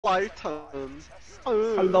Clayton.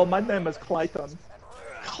 Hello, my name is Clayton.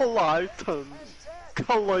 Clayton.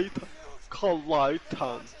 Clayton.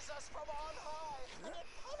 Clayton.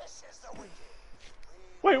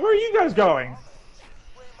 Wait, where are you guys going?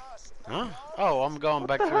 Huh? Oh, I'm going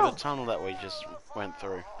back through hell? the tunnel that we just went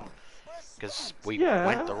through. Because we Yeah.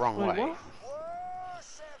 went the wrong way. What?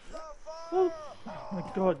 Well, oh my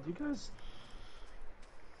god, you guys...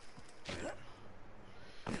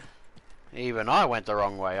 Even I went the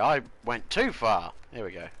wrong way. I went too far. Here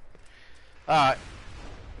we go. Alright.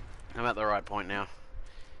 I'm at the right point now.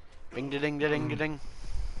 Bing da ding da ding da ding.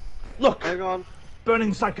 Look! Hang on.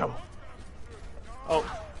 Burning Psycho! Oh.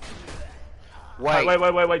 Wait.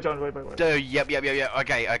 Wait, John, wait. Dude, yep. Okay.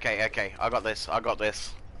 I got this. Oh,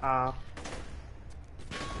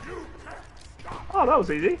 that was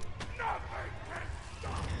easy.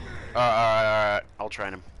 Alright. I'll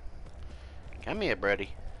train him. Come here,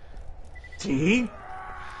 Brady. T.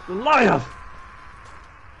 Goliath!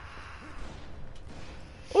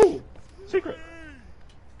 Oh! Secret!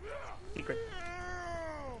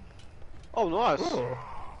 Oh, nice. Oh.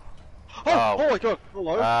 Oh my god.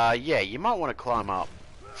 Hello. Yeah, you might want to climb up.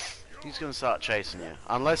 He's gonna start chasing you.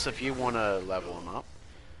 Unless if you want to level him up.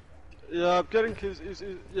 Yeah, I'm getting his.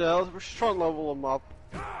 Yeah, we should try and level him up.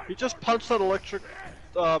 He just punched that electric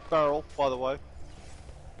barrel, by the way.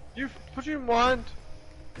 Would you mind?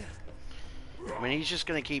 I mean, he's just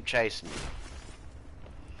gonna keep chasing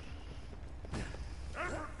you.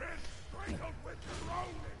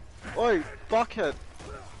 Oi, bucket.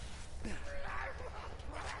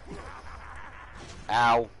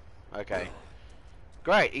 Ow. Okay.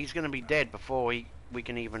 Great, he's gonna be dead before we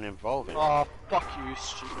can even involve him. Oh, fuck you,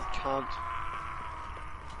 stupid cunt.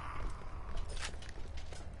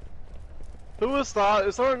 Who is that?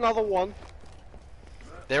 Is there another one?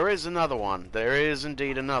 There is another one. There is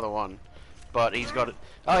indeed another one. But he's got it.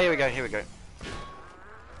 Oh, here we go.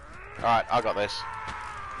 Alright, I got this.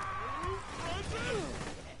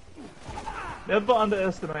 Never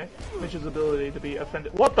underestimate Mitch's ability to be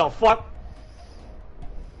offended. What the fuck?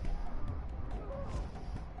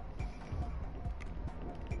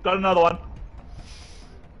 Got another one.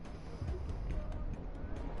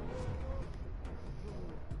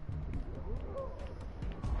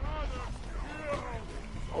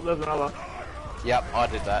 Oh, there's another. Yep, I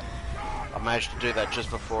did that. I managed to do that just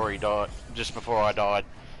before he died. Just before I died.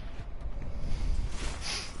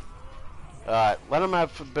 Alright, let him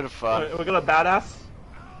have a bit of fun. We got a badass.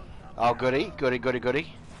 Oh, goody. Looks like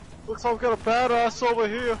I've got a badass over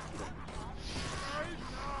here.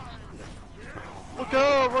 Look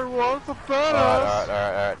out, everyone, it's a badass!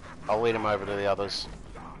 Alright. I'll lead him over to the others.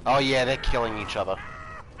 Oh yeah, they're killing each other.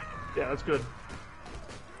 Yeah, that's good.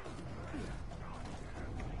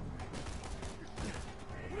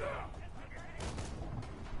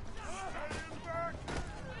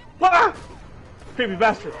 Ah! Creepy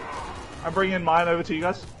bastard. I'm bringing mine over to you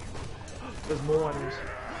guys. There's more enemies.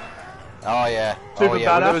 Oh yeah. Super badass.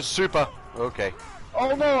 badass. That was super. Okay.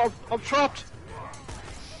 Oh no, I'm trapped!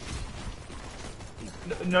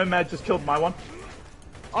 Nomad just killed my one.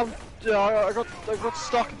 Yeah, I got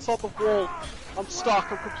stuck inside the wall. I'm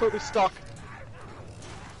stuck, I'm completely stuck.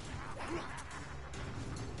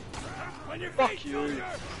 Fuck you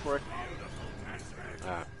prick.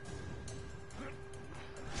 Alright.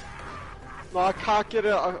 No, I can't get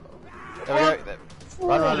out. There we go.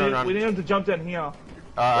 Run. We need him to jump down here.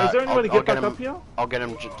 Is there any way to get back up here? I'll get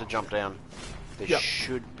him to jump down. There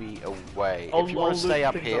should be a way. I'll If you want to stay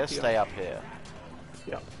up loot here, things up stay up here.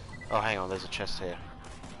 Yeah. Oh, hang on, there's a chest here.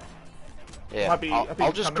 Yeah, Might be-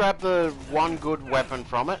 I'll just grab the one good weapon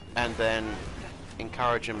from it and then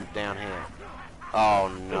encourage him down here.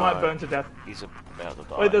 Oh no. He might burn to death. He's about to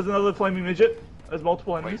die. Wait, there's another flaming midget. There's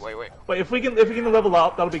multiple enemies. Wait. Wait, if we can level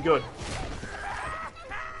up, that'll be good.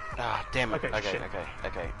 Ah, damn it. Okay, shit.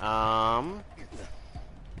 Okay. Alright.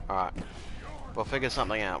 We'll figure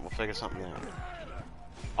something out.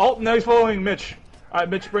 Oh, no, he's following Mitch. Alright,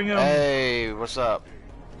 Mitch, bring him. Hey, what's up?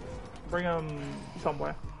 Bring him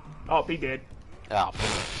somewhere. Oh, he did. Oh,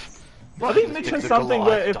 I think Mitch has The something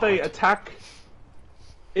where if Goliath they died. attack...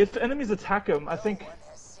 If enemies attack him, I think...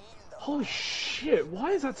 Holy shit,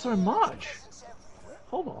 why is that so much?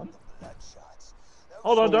 Hold on.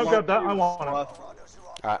 Don't grab that, I want it.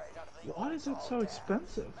 Alright. Why is it so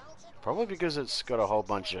expensive? Probably because it's got a whole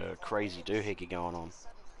bunch of crazy doohickey going on.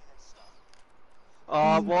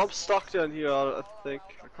 Well, I'm stuck down here, I think.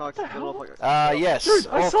 I can't get it off like Yes. Dude,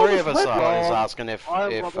 I all saw three this of us web are. run. He's asking if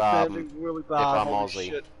I'm rubber banding really bad. I'm holy Aussie.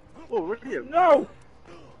 shit. Oh, look at him. No!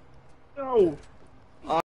 No!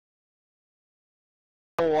 Oh,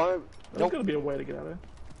 There's gotta be a way to get out of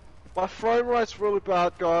My frame rate's really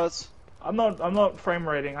bad, guys. I'm not frame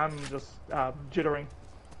rating. I'm just jittering.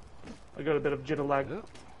 I got a bit of jitter lag.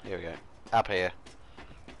 Here we go. Up here.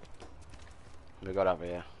 We got up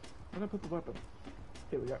here. Where did I put the weapon?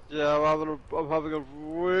 Here we go. Yeah, I'm having a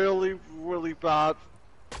really, really bad.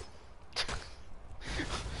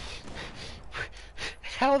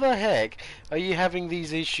 How the heck are you having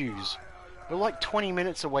these issues? We're like 20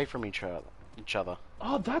 minutes away from each other.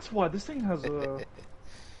 Oh, that's why this thing has a.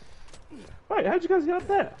 Wait, how'd you guys get up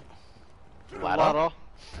there? Ladder.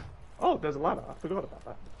 Oh, there's a ladder. I forgot about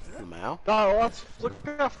that. Now. No, look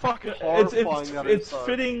how fucking horrifying that is. It's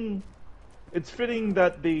fitting. It's fitting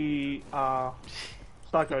that the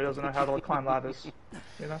Psycho doesn't know how to climb ladders.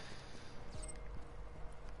 You know.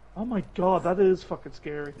 Oh my god, that is fucking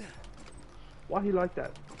scary. Why he like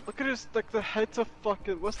that? Look at his, like, the head's a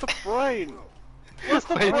fucking. Where's the brain? Where's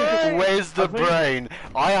the brain? Where's the brain?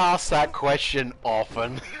 I ask that question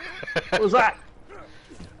often. What was that?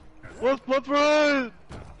 Where's my brain?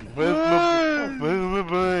 Where's my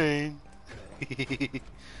brain?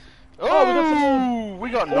 Oh, we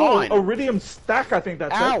got Oh, 9. iridium stack, I think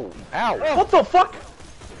that's Ow! it. Ow! What the fuck?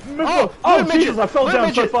 Oh, loot Jesus, midget, I fell loot down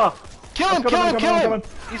midget. so far. Kill him! I'm Kill coming. him!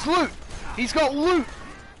 He's loot! He's got loot!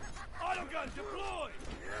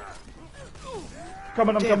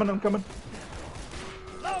 I'm coming.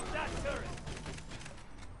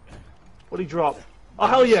 What'd he drop? Oh,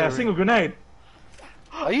 hell yeah, a single grenade.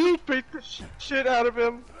 Are you Beat the shit out of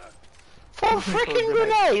him. for a freaking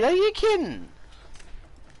grenade? Are you kidding?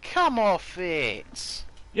 Come off it!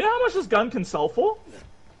 You know how much this gun can sell for?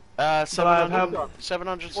 700 What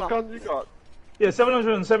something. gun you got? Yeah,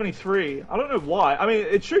 773. I don't know why. I mean,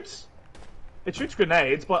 it shoots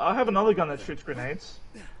grenades, but I have another gun that shoots grenades.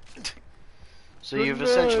 So you've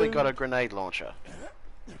essentially got a grenade launcher.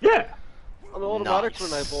 Yeah. An automatic Nice.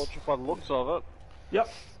 grenade launcher by the looks of it. Yep.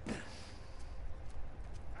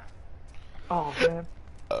 Oh man.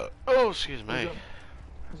 Oh, excuse me.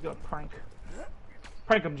 He's got a prank.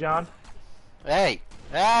 Prank him, John. Hey!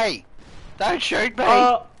 Hey! Don't shoot me!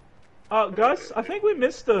 Guys, I think we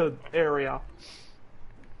missed the area.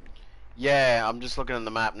 Yeah, I'm just looking at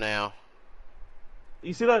the map now.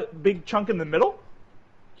 You see that big chunk in the middle?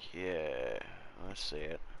 Yeah, I see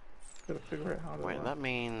it. Gotta figure out how to. Wait, that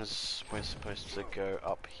means we're supposed to go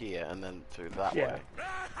up here and then through that Yeah. way.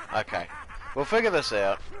 Okay, we'll figure this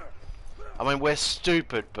out. I mean, we're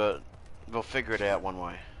stupid, but we'll figure it out one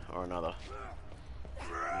way or another.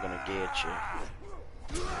 I'm gonna get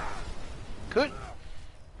you.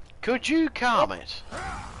 Could you calm it?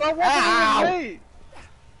 That Ow! wasn't even me!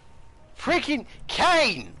 Freaking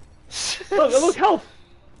Kane! Look, health.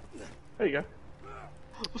 There you go.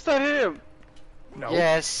 Was that him? No.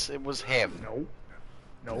 Yes, it was him. No.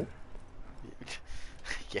 No.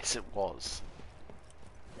 Yes, it was.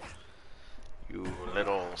 You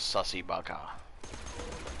little sussy bugger.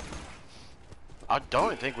 I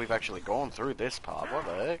don't think we've actually gone through this part. What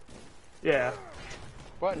the heck? Yeah.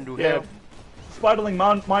 What in the Yeah. hell? Spiderling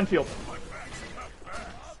minefield.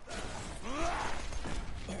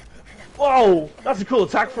 Whoa! That's a cool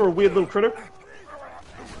attack for a weird little critter.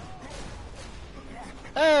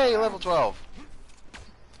 Hey, level 12.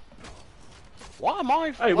 Why am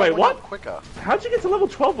I? Hey, wait, leveling what? up quicker? How'd you get to level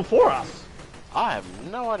 12 before us? I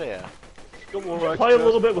have no idea. Come on, right, Play a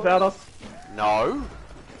little bit without us. No.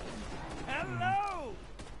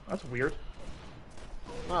 That's weird.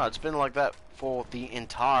 No, it's been like that for the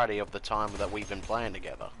entirety of the time that we've been playing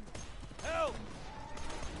together. Ow.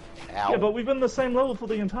 Yeah, but we've been the same level for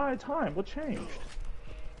the entire time. What changed?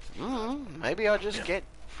 Maybe I just get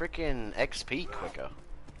freaking XP quicker.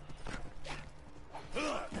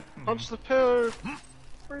 Punch the pillar.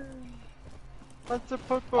 Punch the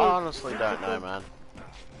popo. I honestly don't know, man.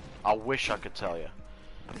 I wish I could tell you.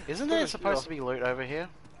 Isn't there supposed to be loot over here?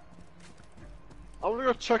 I'm gonna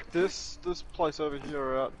go check this place over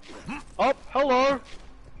here out. Oh, hello!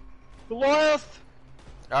 Goliath!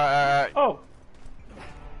 Oh.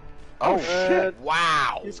 Oh, shit.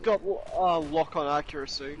 wow! He's got lock on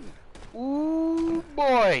accuracy. Ooh,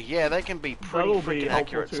 boy! Yeah, they can be pretty That'll be freaking helpful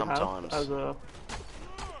accurate to have sometimes. as a...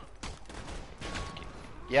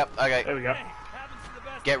 Yep, okay. There we go.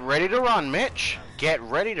 Get ready to run, Mitch! Get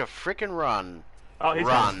ready to freaking run. Oh, he's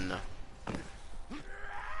Run.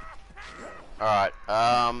 Alright,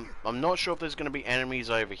 I'm not sure if there's gonna be enemies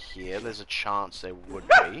over here. There's a chance there would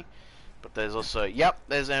be. But there's also, yep,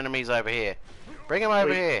 there's enemies over here. Bring them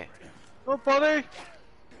over here. Oh, buddy!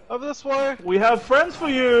 Over this way! We have friends for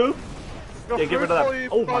you! Got Yeah, get food rid of for that. you,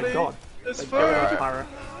 Oh buddy. my god. There's Get food! rid of that pirate.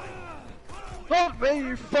 Not me,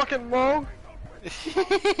 you fucking mong!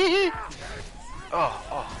 Oh,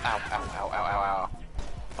 ow, ow, ow, ow, ow,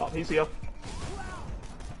 ow. Oh, he's here.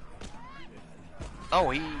 Oh,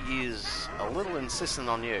 he is a little insistent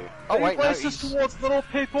on you. Oh Are wait, you no, racist he's... towards little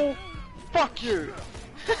people? Fuck you!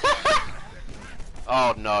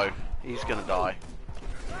 Oh no, he's gonna die.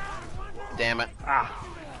 Damn it. Ah.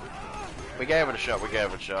 We gave it a shot, we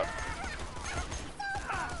gave it a shot.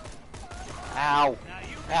 Ow!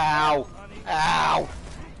 Ow! Ow!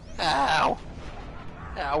 Ow!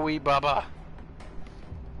 Owie bubba.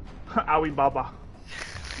 Owie baba.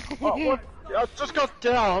 Oh, what? I just got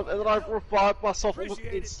down and then I revived myself almost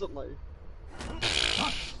instantly.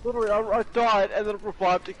 Literally, I died and then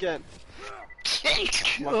revived again.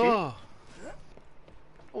 Oh.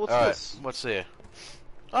 What's Alright, this? what's here?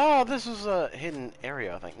 Oh, this is a hidden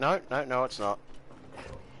area, I think. No, no, no, it's not.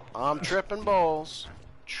 I'm tripping balls.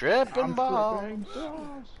 Tripping balls.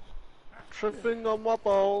 Tripping on my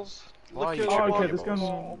balls. Why are you Licking tripping Oh, on okay, your this gun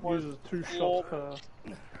balls? uses 2 shots per...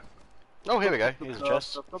 Oh, here we go. Here's a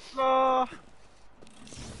chest. Blah.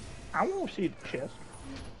 I want to see the chest.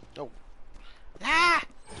 Oh. Ah!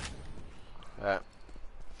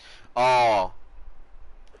 Oh.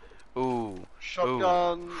 Ooh.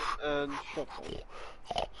 Shotgun and shotgun.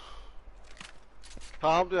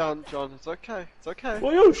 Calm down, John. It's okay. It's okay.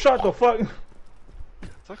 Well, you shut the fuck...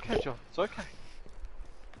 It's okay, John. It's okay.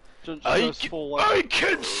 John I goes full like... I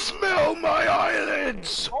can smell my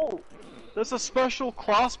eyelids! Oh! There's a special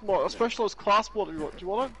class mod, a specialist class mod. Do you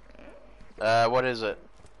want it? What is it?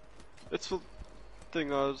 It's for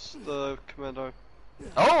Dingos, the commando.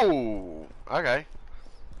 Oh! Okay.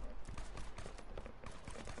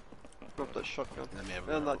 Grab that shotgun. Let me have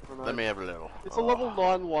And that grenade. Let me have a little. It's a level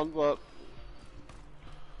 9 one, but...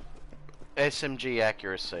 SMG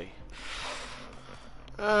accuracy.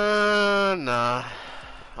 Nah.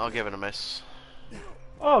 I'll give it a miss.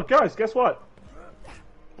 Oh, guys, guess what?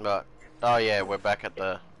 But, oh yeah, we're back at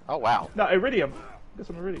the... Oh wow. No, iridium. Get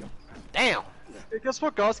some iridium. Damn! Hey, guess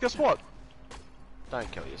what, guys? Guess what? Don't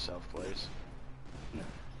kill yourself, please.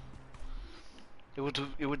 It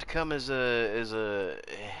would come as a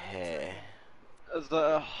As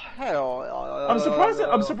the hell. I'm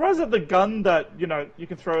surprised that the gun that, you know, you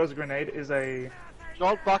can throw as a grenade is a...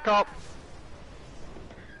 John, back up.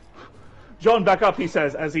 John, back up, he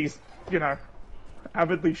says, as he's, you know,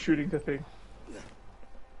 avidly shooting the thing.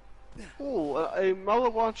 Ooh, a Mother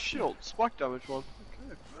 1 shield. Spike damage one.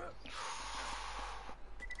 Okay.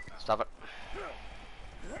 Stop it.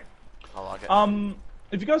 I like it.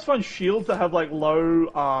 If you guys find shields that have, like,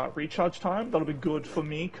 low, recharge time, that'll be good for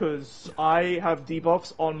me, because I have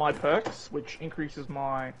debuffs on my perks, which increases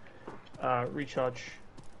my, recharge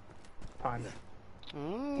time.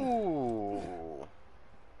 Ooh.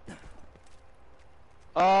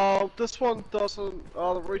 This one doesn't.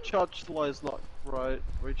 The recharge delay is not great.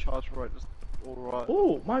 Recharge rate is alright.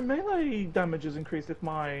 Ooh, my melee damage is increased if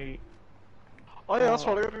my... Oh yeah, that's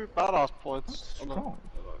right. I got to do badass points. That's on the-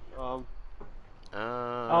 strong.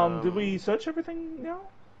 Did Did we search everything now?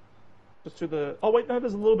 Just to the... Oh wait, no,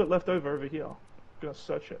 there's a little bit left over here. I'm gonna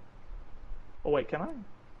search it. Oh wait, can I?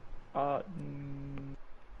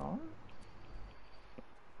 No?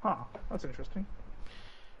 Huh, that's interesting.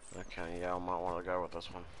 Okay, yeah, I might want to go with this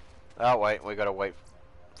one. Oh wait, we gotta wait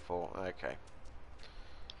for... Okay.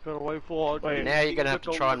 Gotta wait for. Wait. Now you're gonna have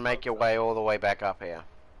to try and make your way all the way back up here.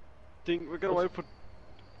 We're gonna wait for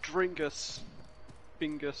Dringus.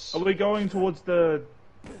 Bingus. Are we going towards the...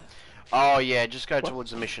 Oh yeah, just go What? towards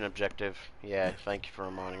the mission objective. Yeah, thank you for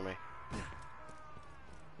reminding me.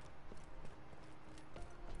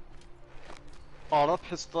 Oh, that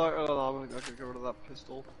pistol. Oh, no, I'm gonna get rid of that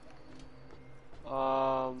pistol.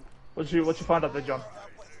 What'd you find out there, John?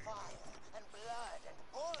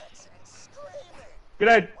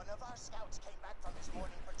 G'day!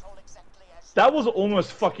 That was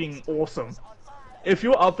almost fucking awesome. If you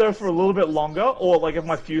were up there for a little bit longer, or like if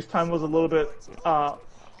my fuse time was a little bit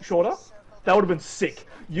shorter, that would have been sick.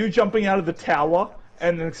 You jumping out of the tower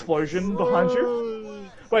and an explosion behind you.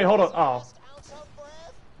 Wait, hold on. Oh,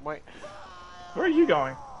 Wait. where are you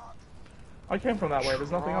going? I came from that way.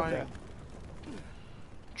 There's nothing up there.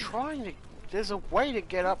 Trying to... There's a way to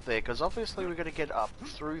get up there, because obviously we're gonna get up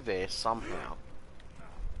through there somehow.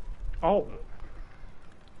 Oh.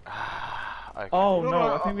 Okay. Oh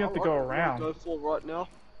no, I think we have to go around. Go for right now.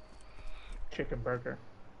 Chicken burger.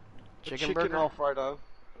 Chicken burger? Alfredo.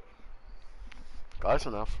 Close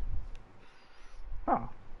enough. Huh.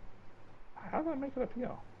 How did I make it up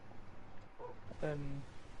here? Then...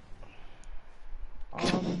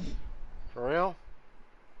 For real?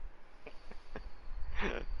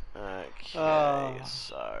 Okay,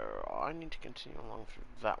 so I need to continue along through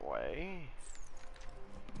that way.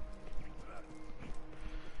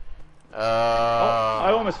 Oh,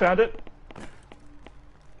 I almost found it.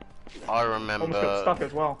 I Almost got remember. stuck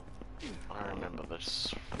as well. I remember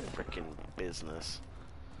this freaking business.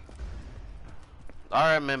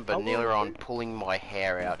 I remember nearly on pulling my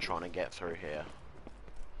hair out trying to get through here.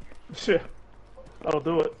 Shit. That'll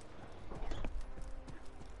do it.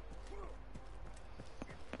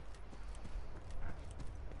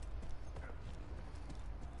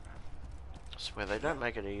 I swear they don't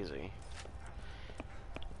make it easy.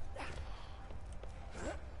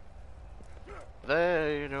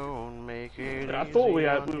 They don't make it easy. I thought we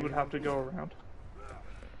would have to go around.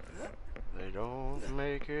 They don't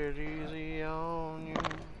make it easy on you.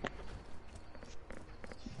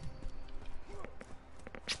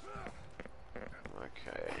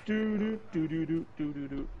 Okay. Do.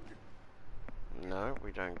 No,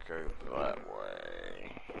 we don't go that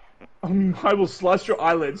way. I will slice your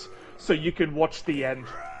eyelids so you can watch the end.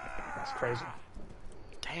 That's crazy.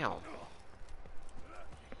 Damn.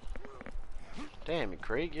 Damn,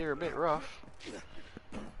 Krieg, you're a bit rough.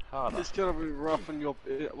 Harder. It's gonna be rough on your.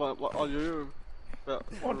 What are you?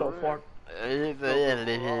 What the fuck? It's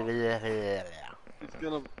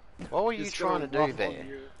gonna. What were you it's trying to gonna do rough on there?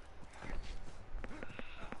 you.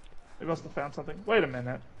 We must have found something. Wait a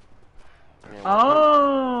minute. Yeah,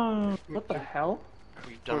 Oh, what the hell?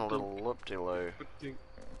 we've done a little loop-de-loo. Good thing.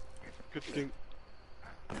 Good thing.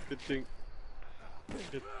 Good thing.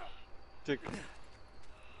 Good thing.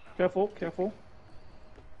 Careful, careful.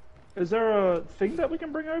 Is there a thing that we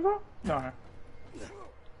can bring over? No.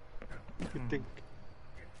 Good thing.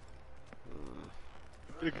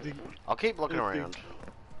 Good thing. I'll keep looking Good thing.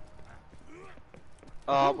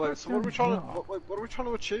 around. Wait. So what are we trying to? What are we trying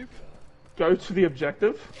to achieve? Go to the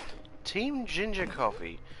objective. Team Ginger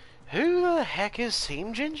Coffee. Who the heck is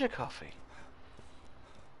Team Ginger Coffee?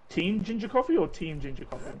 Team Ginger Coffee or Team Ginger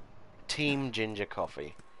Coffee? Team Ginger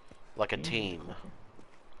Coffee. Like a team.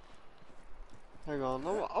 Hang on.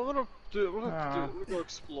 I'm gonna go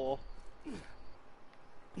explore.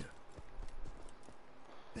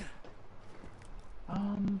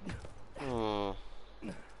 Hmm.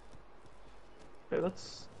 Okay,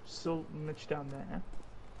 let's still niche down there.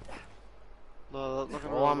 No, that's not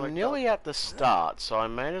gonna Well, really I'm make nearly at the start, so I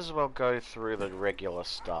may as well go through the regular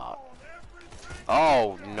start.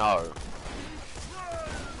 Oh, no.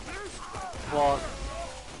 What?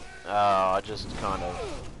 Oh, I just kind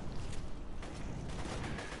of...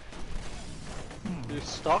 You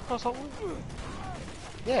stuck or something?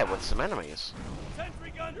 Yeah, with some enemies.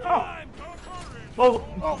 Oh!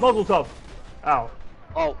 Muzzle top! Ow.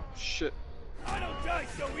 Oh, shit.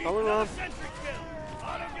 Coming around.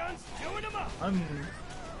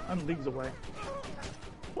 I'm leagues away.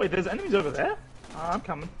 Wait, there's enemies over there? I'm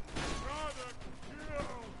coming.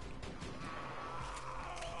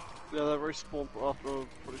 Yeah, they respawn after a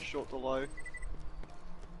pretty short delay.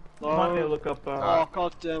 No. Might need to look up, Oh,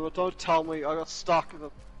 god damn it, don't tell me I got stuck in the...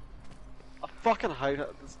 I fucking hate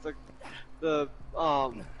it. It's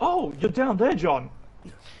Oh, you're down there, John.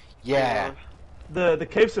 Yeah. The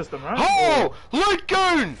cave system, right? Oh! Loot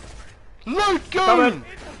goon! Loot goon! Coming.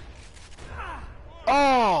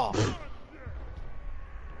 Oh!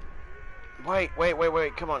 Wait,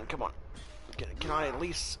 come on. Can I at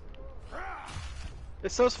least...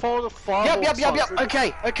 It says following a fire. Yep.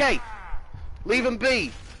 Okay. Leave him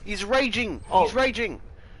be. He's raging. Oh. He's raging.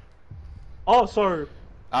 Oh, so...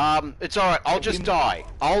 It's alright. I'll just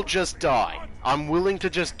die. I'm willing to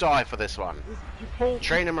just die for this one.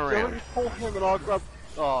 Train him around. You pull him and I'll grab...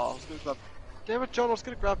 Oh, I was gonna grab... Damn it, John, I was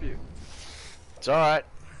gonna grab you. It's alright.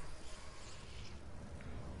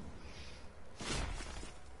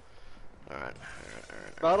 Alright.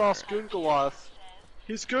 Badass goon Goliath.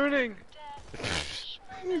 He's gooning!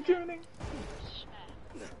 You're gooning.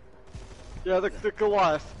 Yeah, the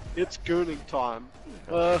Goliath. It's gooning time.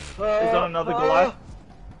 Is that another Goliath?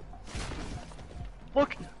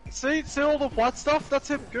 Look, see all the white stuff? That's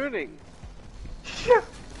him gooning.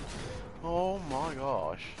 Oh my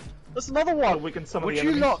gosh. There's another one. We can summon Would the you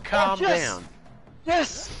enemies. not calm yes! down?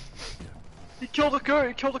 Yes! He killed a goon.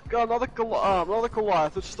 He killed another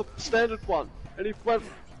Goliath. It's just a standard one. And he went...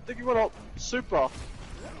 I think he went up super.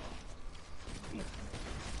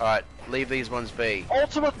 Alright, leave these ones be.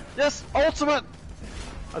 Ultimate! Yes! Ultimate!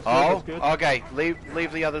 That's good. Okay,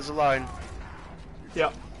 leave the others alone.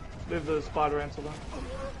 Yep. Leave the spider ants alone.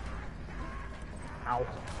 Ow.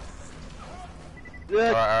 Yeah,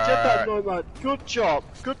 Alright, get that alright. nomad. Good job.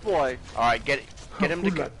 Good boy. Alright, get him to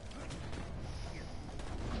Who's go. that?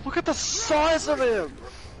 Look at the size of him!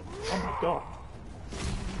 Oh my god.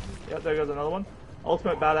 Yep, there goes another one.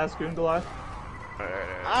 Ultimate badass goon Goliath.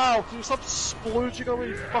 Ow! Can you stop splooging on me,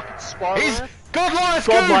 you fucking spider? God life,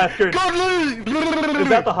 God goon! life, goon. God lose! Is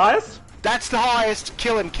that the highest? That's the highest.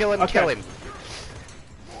 Kill him, kill him, kill Okay. him.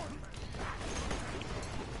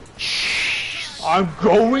 I'm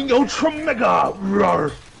going Ultra Mega!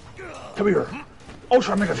 Roar. Come here.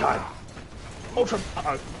 Ultra Mega time. Ultra...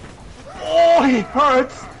 Oh, he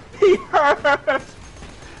hurts! He hurts!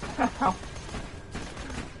 Ow.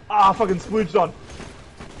 Ah, fucking splooged on.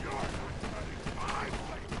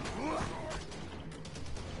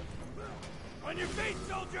 On your feet,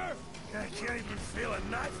 soldier! I can't even feel a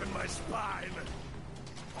knife in my spine.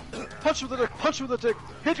 Punch him with the dick! Punch him with the dick!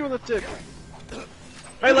 Hit you with the dick!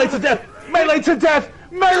 Melee to death! Melee to death!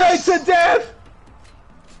 Melee to death!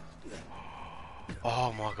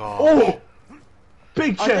 Oh my god. Oh!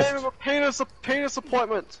 Big I gave chest! him a penis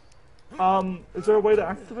appointment! Is there a way to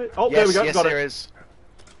activate? Oh, Yes, there we go, yes, got there it. is.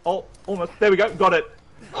 Oh, almost. There we go, got it.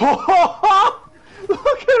 Ho ho ho!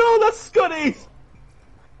 Look at all the scuddies!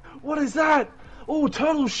 What is that? Oh,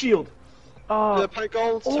 turtle shield. Yeah,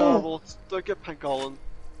 Pangolin's oh. terrible. Don't get Pangolin.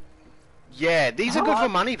 Yeah, these are good Huh? for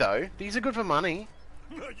money though. These are good for money.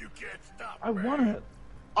 No, you can't stop. I want it.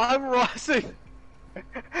 I'm rising!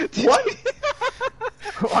 What?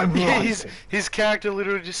 I'm Yeah, rising. his character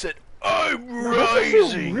literally just said, "I'm That's actually a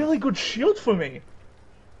rising." really good shield for me.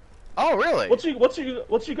 Oh, really? What's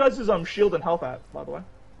you guys' shield and health at, by the way?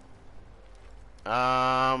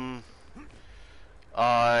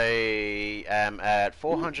 I am at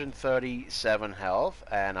 437 health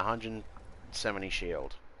and 170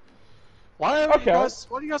 shield. Why do Okay.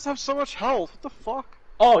 you guys have so much health? What the fuck?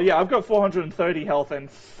 Oh yeah, I've got 430 health and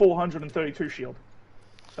 432 shield.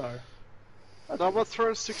 So No, I'm at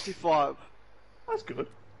 365. that's good.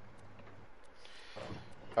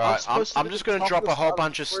 Alright, supposed to I'm be just the going to drop a toughest whole out of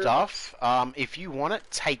bunch of three of stuff. If you want it,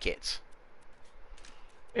 take it.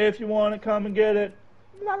 If you want to come and get it,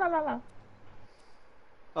 la la la la.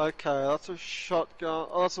 Okay, that's a shotgun.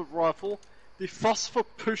 Oh, that's a rifle. The Phosphor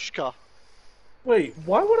Pushka. Wait,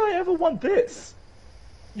 why would I ever want this?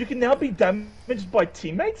 You can now be damaged by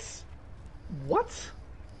teammates? What?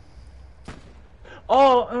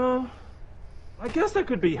 Oh, I guess that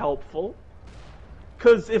could be helpful.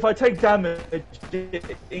 Because if I take damage,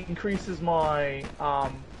 it increases my, Oh,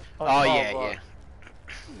 yeah, right. yeah.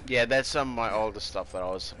 Yeah, that's some of my older stuff that I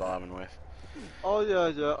was surviving with. Oh yeah,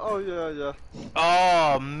 yeah. Oh yeah, yeah.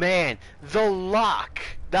 Oh, man. The luck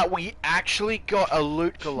that we actually got a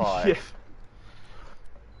loot Goliath.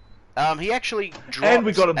 He actually dropped And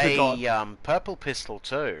we got him to a purple pistol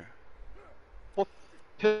too. What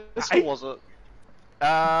pistol was it?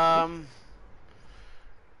 Hang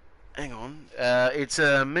on. It's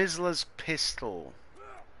a Mizzler's pistol.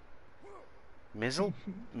 Mizzle?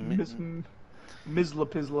 Mizla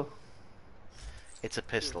Pizla. It's a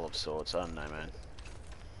pistol of sorts. I don't know, man.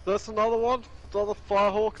 That's another one. Another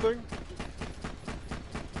Firehawk thing.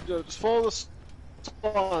 Yeah, just follow the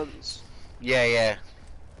signs. Yeah, yeah.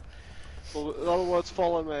 Well, in other words,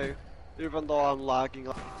 follow me, even though I'm lagging.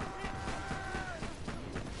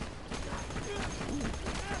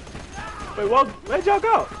 Wait, well, where'd y'all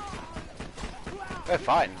go? We're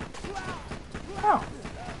fine. Oh.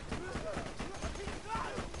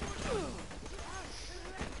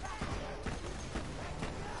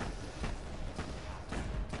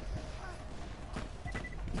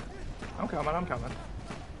 I'm coming, I'm coming.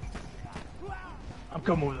 I'm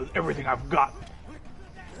coming with everything I've got.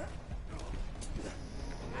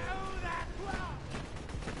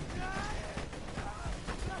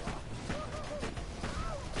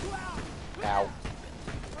 Ow.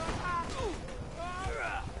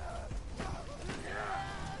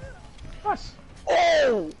 Nice.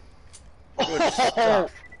 Oh! Good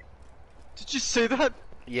stuff. Did you see that?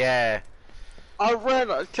 Yeah. I ran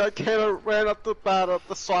up the bat at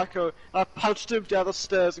the psycho, and I punched him down the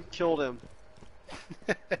stairs and killed him.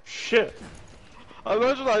 Shit. I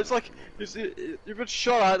imagine that, it's like, you've been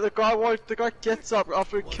shot at, the guy gets up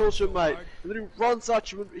after he kills your mate, and then he runs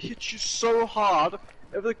at you and hits you so hard,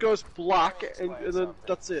 everything goes black, and then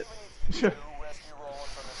that's it. Here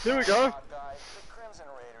we go. The Crimson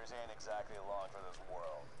Raiders ain't exactly along for this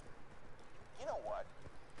world. You know what?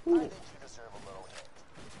 I think you deserve a little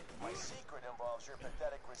hint. My secret involves your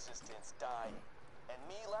pathetic resistance dying, and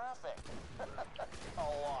me laughing. A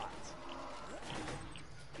lot.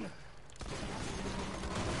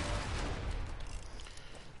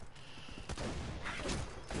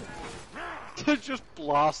 Just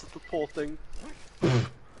blasted the poor thing.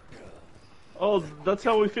 Oh, that's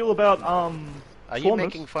how we feel about, Are you Formers.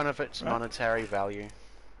 making fun of its monetary value?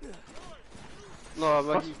 No, I'm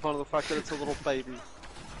making fun of the fact that it's a little baby.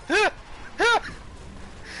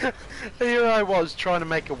 Here I was trying to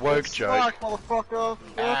make a woke It's joke. slag, motherfucker!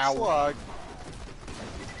 Yeah, Ow. it's slag.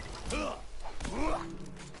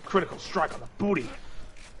 critical strike on the booty.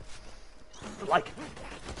 I like it.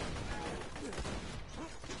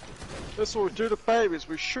 That's what we do to babies,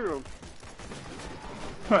 we shoot them.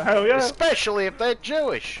 Hell yeah. Especially if they're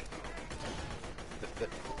Jewish.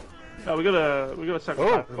 No, we gotta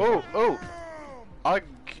sacrifice them. Oh!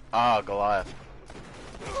 Goliath.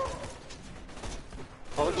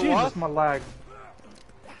 Oh, Jesus, what? my lag.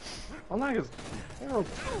 My lag is terrible.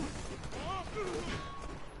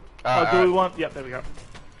 Do we want? Yep, there we go.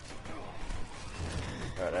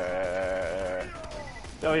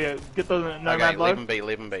 Oh yeah, get the nomad Okay, low. leave him be,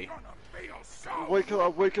 leave him be. I'm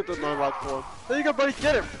weak at the nomad form. There you go, buddy,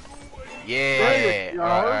 get him! Yeah! There you go.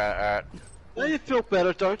 Alright. Now you feel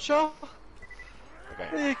better, don't you? Okay.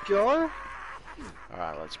 There you go.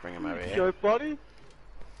 Alright, let's bring him over There you here. go, buddy.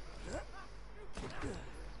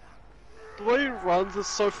 The way he runs is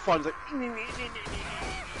so fun. It's like,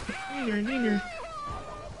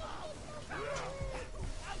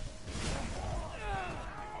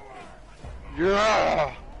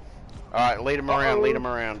 yeah! Alright, lead him around, lead him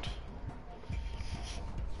around.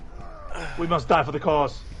 We must die for the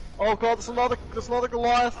cause. Oh god, there's another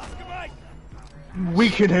Goliath.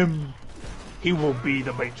 Weaken him. He will be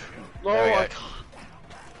the bait. No, There we I go. can't.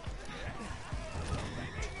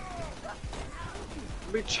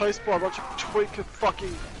 I'm being chased by a bunch of tweaker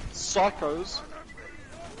fucking psychos.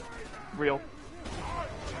 Real.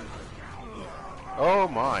 Oh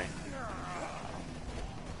my.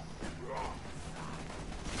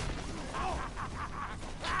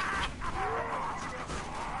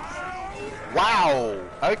 Wow!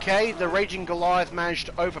 Okay, the Raging Goliath managed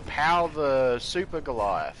to overpower the Super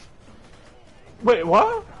Goliath. Wait,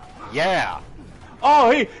 what? Yeah!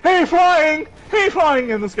 Oh, he flying! He flying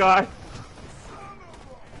in the sky.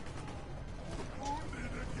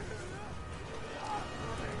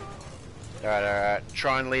 Alright,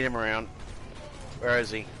 try and lead him around. Where is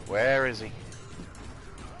he? Where is he?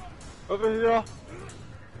 Over here.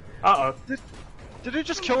 Uh oh. Did he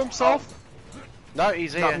just kill himself? No,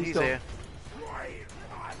 he's here, No, he's he's still- here.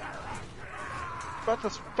 About to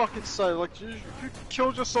fucking say, like, you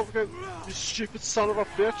killed yourself again, you stupid son of a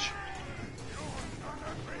bitch.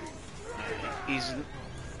 He's...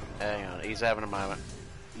 Hang on, he's having a moment.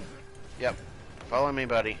 Yep. Follow me,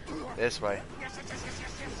 buddy. This way.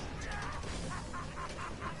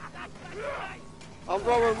 I'm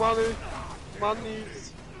rolling money. Money.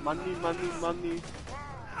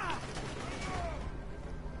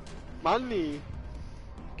 Money.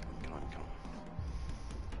 Come on.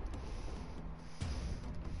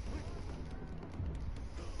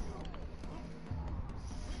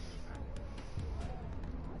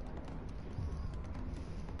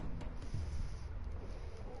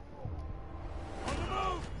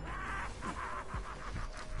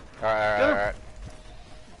 Alright.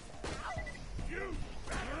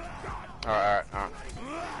 Alright.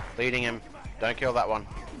 Leading him. Don't kill that one.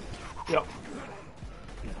 Yep.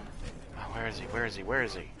 Oh, where is he?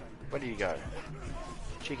 Where did he go?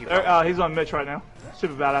 Cheeky There, fuck. he's on Mitch right now.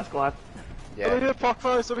 Super badass Goliath. Over Yeah. here,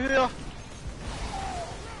 fuckface, over here.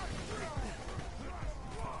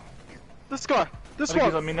 This guy. I This think he's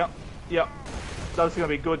on one. me now. Yep. That's gonna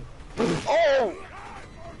be good. Oh!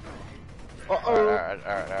 Uh-oh.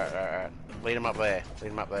 Alright. Lead him up there.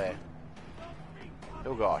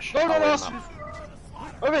 Oh gosh. No, I'll lead that's him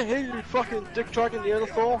up. over here, you fucking dick dragon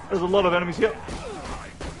Neanderthal. There's a lot of enemies here.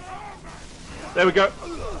 There we go.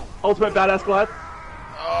 Ultimate badass Goliath.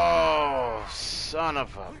 Oh, son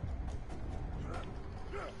of a...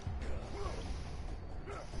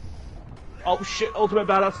 Oh shit, ultimate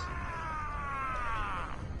badass.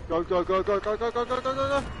 Go.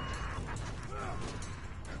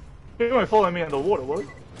 He won't follow me in the water, will he?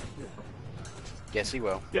 Yes, he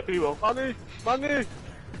will. Yep, he will. Money.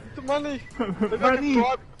 The money. Maybe Money.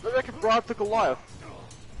 I can bribe the Goliath.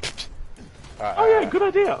 Oh yeah, good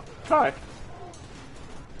idea. Try.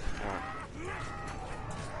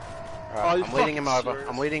 Alright, you I'm leading him fucking over. serious?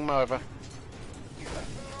 I'm leading him over.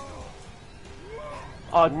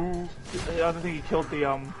 I don't think he killed the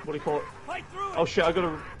what do you call it? Oh shit, I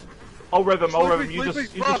gotta. I'll rev him. You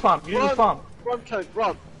just farm. You just farm. Run, Kate,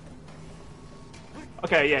 run.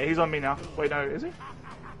 Okay, yeah, he's on me now. Wait, no, is he?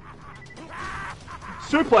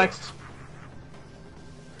 Suplexed.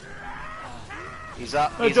 He's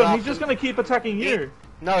up. No, He's John, after... he's just gonna keep attacking you.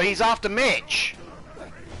 No, he's after Mitch.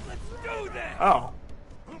 Oh.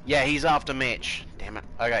 Yeah, he's after Mitch. Damn it.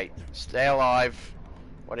 Okay, stay alive.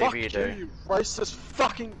 Whatever Fuck you you, do. you racist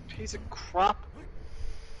fucking piece of crap.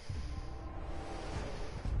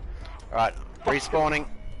 Alright, respawning.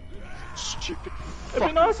 Stupid It'd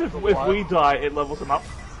be nice if we die, it levels him up.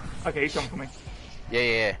 Okay, he's coming for me.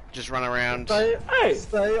 Yeah. Just run around.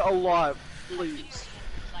 Stay alive, please.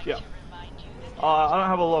 Yeah. I don't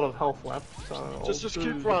have a lot of health left, so Just I'll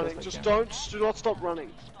do keep the running. best I Just can. do not stop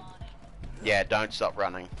running. Yeah, don't stop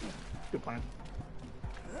running. Good plan.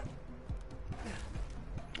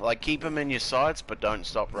 Like, keep them in your sights, but don't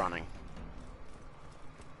stop running.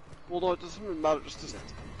 Well, no, it doesn't even matter. Just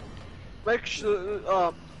make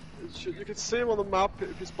sure. You can see him on the map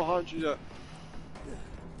if he's behind you.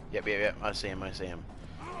 Yeah. Yep. I see him.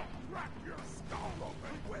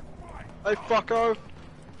 Hey, fucko!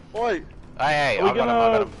 Oi! Hey, Are we I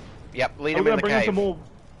got him. Yep, lead him in the bring in cave. some more...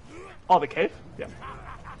 Oh, the cave? Yeah.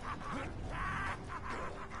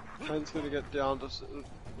 Kane's gonna get down to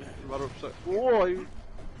matter of sec. Oi! This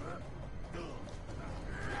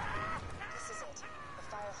is it. The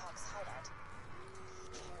Firehawk's hideout.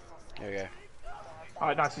 There we go.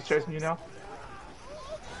 Alright, nice. He's chasing you now.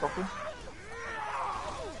 Properly.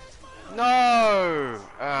 No!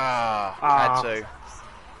 Had to.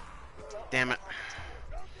 Damn it.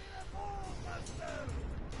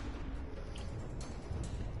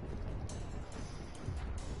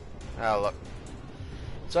 Oh, look.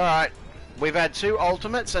 It's alright. We've had 2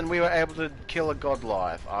 ultimates and we were able to kill a god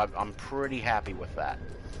live. I'm pretty happy with that.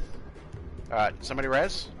 Alright, somebody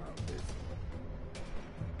res?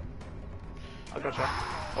 I gotcha.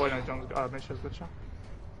 Oh wait, no, John's Mitch has gotcha.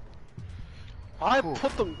 I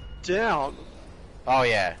put them down. Oh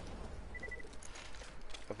yeah.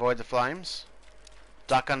 Avoid the flames.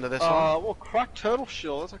 Duck under this one. Well, cracked turtle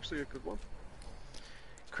shield. That's actually a good one.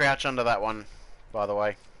 Crouch under that one, by the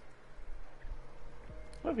way.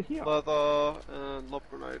 Over here. Leather and lob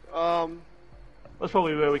grenade. That's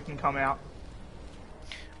probably where we can come out.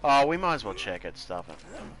 Oh, we might as well check it, stuff it.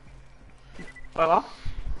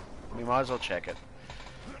 We might as well check it.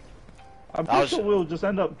 I'm pretty sure we'll just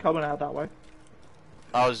end up coming out that way.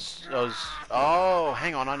 Oh,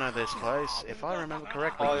 hang on, I know this place. If I remember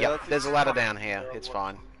correctly. Oh, yeah, yep, there's a ladder down here. It's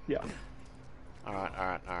fine. Yeah.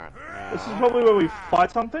 Alright. This is probably where we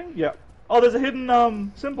fight something? Yeah. Oh, there's a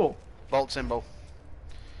hidden, symbol. Bolt symbol.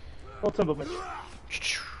 Bolt symbol,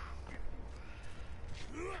 Mitch.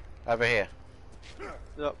 Over here.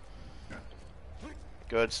 Yep.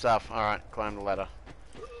 Good stuff. Alright, climb the ladder.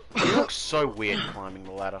 You look so weird climbing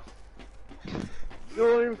the ladder.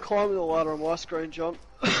 You're not even climbing the ladder on my screen, John.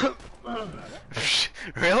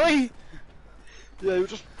 Really? Yeah, you're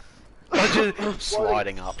just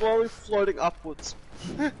Sliding up. slowly floating upwards.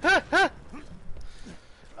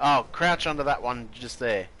 Oh, crouch under that one just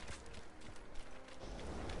there.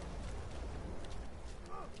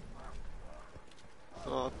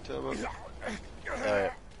 Oh, damn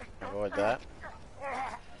it. Avoid that.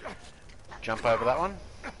 Jump over that one.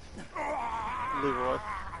 Leroy.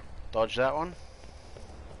 Dodge that one.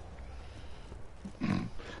 Don't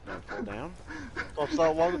fall down. Dodge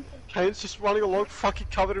that one. Kane's just running along fucking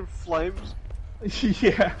covered in flames.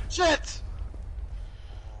 Yeah. Shit!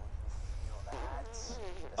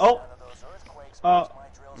 Oh.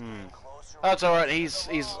 That's alright, he's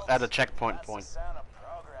at a checkpoint.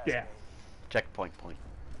 Yeah. Checkpoint point.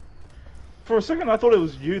 For a second, I thought it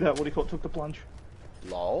was you that took the plunge.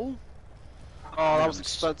 Lol? Oh, that was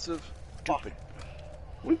expensive. Stupid.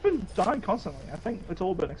 We've been dying constantly. I think it's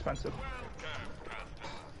all been expensive.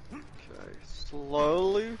 Okay,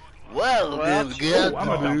 slowly. Well, I'm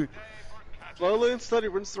down. Slowly and steady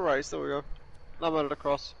wins the race. There we go. I made it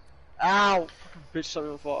across. Ow! Fucking bitch set me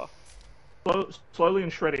on fire. Slowly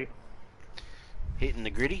and shreddy. Hitting the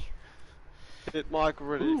gritty? Hit my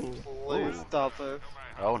gritty. Ooh. Please stop there.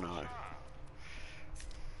 Oh no.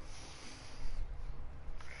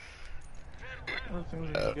 I think we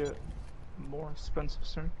need to get more expensive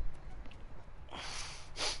soon.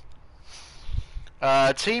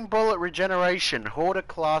 Team Bullet Regeneration, Hoarder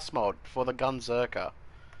class mod for the Gunzerker.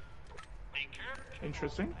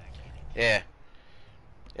 Interesting. Yeah.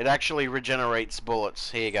 It actually regenerates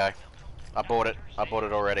bullets. Here you go. I bought it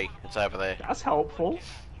already. It's over there. That's helpful.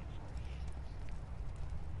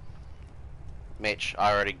 Mitch,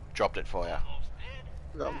 I already dropped it for you.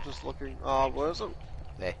 Yeah, I'm just looking. Where is it?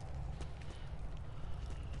 There.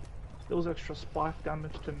 There was extra spike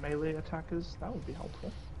damage to melee attackers. That would be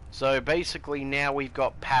helpful. So basically now we've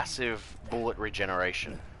got passive bullet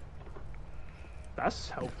regeneration. That's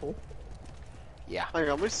helpful. Yeah. Hang on,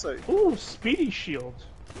 let me see. Ooh, speedy shield.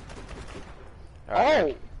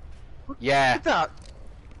 Alright. Yeah. Look at that!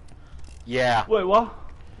 Yeah. Wait, what?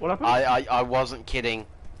 What happened? I wasn't kidding.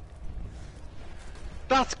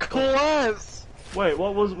 That's class! Wait,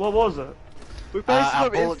 what was it? We basically our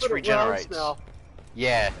have bullets infinite regenerates. rounds now.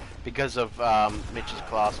 Yeah, because of Mitch's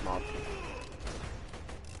class mod.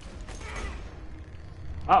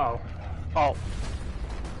 Uh-oh. Oh.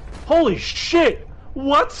 Holy shit!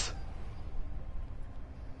 What?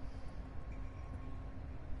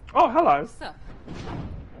 Oh, hello. What's up?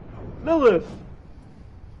 Lilith!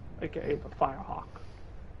 AKA the Firehawk.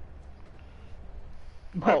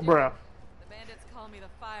 Oh. Bruh. The bandits call me the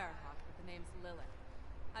Firehawk, but the name's Lilith.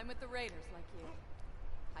 I'm with the Raiders, like you.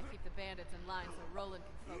 I keep the bandits in line so Roland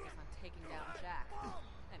can focus on taking down Jack.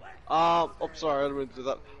 Anyway, I'm sorry, I didn't mean to do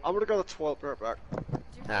that. I'm gonna go to the toilet, be right back. did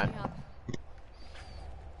you pick me up?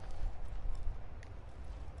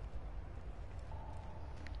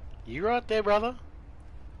 You right there, brother?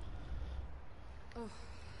 Oh, I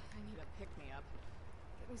need a pick-me-up.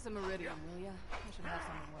 Get me some iridium, will ya? I should have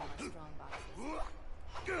some in one of my strong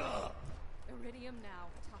boxes. Iridium now,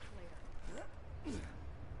 talk later.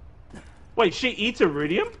 Wait, she eats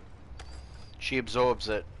iridium? She absorbs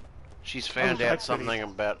it. She's found Oh, out actually. something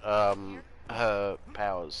about her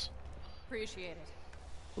powers. Appreciate it.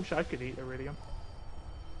 Wish I could eat iridium.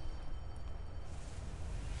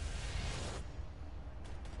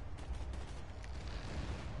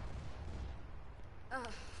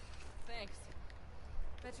 Thanks.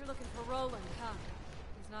 Bet you're looking for Roland, huh?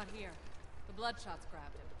 He's not here. The Bloodshots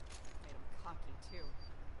grabbed him. Made him cocky, too.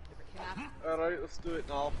 Never came after him. Alright, let's do it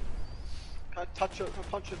now. Can I touch it? Can I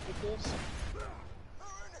punch it nipples? They're in here!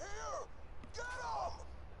 Get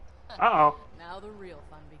 'em! Uh-oh. Now the real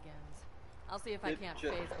fun begins. I'll see if I can't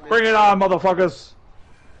Shit. phase them. Bring it on, motherfuckers!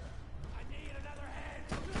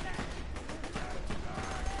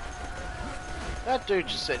 That dude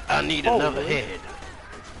just said, I need Oh, another really? head.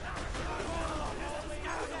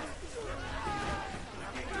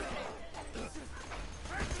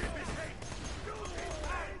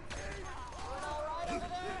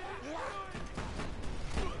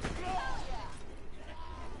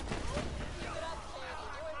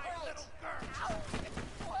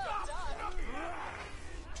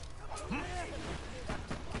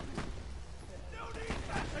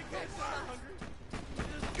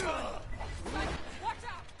 Watch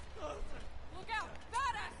out! Look out!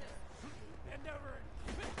 Badasses! Bend over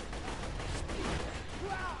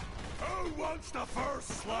Who wants the first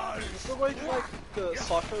slice? Is there a way to like the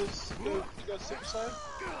psychos go Super Saiyan?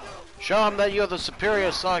 Show him that you're the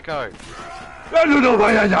superior psycho.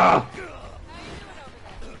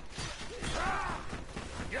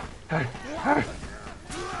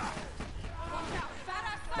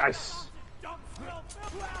 Nice.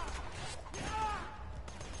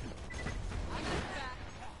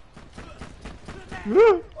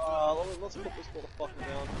 Let's put this motherfucker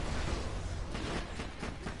down.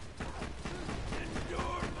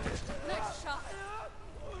 Next shot.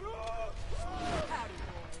 Howdy,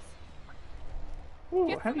 boys. Ooh,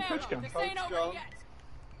 Get heavy some coach ammo. gun. This ain't Coach over gun. yet.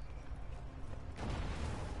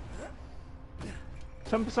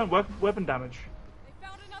 10% weapon damage. They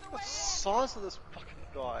found another The way in. size of this fucking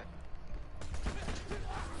guy.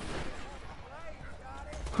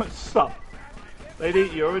 Stop. Lady,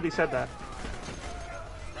 you already said that.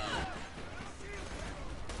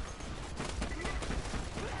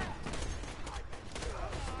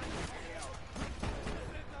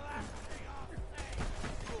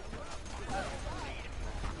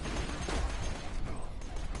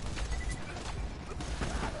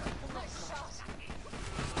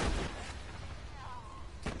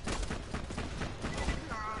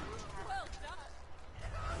 Well done.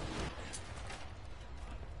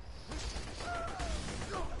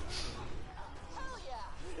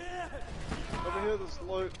 Over here, there's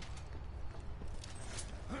loot.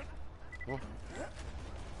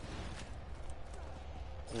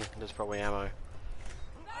 There's probably ammo.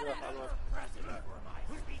 Yeah, ammo.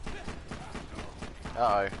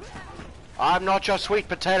 Uh-oh. I'm not your sweet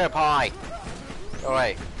potato pie! Oh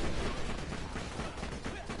wait.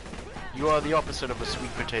 You are the opposite of a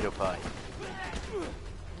sweet potato pie.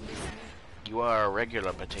 You are a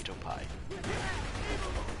regular potato pie.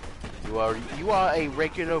 You are a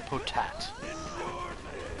regular potat.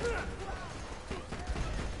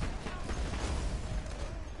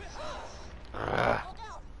 Ugh.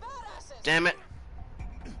 Damn it.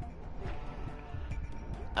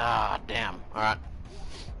 Ah, damn. Alright.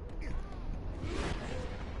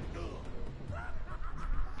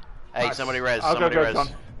 Hey, Nice. somebody res, I'll somebody go res. John.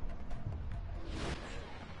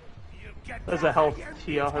 There's a health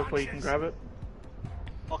here, hopefully you can grab it.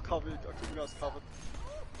 I'll cover you. I'll keep you guys covered.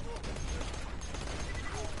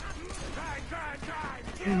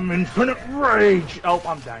 Infinite rage! Oh,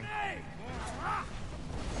 I'm dying.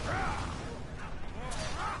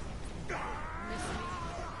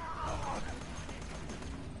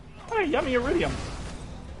 Hey, yummy iridium.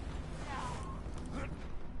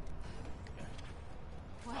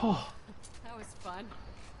 Oh, That was fun.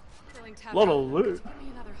 Killing Reloading A tab. lot of loot. Give me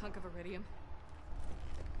another hunk of iridium.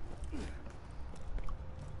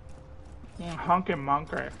 Hunky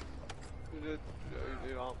monkey. You need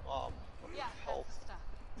Yeah, health. that's the stuff.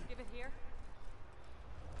 Give it here.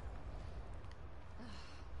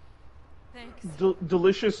 Thanks.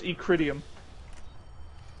 Delicious Ecridium.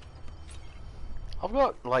 I've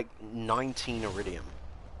got like 19 iridium.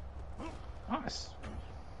 Nice.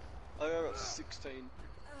 I think I got 16.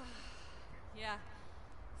 Yeah.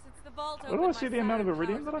 Since the vault Where do I opened, see my the amount of Saturn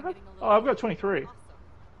iridium powers that I have have? been getting a Oh, little I've got 23. awesome.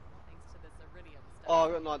 Thanks to this iridium stuff. Oh,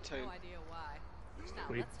 I got 19. No idea why. Now,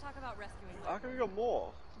 Sweet. let's talk about rescuing How come you got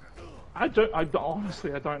more?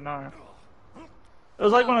 Honestly, I don't know. It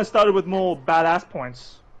was like when I started with more badass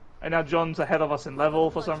points, and now John's ahead of us in level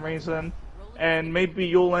for some reason, and maybe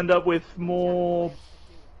you'll end up with more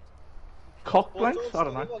cock Well, length? I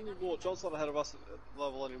don't know. John's not ahead of us at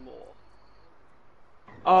level anymore.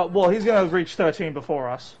 Well, he's gonna reach 13 before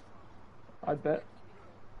us. I bet.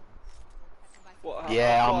 What,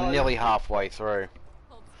 Yeah, how far I'm are nearly you? halfway through.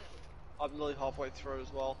 I'm nearly halfway through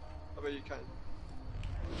as well. I bet you can.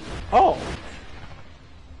 Oh!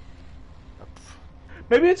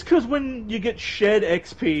 Maybe it's because when you get shared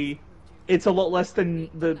XP, it's a lot less than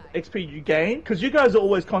the XP you gain. Because you guys are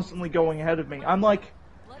always constantly going ahead of me. I'm like,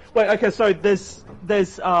 wait, okay, so there's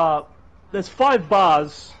 5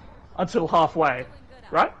 bars until halfway,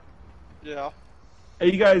 right? Yeah. Are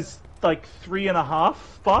you guys like 3.5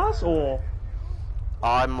 bars or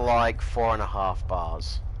I'm like 4.5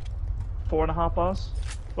 bars. 4.5 bars?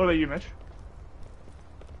 What about you, Mitch?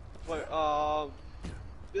 Wait, yeah,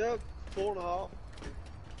 4.5.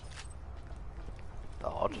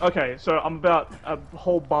 Odd. Okay, so I'm about a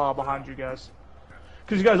whole bar behind you guys.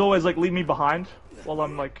 Because you guys always like leave me behind while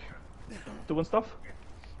I'm like doing stuff.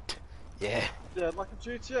 Yeah. Yeah, like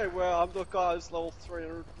in GTA where I'm the guy's level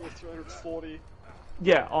 300 or 340.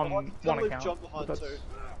 Yeah, on I can one leave account. John behind But too.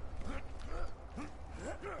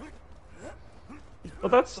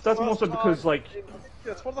 that's more so because like Yeah,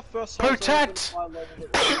 it's one of the first times Protect! I've been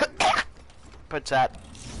at my level. Patat.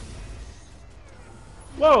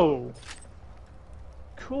 whoa,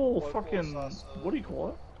 cool What fucking was that, what do you call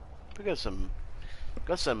it? We got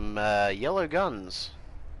some yellow guns.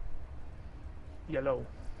 Yellow.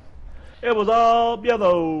 It was all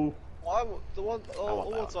yellow. I'm the one. I want All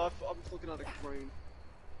that ones I'm looking at a green.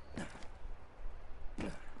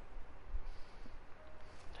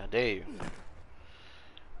 How dare you?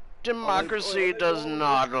 Democracy does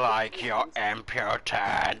not like your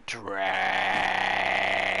impotent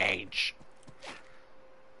rage.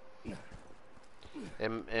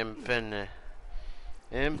 Imp.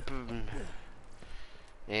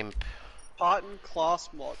 Titan class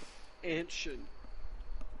mod, ancient.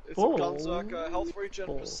 It's a gunzerker, health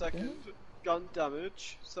regen per second, gun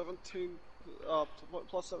damage, 17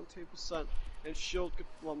 plus 17%, and shield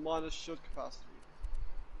minus shield capacity.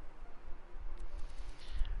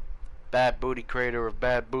 Bad booty crater of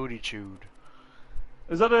bad booty chewed.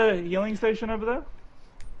 Is that a healing station over there?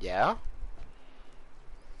 Yeah?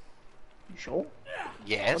 You sure?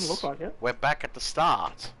 Yes. Doesn't look like it. We're back at the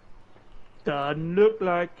start. Doesn't look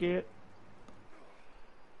like it.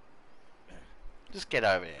 Just get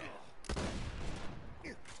over here.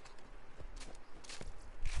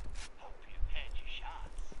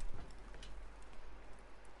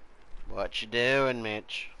 What you doing,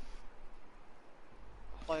 Mitch?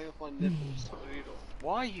 Playing with my nipples, what are you doing?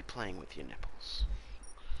 Why are you playing with your nipples?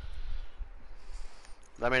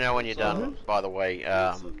 Let me know when you're done, by the way,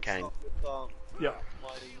 Kane. Yeah.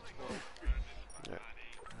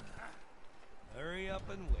 Hurry up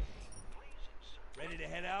and wait. Ready to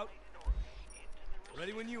head out?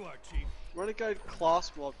 Ready when you are, Chief. Renegade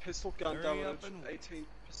class mod, pistol gun Hurry up damage, and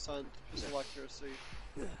 18% pistol accuracy.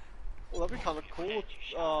 Well, that'd be kind of cool.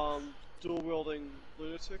 Dual wielding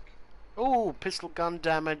lunatic. Ooh, pistol gun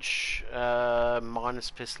damage,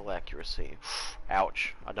 minus pistol accuracy.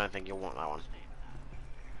 Ouch. I don't think you'll want that one.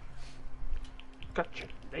 Gotcha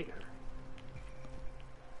later.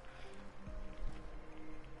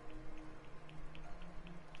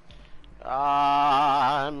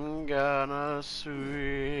 I'm gonna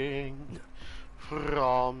swing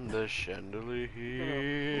from the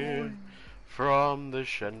chandelier, from the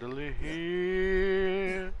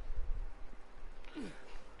chandelier.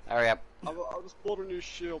 Hurry up. I just bought a new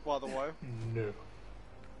shield, by the way. No.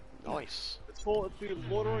 Nice. It's the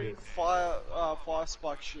loitering fire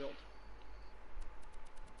spike shield.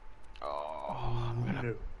 Oh, I'm gonna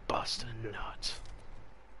No. bust a nut.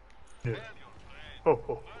 No. Oh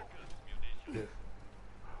oh. No.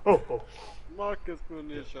 Oh oh. Marcus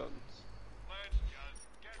munitions.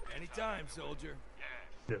 Anytime, soldier.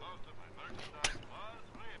 No.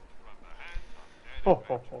 Oh,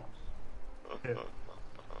 oh, oh. Yeah.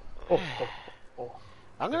 Oh, oh, oh.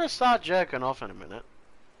 I'm gonna start jerking off in a minute.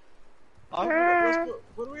 Where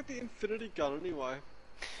do we get the infinity gun anyway?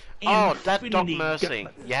 Oh, that Doc Infinity Mercy.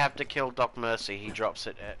 gun. You have to kill Doc Mercy. He drops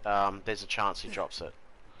it. There's a chance he drops it.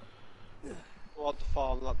 We'll have to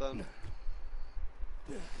farm that then.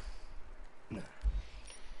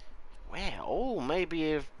 Well, maybe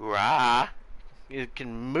if you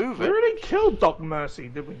can move We it. already killed Doc Mercy,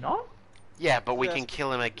 did we not? Yeah, but we Yes, can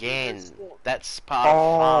kill him again. it's not- That's part of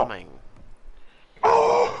farming.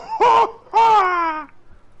 Oh!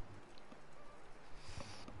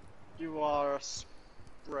 You are a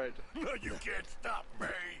spread. You can't stop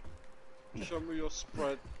me. Show me your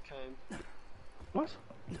spread, Kane. What?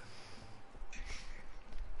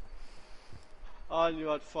 I knew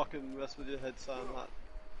I'd fucking mess with your head saying that.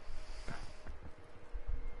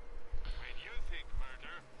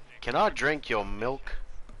 Can I drink your milk?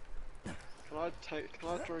 Can I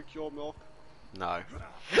drink your milk? No.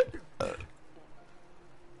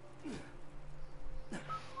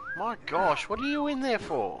 My gosh, what are you in there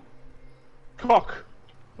for? Cock.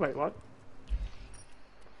 Wait, what?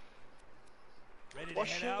 Ready to What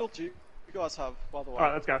head shield out? do you guys have, by the way?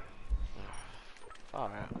 Alright, let's go.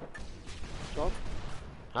 Far out. John?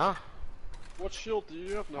 Huh? What shield do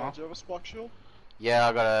you have now? Huh? Do you have a spark shield? Yeah,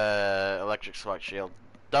 I got a electric spike shield.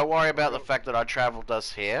 Don't worry about the fact that I travelled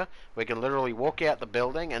us here. We can literally walk out the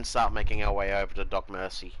building and start making our way over to Doc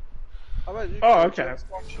Mercy. How about you? Oh, Do you okay. have a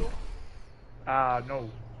spark shield? No.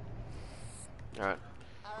 Alright.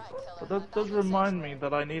 But that does remind me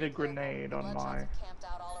that I need a grenade on my Camped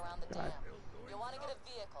out all around the guy. dam. You'll want to get a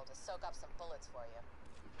vehicle to soak up some bullets for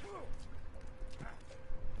you.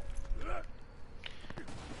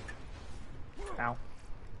 Ow.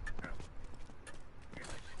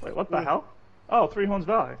 Wait, what the hell? Oh, Three Horns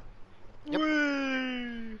Valley.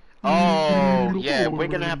 Oh, yeah, we're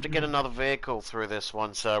gonna have to get another vehicle through this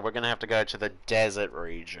one, so we're gonna have to go to the desert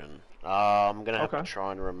region. I'm gonna have to Okay.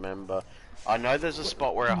 try and remember. I know there's a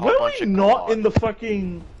spot where a whole Were bunch we of not collide. in the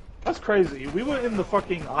fucking... That's crazy. We were in the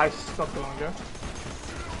fucking ice not too long ago.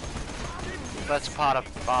 That's part of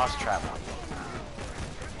fast travel.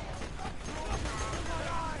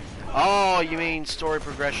 Oh, you mean story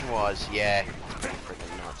progression wise? Yeah, it's pretty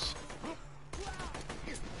freaking nuts.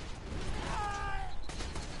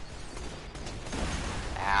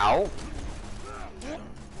 Ow.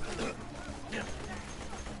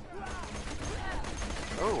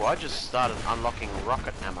 Oh, I just started unlocking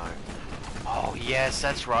rocket ammo. Oh yes,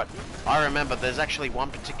 that's right. I remember there's actually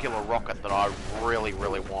one particular rocket that I really,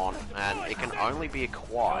 really want, and it can only be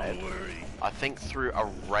acquired, I think, through a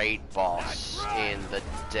raid boss in the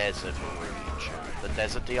desert region. The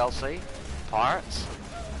desert DLC? Pirates?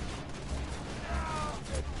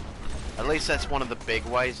 At least that's one of the big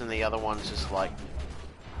ways, and the other one's just like,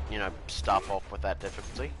 you know, stuff off with that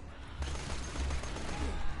difficulty.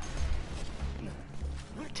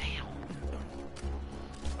 Damn.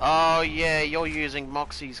 Oh yeah, you're using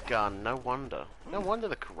Moxie's gun. No wonder. No wonder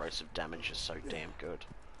the corrosive damage is so damn good.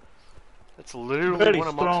 That's literally Very one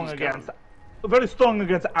of strong Moxie's against... guns. Very strong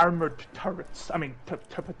against armored turrets. I mean,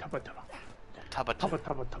 tubba. Tubba Tubba, tubba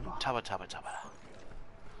tubba, tubba. tubba tubba tubba.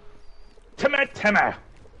 Timmer, timmer.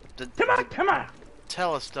 Timmer, timmer.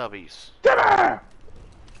 Telestubbies. Timmer!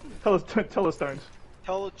 Tell us, Stones.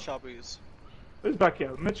 Tell the chubbies. Who's back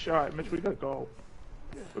here? Mitch, alright, Mitch, we gotta go.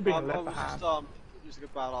 We're being I left was behind. just using a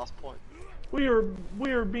badass point.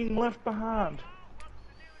 We're being left behind.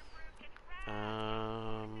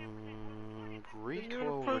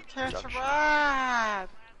 Recoil reduction.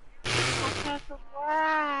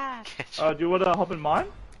 Do you wanna hop in mine?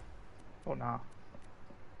 Oh, nah.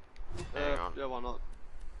 Hang on. Yeah, why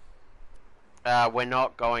not? We're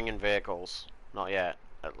not going in vehicles. Not yet,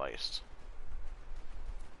 at least.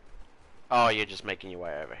 Oh, you're just making your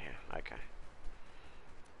way over here. Okay.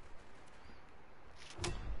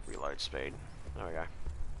 Reload speed. There we go.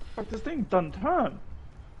 Fuck, this thing done turn.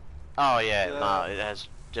 Oh yeah, Yeah. no, it has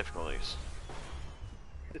difficulties.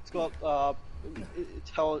 It's got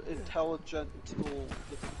intelligent tool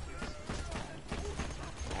difficulties.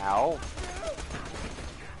 Ow.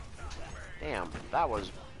 Damn, that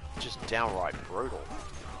was just downright brutal.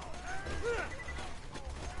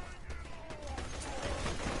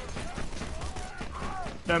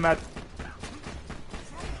 Nomad.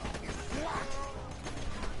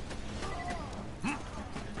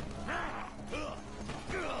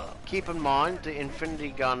 Keep in mind, the Infinity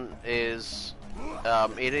Gun is,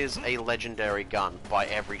 it is a legendary gun by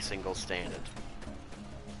every single standard.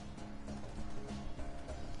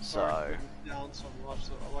 So, Down so much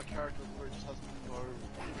that my character really just has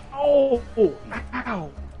no. Oh! Ow!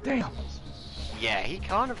 Damn! Yeah, he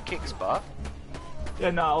kind of kicks butt. Yeah,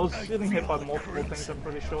 no, I was getting hit by multiple things, I'm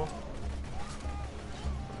pretty sure.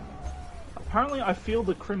 Apparently I feel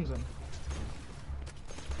the crimson.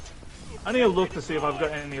 I need to look to see if I've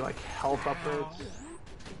got any, like, health upgrades.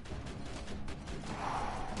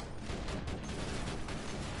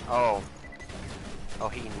 Oh. Oh,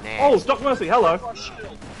 he Oh, nags. Doc Mercy, hello! My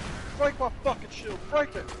shield. Break my fucking shield.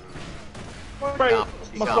 Break it. Break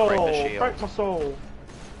You my can't break the soul! shield. Break my soul!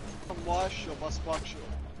 My shield, my spark shield.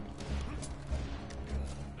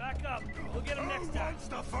 Back up. We'll get him next time.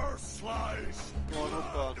 The first slice. Oh,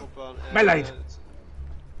 not bad. Melee.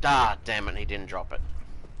 Ah, damn it, he didn't drop it.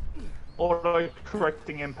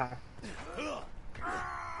 Auto-correcting impact. Alright,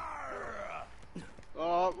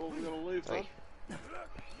 well, we're gonna leave then. Hey.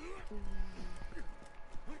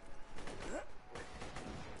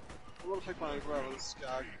 I'm gonna take my grab on this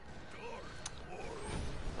skag.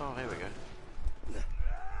 Oh, here we go.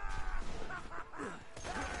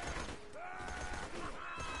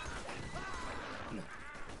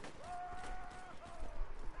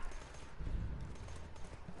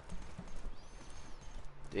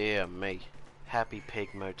 Dear me. Happy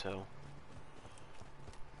Pig Motel.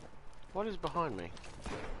 What is behind me?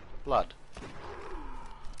 Blood.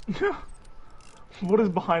 What is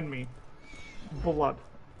behind me? Blood.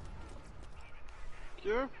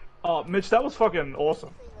 You? Oh, Mitch, that was fucking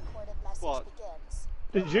awesome. What?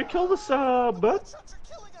 Did you kill this, bird?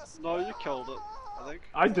 No, you killed it, I think.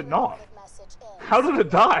 I did not. How did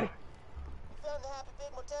it die? Found the Happy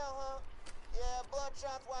Pig Motel, huh? Yeah,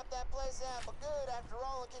 Bloodshots wiped that place out for good after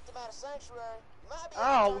Roland kicked him out of Sanctuary. Might be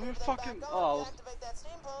Ow, able to turn who everything fucking- back on oh. to activate that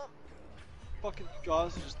steam pump. Fucking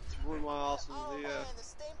guys just threw my ass Oh into the man, air. the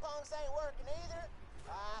steam pumps ain't working either.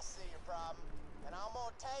 I see your problem. And I'm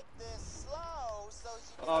gonna take this slow so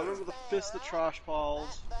you can Remember the understand, fist of right? trash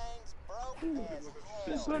piles. That thing's broke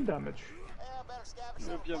as hell. Burn damage. Yeah, better scavenge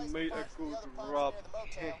some Give your replacement meat a parts from the good other pumps rub. near the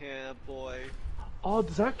motel. Yeah, boy. Oh,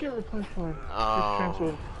 does that get replaced by... Oh,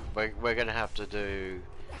 transfer? we're gonna have to do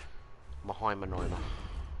Mahimanoima.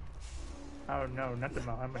 Oh no, not the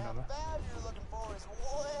Now, Mahima. the valve you're looking for is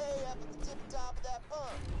way up at the tip top of that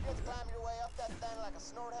pump. You have to climb your way up that thing like a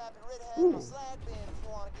snort-happy redhead in a slag bin if you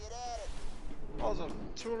want to get at it. I was on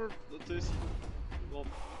 200, a decent, well,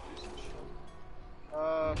 decent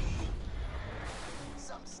shot.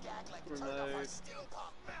 Some skag like to turn off our Grenade. steam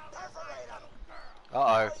pump. Perforate 'em. Uh-oh.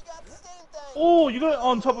 Oh, you got the steam thing. Oh, you got it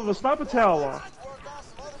on top of a sniper tower. Let's work on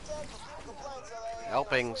some other technical complaints so they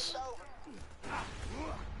Helpings. switched over.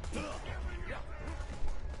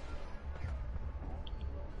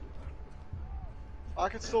 I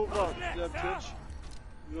can still run. Yeah, bitch.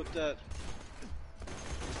 You're dead.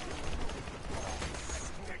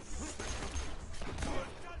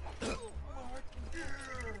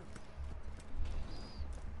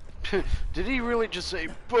 Did he really just say,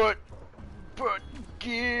 but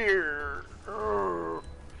gear?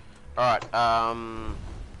 Alright,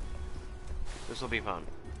 this'll be fun.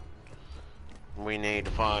 We need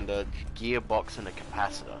to find a gearbox and a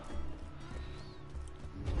capacitor.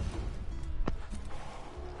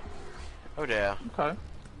 Oh dear. Okay.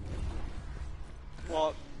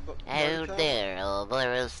 What? Oh dear,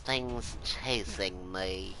 there is things chasing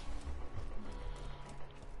me.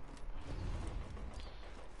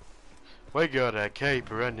 We gotta keep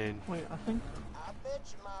running. Wait, I think... I bet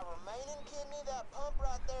you my remaining kidney, that pump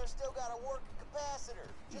right there, still got a working capacitor.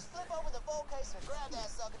 Just flip over the volt case and grab that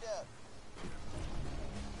sucker duck.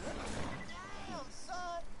 Damn,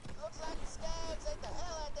 son! Looks like the skags ate the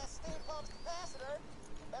hell out that steam pump's capacitor.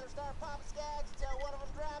 Better start popping skags until one of them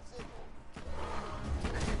drops it.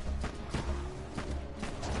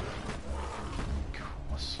 Of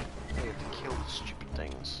course. We have to kill the stupid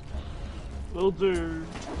things. Will do,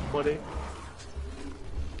 buddy.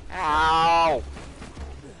 Ow!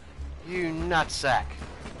 You nutsack.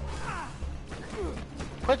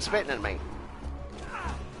 Quit spitting at me.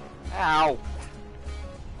 Ow!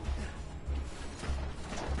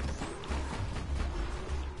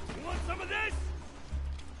 You want some of this?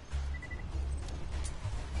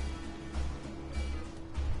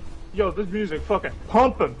 Yo, this music fucking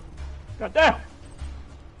pumping. God damn.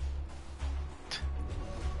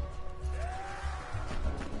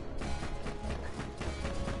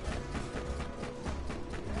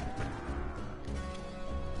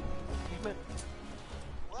 Damn it.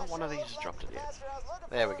 Well, One of sure these looks has dropped like it the yet. capacitor I was looking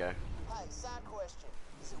There for. we go. Hey, side question.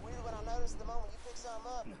 Is it weird when I notice the moment you pick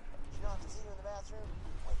something up? Did you know I can see you in the bathroom?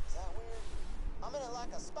 Wait, is that weird? I'm in it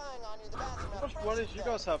like a spying on you in the bathroom. How much money do you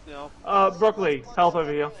guys have now? Broccoli, health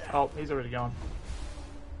over here. Oh, he's already gone.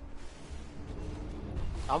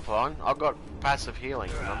 I'm fine. I've got passive healing,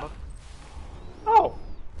 remember? Oh.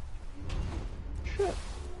 shit.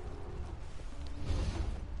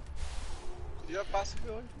 Do you have passive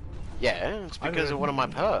healing? Yeah, it's because of one of my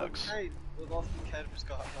perks. Okay, the last cannabis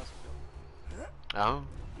got passive healing. Oh.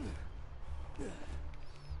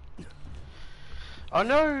 I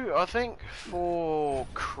know, I think for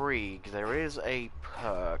Krieg there is a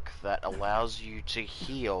perk that allows you to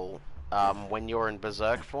heal when you're in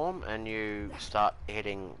berserk form and you start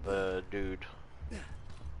hitting the dude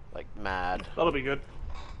like mad. That'll be good.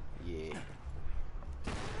 Yeah.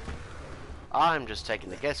 I'm just taking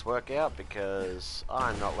the guesswork out because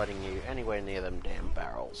I'm not letting you anywhere near them damn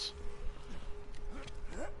barrels.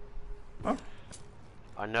 Huh?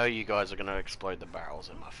 I know you guys are gonna explode the barrels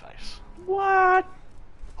in my face. What?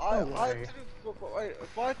 I No way. didn't. But wait,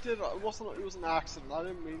 if I did, it wasn't. It was an accident. I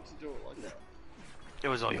didn't mean to do it like that. It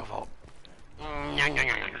was all your fault. Ugh. I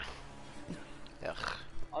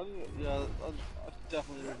didn't. Yeah, I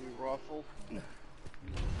definitely didn't do rifle. Damn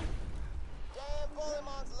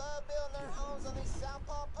Bullymons love building their homes on these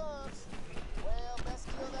southpaw punks. Well, best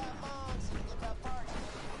kill that mom so you can get that part you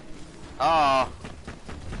need. Ah,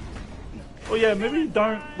 Oh yeah, maybe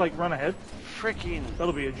don't like run ahead. freaking.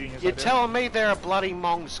 That'll be a genius You're idea. telling me they're a bloody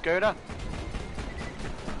Mong scooter?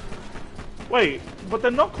 Wait, but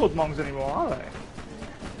they're not called Mongs anymore, are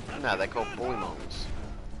they? No, they're called bully Mongs.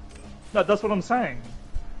 No, that's what I'm saying.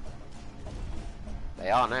 They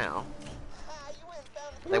are now.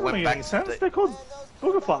 They Doesn't went make back any to sense. the- They're called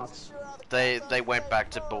booger farts. They went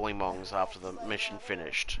back to bully Mongs after the mission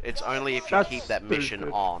finished. It's only if you That's keep that mission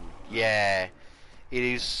stupid. on. Yeah, it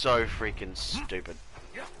is so freaking stupid.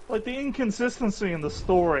 Like the inconsistency in the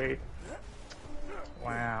story.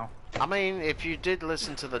 Wow. I mean, if you did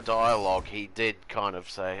listen to the dialogue, he did kind of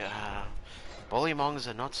say, bully Mongs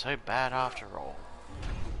are not so bad after all.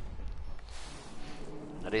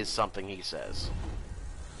 That is something he says.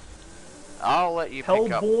 I'll let you pick up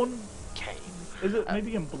Hellborn? Kane. Is it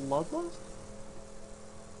maybe in Bloodlust?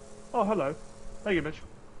 Oh, hello. Thank you, Mitch.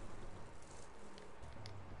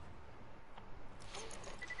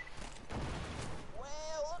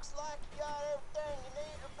 Well, looks like you got everything you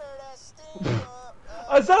need to repair that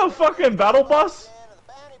steam Is that a fucking battle bus? and the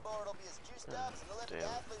bounty board will be as juiced up as an Olympic Damn.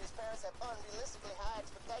 athlete his parents have unrealistically high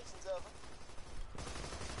expectations of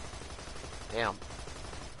him.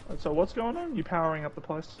 Damn. So what's going on? You powering up the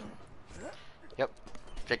place? Yep.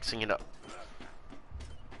 Fixing it up.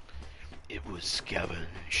 It was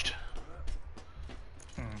scavenged.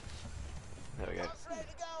 There we go. It's ready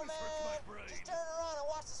to go, man. Just turn around and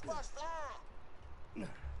watch the sparks fly.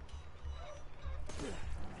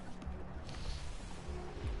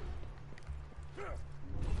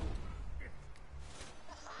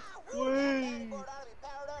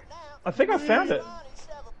 I think I found it. Hey,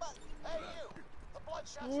 you. The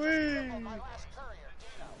bloodshot's just killed my last courier,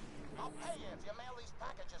 Dino. I'll pay you if you mail these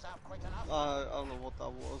packages out quick enough. I don't know what that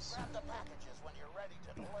was. Grab the packages when you're ready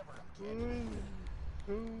to deliver them,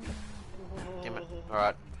 kid. Damn it.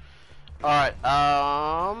 Alright. Alright,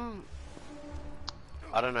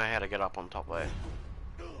 I don't know how to get up on top there.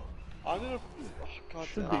 I'm gonna. Oh, God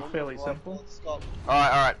Should damn, be I'm fairly gonna simple. rifle. Stop.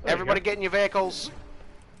 Alright. There you Everybody go. get in your vehicles.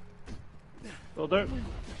 Well, don't.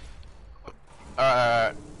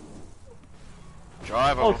 Alright.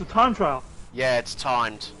 Drive Oh, over. it's a time trial. Yeah, it's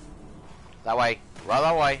timed. That way. Right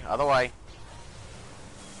that way. Other way.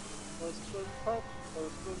 Postman pop,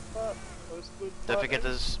 postman pop, postman Don't pop. forget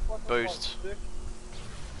this boost. Dick.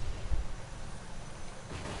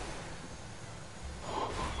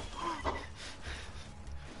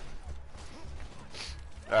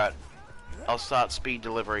 Alright. I'll start speed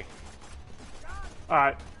delivery.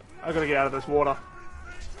 Alright, I gotta get out of this water.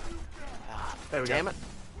 There we Damn go. it.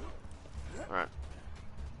 Alright.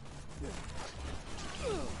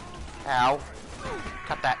 Ow.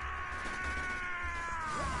 Cut that.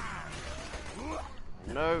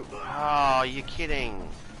 No. Oh, you're kidding.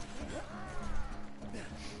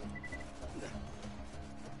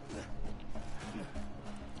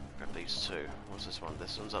 Grab these two. What's this one?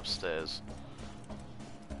 This one's upstairs.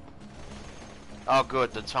 Oh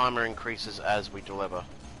good, the timer increases as we deliver.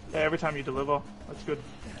 Yeah, every time you deliver. That's good.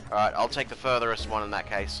 Alright, I'll take the furthest one in that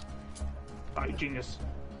case. Alright, genius.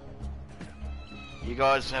 You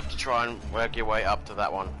guys have to try and work your way up to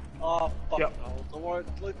that one. Oh, fuck Yep. no. Don't worry,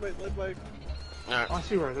 leave me, leave me. Alright. I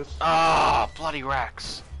see where it is. Ah, bloody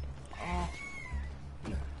racks.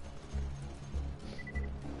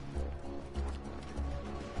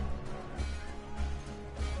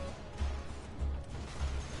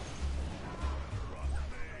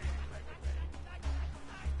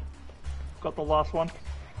 Got the last one.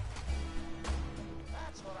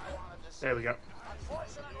 That's what I wanted to see. There we go.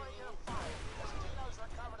 Unfortunately, you're fired because Dino's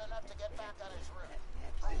recovered enough to get back on his route.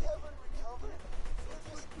 I haven't recovered.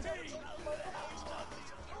 Fit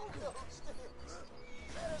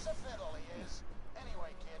as a fiddle, he is. Anyway,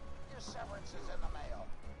 kid, your severance is in the mail.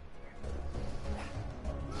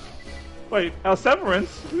 Wait, our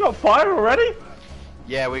severance? We got fired already?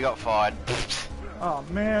 Yeah, we got fired. Oh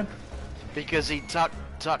man. Because he tucked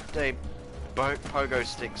a pogo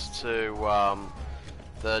sticks to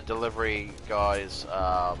the delivery guy's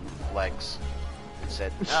legs and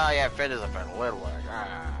said, "Oh yeah, fit as a fiddle, little leg."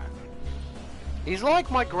 Ah. He's like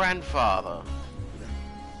my grandfather.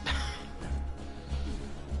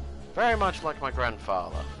 Very much like my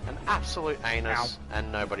grandfather. An absolute anus, and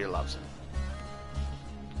nobody loves him.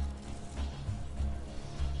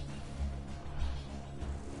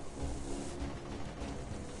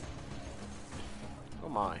 Oh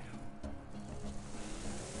my.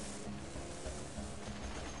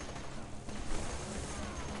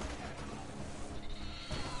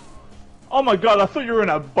 Oh my god, I thought you were in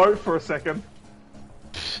a boat for a second.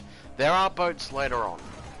 There are boats later on.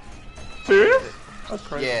 Serious? That's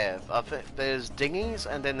crazy. Yeah, I think there's dinghies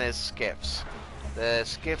and then there's skiffs. The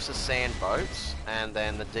skiffs are sand boats, and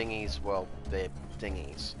then the dinghies, well, they're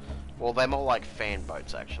dinghies. Well, they're more like fan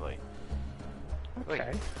boats, actually.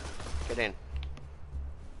 Okay. Wait, get in.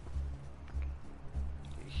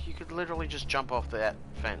 You could literally just jump off that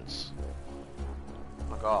fence. Oh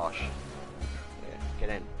my gosh. Yeah, get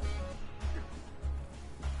in.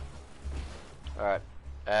 Alright.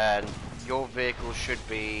 And your vehicle should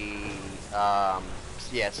be,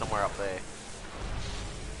 yeah, somewhere up there.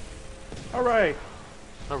 Alright.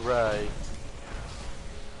 Hooray.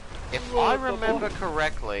 If I remember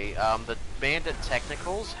correctly, the Bandit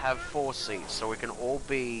Technicals have 4 seats, so we can all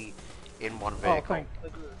be in one vehicle. Oh,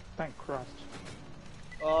 thank Christ.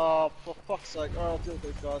 Oh, for fuck's sake. Alright, I'll deal with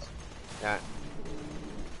these guys. Yeah.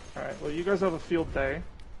 Alright, well you guys have a field day.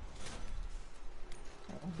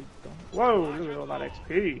 I'll be done. Whoa, look at all that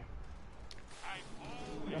XP.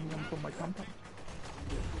 Yum yum for my tum tum.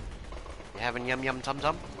 You having yum yum tum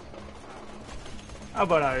tum? How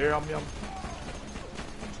about I yum yum?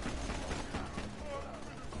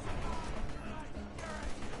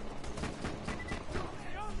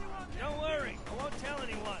 Don't worry, I won't tell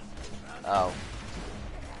anyone. Oh.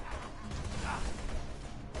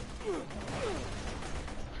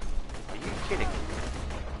 Are you kidding?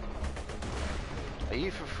 Are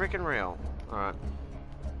you for freaking real? Alright.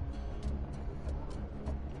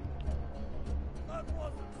 That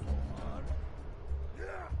wasn't so hard.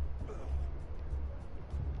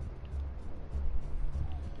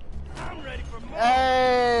 I'm ready for more.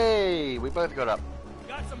 Hey! We both got up.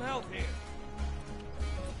 Got some help here.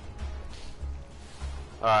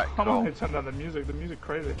 Alright, I'm cool. gonna turn down the music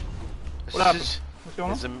crazy. What happened? What's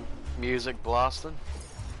going on? Is the music blasting?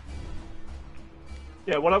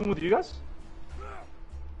 Yeah, what happened with you guys?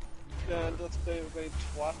 And that's being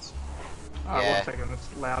twats. Alright, Yeah. 1 second, it's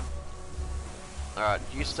loud. Alright,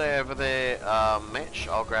 you stay over there, Mitch.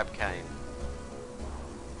 I'll grab Kane.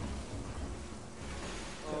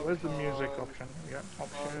 Where's the music option? We got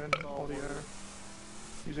option, audio,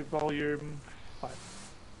 music volume, 5.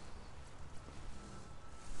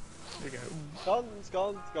 There you go. Guns.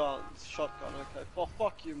 Shotgun, okay. Oh,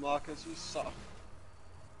 fuck you, Marcus. You suck.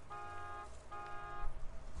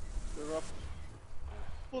 You're up.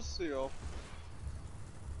 Pussy off.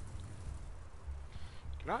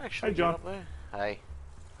 Can I actually Hey, John. get up there? Hey.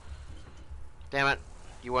 Damn it.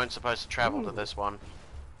 You weren't supposed to travel to this one.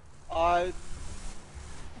 Fuck, I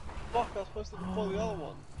was supposed to pull the other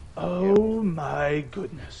one. Oh my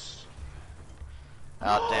goodness.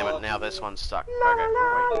 Oh, damn it. Now this one's stuck. Okay.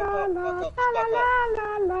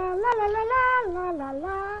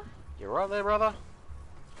 Wait. You right there, brother?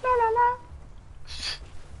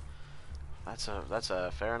 That's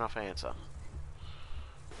a fair enough answer.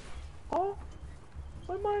 Oh,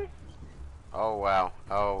 where am I? Oh, wow.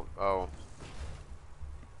 Oh.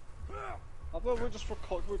 How about we just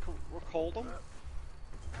recall them?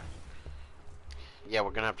 Yeah,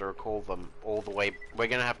 we're gonna have to recall them all the way. We're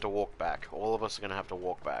gonna have to walk back. All of us are gonna have to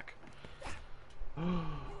walk back. Oh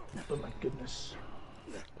my goodness.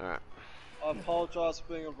 Alright. I apologize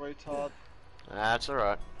for being a retard. That's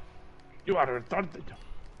alright. You are retarded.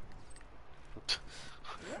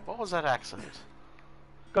 What was that accent?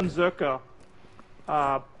 Gunzerker.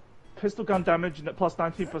 Pistol gun damage plus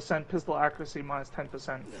 19%, pistol accuracy minus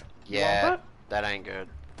 10%. Yeah, that ain't good.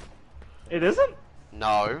 It isn't?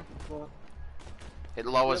 No. Well, It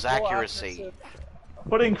lowers yeah, full accuracy.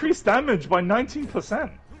 But it increased damage by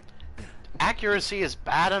 19%. Accuracy is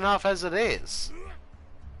bad enough as it is.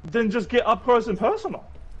 Then just get up close and personal.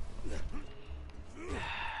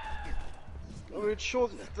 I mean, sure,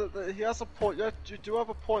 he has a point. You do have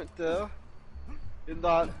a point there. in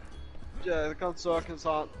that, yeah, the Gunzerkers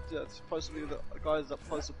aren't, yeah, it's supposed to be the guys that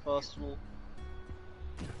pose a personal.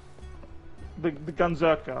 The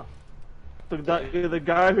Gunzerker. The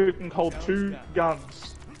guy who can hold 2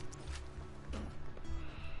 guns.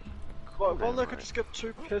 Well, they could just get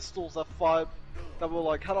 2 pistols that fired, that were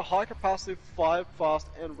like, had a high capacity, fired fast,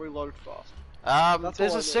 and reload fast.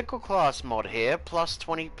 There's a sickle class mod here, plus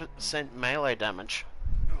 20% melee damage.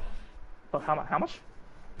 Oh, how much?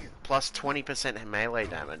 Plus 20% melee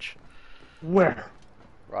damage. Where?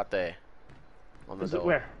 Right there. On the Is door. it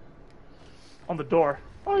where? On the door.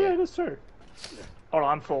 Oh yeah, Yeah. it is too. Hold on,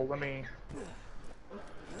 I'm full. Let me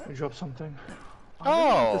drop something.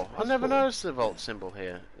 Oh, I never noticed the vault symbol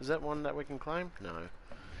here. Is that one that we can claim? No.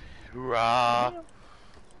 Hurrah!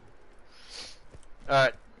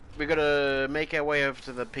 Alright, we gotta make our way over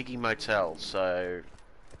to the Piggy Motel, so...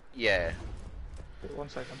 yeah. 1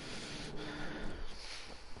 second.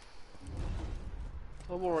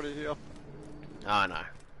 I'm already here. Oh no.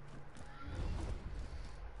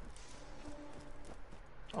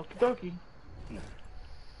 Okie dokie.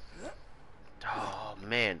 Oh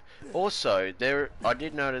man. Also, I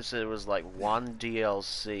did notice there was like one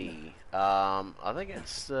DLC. I think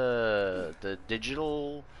it's the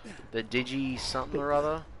Digi something or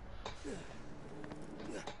other.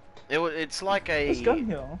 It's like This gun a.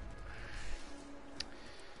 here.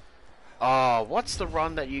 Oh, what's the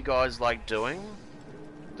run that you guys like doing?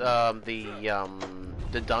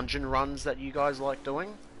 The dungeon runs that you guys like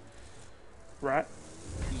doing? Right.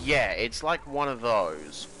 Yeah, it's like one of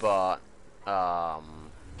those, but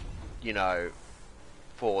you know,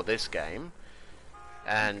 for this game,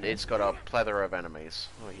 and it's got a plethora of enemies.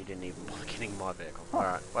 Oh, he didn't even bother getting my vehicle.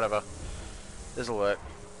 Alright, whatever. This'll work.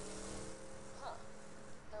 Huh.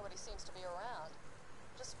 Nobody seems to be around.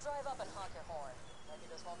 Just drive up and honk your horn. Maybe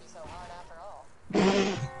this won't be so hard after all.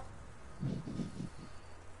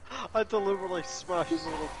 I deliberately smashed his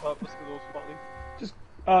little purpose because it was funny. Just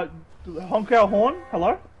honk our horn.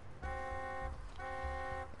 Hello.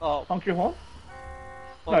 Oh, Honk your horn.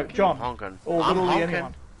 No, honking. John. Honking. Or I'm literally honking.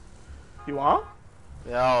 anyone. You are?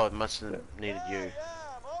 Oh, it must have needed you. Yeah,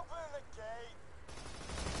 I'm opening the gate.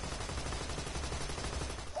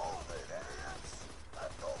 Hold it, idiots! That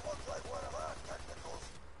don't look like one of our technicals.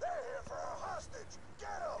 They're here for a hostage.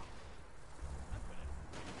 Get them!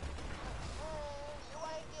 You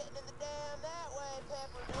ain't getting in the dam that way,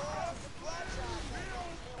 Pepperdale. Bloodshot.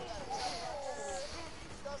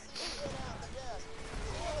 Go see you get out the dust.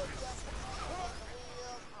 We'll hook you up with the on the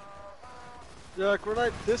wheels. Yeah,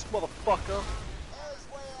 grenade this motherfucker. Ellie's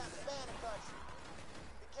way out in the bandit country.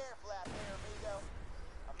 Be careful out there, amigo.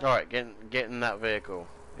 Alright, get in that vehicle.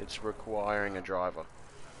 It's requiring a driver.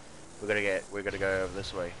 We gotta go over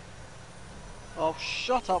this way. Oh,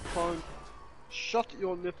 shut up, phone. Shut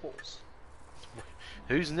your nipples.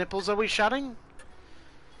 Whose nipples are we shutting?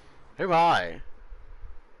 Who am I?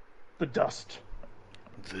 The dust.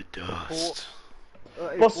 The dust.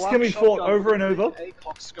 A Bosses black can be fought shotgun over and with over. A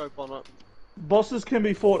cock scope on it. Bosses can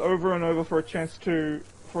be fought over and over for a chance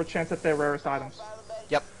at their rarest items.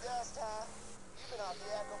 Yep. Dust, huh? You've been off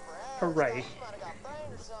the echo for hours. Hooray. You might have got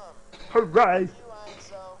brain or something. Hooray! You ain't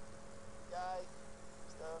so. Guy.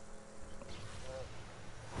 Stuff.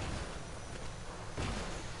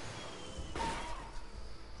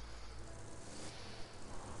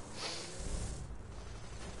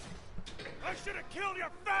 I should have killed your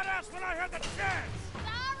fat ass when I had the chance!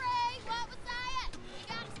 Sorry, what was that? We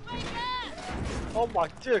gotta speed up. Oh my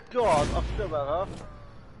dear god, I forgot about her.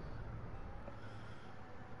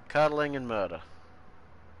 Cuddling and murder.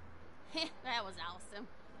 That was awesome.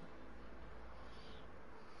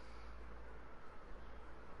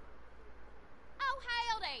 Oh,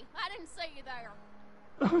 howdy. I didn't see you there.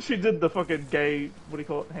 She did the fucking gay, what do you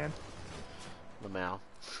call it, hand? Lamau.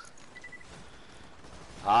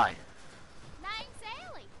 Hi. Name's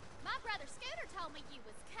Ellie. My brother Scooter told me you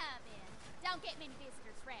was coming. Don't get many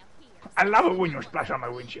visitors around here. I love it when you splash on my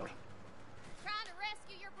windshield. Trying to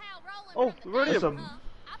rescue your pal Roland Oh, from the really? There's dump, some- huh?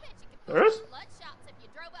 I bet you could There is? pull blood shots if you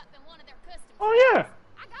drove up in one of their custom Oh yeah,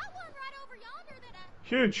 I got one right over yonder that I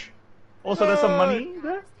huge. Also, there's some money still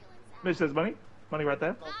there. inside. Mitch says money. Money right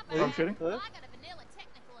there. My Where I'm bad. shooting. Well, I got a vanilla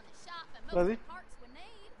technical in the shop and most Ready? of the parts we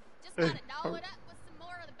need. Just Hey. gotta doll it up with some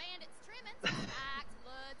more of the bandits' trimmings. Spikes,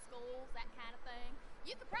 blood, skulls, that kind of thing.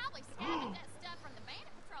 You could probably scavenge that stuff from the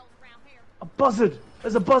bandit patrols around here. A buzzard.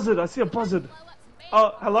 There's a buzzard. I see a buzzard. Blow up some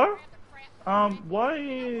bandits, Hello? grab their crap, Why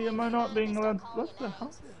am I not being allowed? What the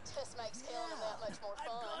hell? Just makes killing them that much more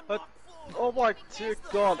fun. But, oh my dear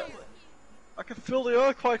god. I can feel the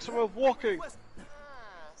earthquakes when we're walking.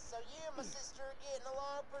 So you and my sister are getting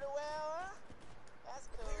along pretty well, huh? That's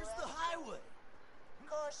cool, Where's the right? highway?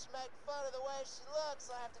 make fun of the way she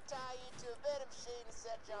looks, I have to tie you to a vending machine and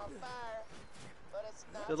set you on fire. But it's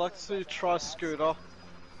not. I'd like to see you try Scooter.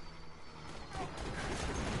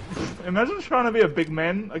 Imagine trying to be a big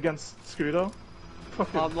man against Scooter.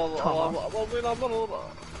 Fucking I'm not. tough. I'm a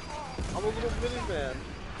little mini man.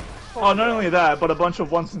 Oh, not only that, but a bunch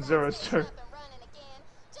of ones and zeros too. Up and running again.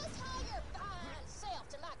 Just hire your fine self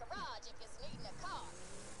to my garage if you're needing a car.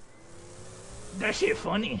 That shit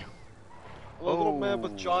funny. I'm a little man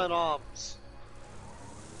with giant arms.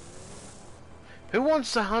 Who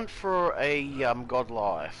wants to hunt for a god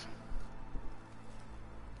life?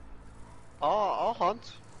 I'll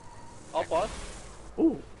hunt. I'll bite.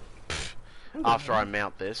 Ooh. After I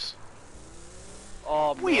mount this.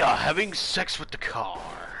 Oh, We man. are having sex with the car.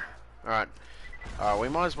 Alright. Alright, we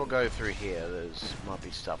might as well go through here. There's might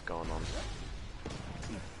be stuff going on.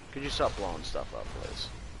 Could you stop blowing stuff up, please?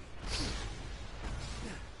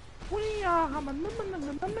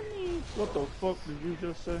 What the fuck did you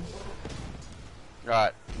just say?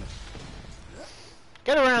 Alright.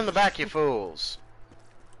 Get around the back, you fools.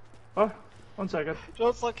 Oh, 1 second.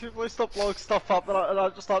 Just like if we stop blowing stuff up and I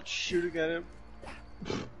just start shooting at him.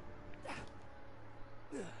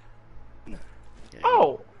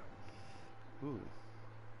 Oh! Ooh.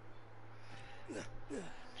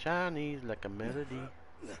 Chinese like a melody.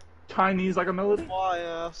 Chinese like a melody? My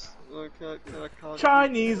ass. Okay, I can't.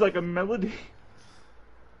 Chinese like a melody?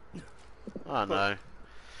 Oh no.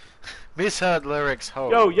 Misheard lyrics, ho.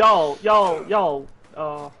 Yo, y'all,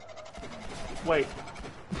 wait.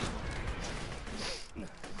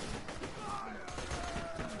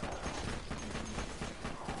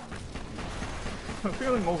 I'm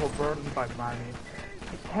feeling overburdened by money.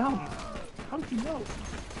 Tell me, how did you know?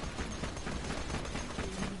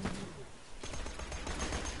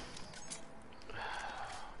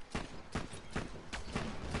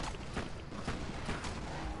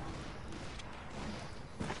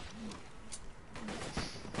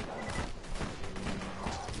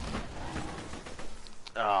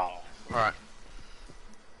 Oh, alright.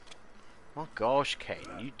 My gosh, Kane,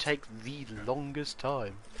 you take the longest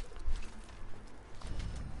time.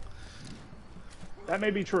 That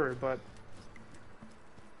may be true, but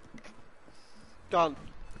Gun.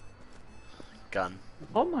 Gun.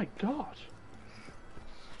 oh my god.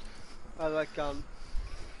 I like gun.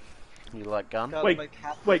 You like gun? Gun Wait, make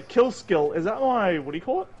happy. wait, kill skill, is that my, what do you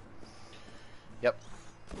call it? Yep.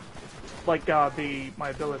 Like, my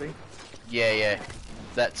ability. Yeah.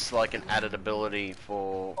 That's like an added ability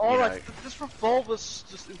for, Oh, you know... like, this revolver's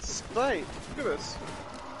just insane. Look at this.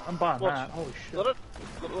 I'm buying Watch. that, holy shit. Let it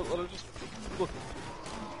just look.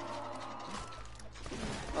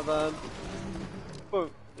 And then, boom,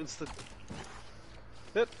 instant.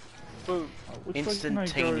 Hit, boom. Which way can I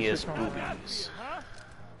go to Instantaneous come- boobies.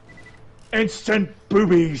 Instant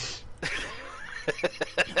boobies!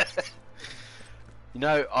 You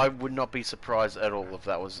know, I would not be surprised at all if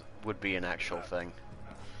that would be an actual thing.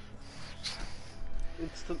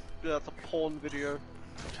 Instant, yeah, it's a porn video.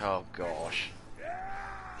 Oh gosh.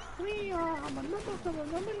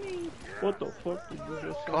 What the fuck did you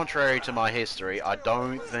just say? Contrary to my history, I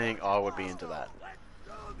don't think I would be into that.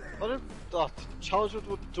 I don't, challenge it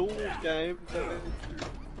with a duel game.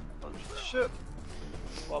 Shit.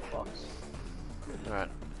 $5. Alright.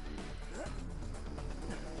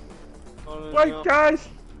 Wait, guys!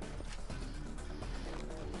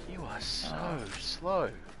 You are so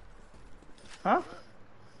slow. Huh?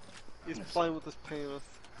 He's playing with his penis.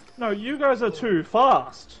 No, you guys are too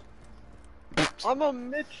fast. I'm a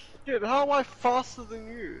midget. How am I faster than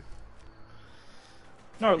you?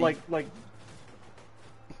 No, like,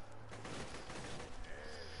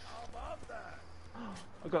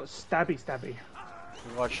 I got stabby.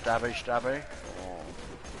 You watch Stabby?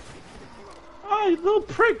 Oh, you little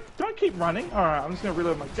prick! Don't keep running. Alright, I'm just gonna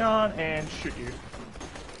reload my gun and shoot you.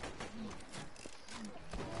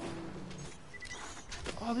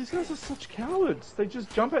 Oh, these guys are such cowards. They just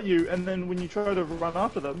jump at you, and then when you try to run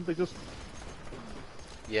after them, they just...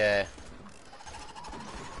 Yeah.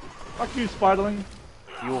 Fuck you, Spiderling.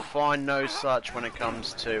 You will find no such when it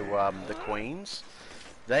comes to the queens.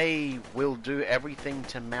 They will do everything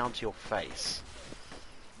to mount your face.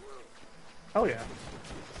 Hell yeah.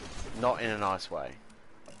 Not in a nice way.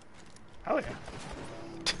 Hell yeah.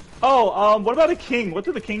 Oh, what about a king? What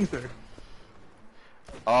do the kings do?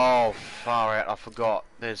 Oh, far out. I forgot.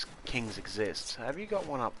 There's kings exist. Have you got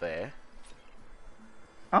one up there?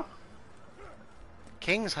 Huh?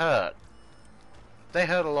 Kings hurt. They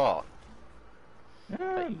hurt a lot.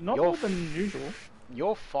 Yeah, not You're more than usual.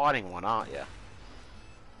 You're fighting one, aren't you?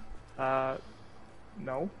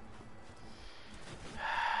 No.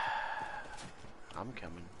 I'm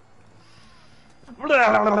coming.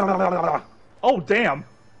 Oh damn!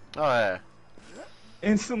 Oh yeah.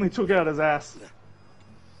 Instantly took out his ass.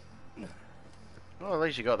 Well, at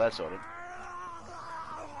least you got that sorted.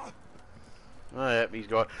 Oh yeah, he's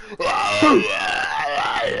got.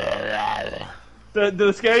 Did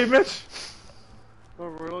it scare you, Mitch? Oh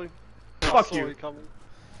really? Fuck Saw you. it coming.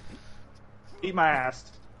 Eat my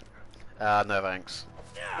ass. No thanks.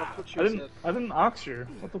 That's what you said. I didn't ask you.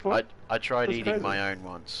 What the fuck? I tried That's eating crazy. my own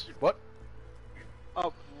once. What?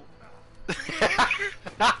 Oh,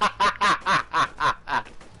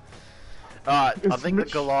 Alright, I It's think the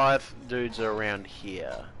Mitch. Goliath dudes are around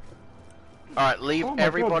here. Alright, leave Oh my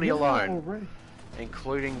everybody God, alone, already.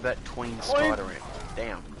 including that queen spider ant.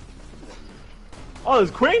 Damn. Oh,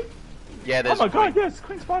 there's Queen? Yeah, Oh there's my a queen. God, yes,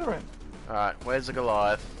 Queen Spider Ant. Alright, where's the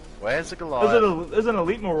Goliath? Where's the Goliath? There's an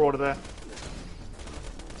Elite Marauder there.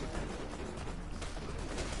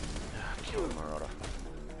 Kill the Marauder.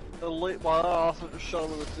 elite my ass and just shot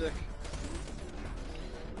him in the dick.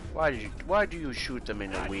 Why do you shoot them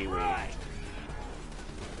in the wee wee?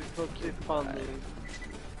 Because it's funny.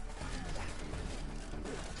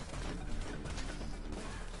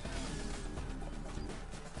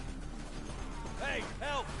 Hey,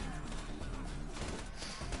 help!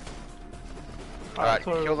 Alright,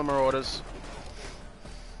 so- kill the Marauders.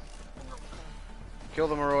 Kill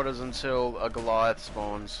the Marauders until a Goliath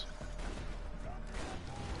spawns.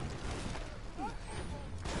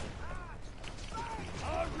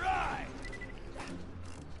 Alright!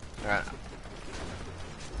 Alright.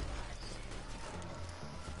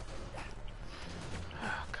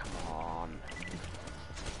 Oh, come on.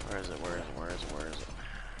 Where is it? Where is it? Where is it? Where is it?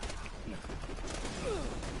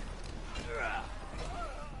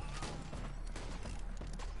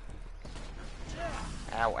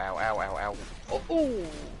 Ow, ow, ow, ow, ow. Oh,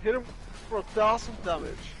 hit him for 1,000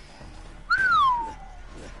 damage.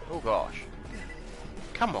 Oh gosh.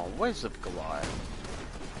 Come on, where's the Goliath?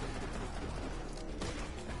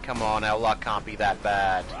 Come on, our luck can't be that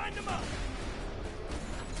bad. Grind them up!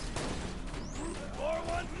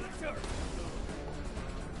 4-1 for the turret!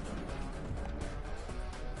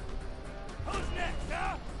 Who's next,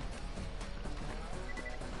 huh?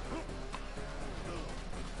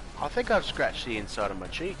 I think I've scratched the inside of my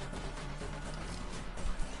cheek.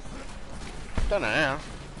 Don't know how.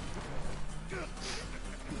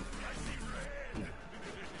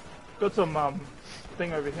 Got some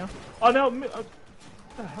thing over here. Oh no! What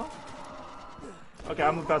the hell? Okay,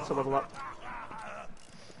 I'm about to level up.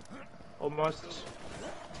 Almost.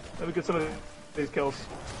 Let me get some of these kills.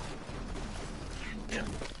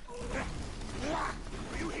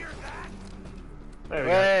 There we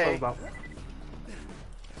Hey. go. Leveled up.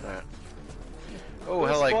 Right. Oh,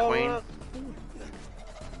 hello, Queen.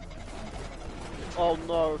 Oh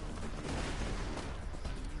no.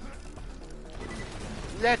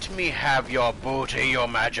 Let me have your booty, your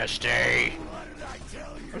majesty.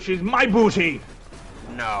 Oh, she's my booty!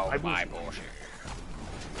 No, My my booty. booty.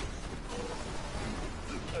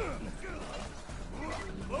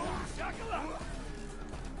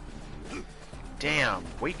 Damn,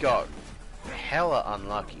 we got hella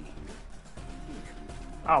unlucky.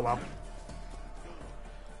 Oh well.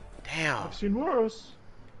 Damn. I've seen worse.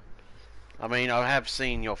 I mean, I have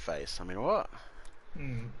seen your face. I mean, what?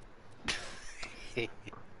 Hmm.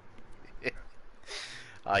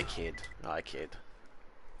 I kid. I kid.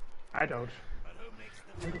 I don't.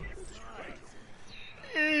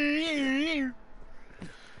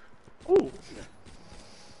 Ooh.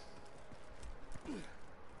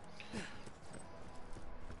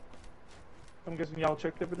 I'm guessing y'all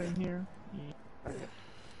checked everything here. Yeah.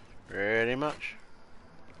 Pretty much.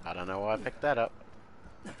 I don't know why I picked that up.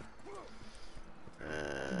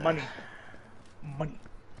 Money. Money.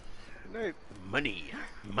 No. Money.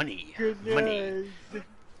 Money. Grenade. Money.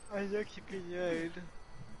 I like your grenade.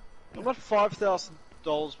 I'm at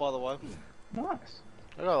 $5,000 by the way. Nice.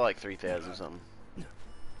 I got like 3,000 or something.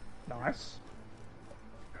 Nice.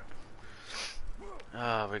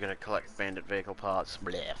 Ah, we're gonna collect bandit vehicle parts.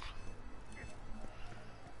 Blech.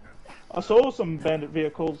 I saw some bandit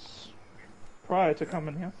vehicles prior to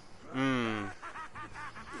coming here. Hmm.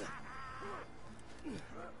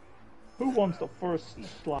 Who wants the first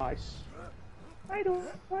slice? I do.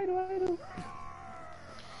 I do. I do.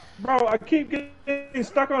 Bro, I keep getting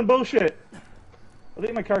stuck on bullshit. I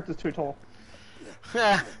think my character's too tall.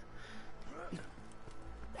 I've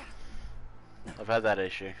had that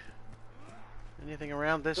issue. Anything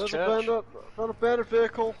around this There's church? found a bandit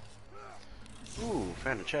vehicle. Ooh,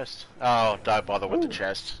 found a chest. Oh, don't bother with the Ooh.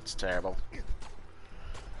 chest. It's terrible.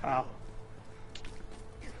 Ow.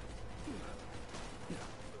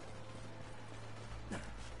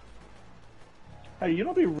 Hey, you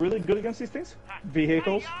know be really good against these things?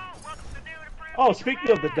 Vehicles. Oh,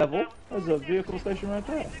 speaking of the devil, there's a vehicle station right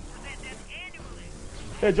there.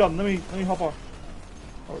 Hey, John, let me hop on.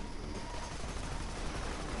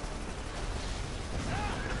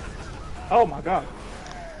 Oh my god.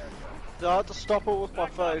 Yeah, I had to stop it with my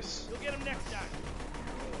face. You'll get him next time.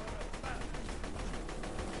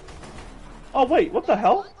 Oh wait, what the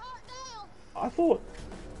hell? I thought.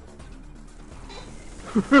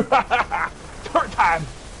 Turn time.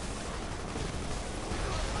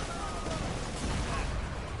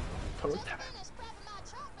 Turn time.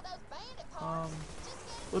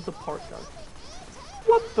 Where'd the part go?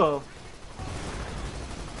 What the?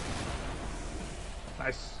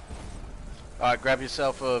 Nice. Alright, grab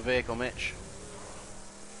yourself a vehicle, Mitch.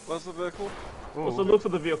 Where's the vehicle? Also look for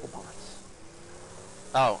the vehicle parts.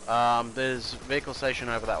 Oh, there's vehicle station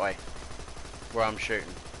over that way. Where I'm shooting.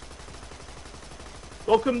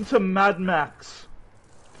 Welcome to Mad Max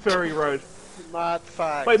Ferry Road. Mad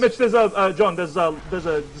fact. Wait, Mitch, there's a John. There's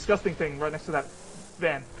a disgusting thing right next to that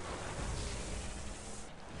van.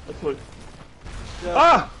 Let's loot. Yeah.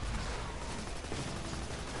 Ah!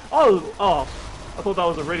 Oh! I thought that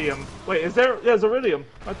was iridium. Wait, is there? Yeah, there's iridium.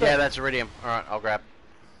 Right there. Yeah, that's iridium. Alright, I'll grab.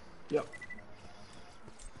 Yep.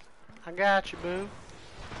 I got you, boo.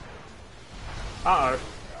 Uh oh.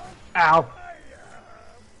 Ow.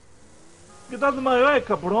 Get out of my way,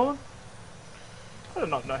 cabrón. I did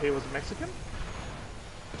not know he was Mexican.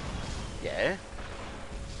 Yeah.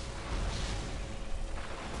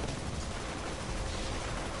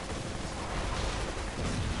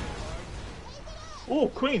 Oh,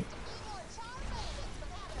 Queen.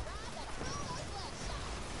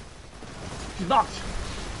 She's knocked.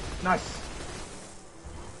 Nice.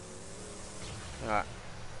 Alright.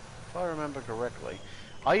 If I remember correctly,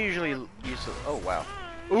 I usually use the. Oh wow.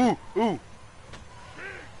 Ooh! Ooh!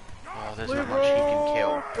 Oh, there's not much he can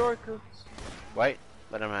kill. Wait,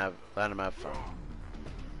 let him have fun.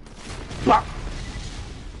 Blah.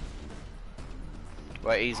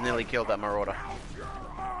 Wait, he's nearly killed that marauder.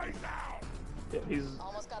 Yeah, he's.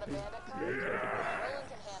 Almost got a he's bandit. yeah, he's very good. Roland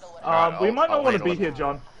can handle it. Alright, We might I'll not want to handle be it. here,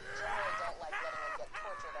 John. Generally don't like letting him get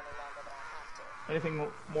tortured any longer than I have to. Anything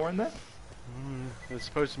more in there? There's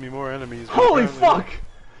supposed to be more enemies. but Holy apparently- fuck!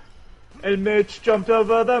 And Mitch jumped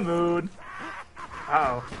over the moon.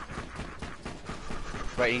 Uh oh.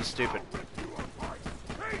 Wait, he's stupid.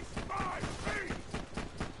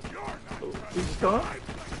 He's just going?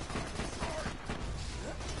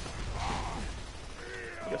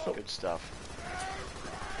 Guess so. Good stuff.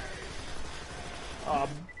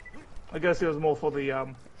 I guess it was more for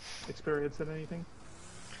the experience than anything.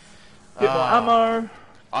 Get more ammo.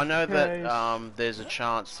 I know Okay. that there's a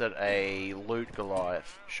chance that a loot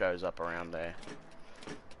Goliath shows up around there.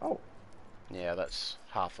 Oh, Yeah, that's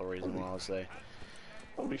half the reason why I was there.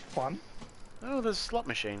 that'll be fun. Oh, there's a slot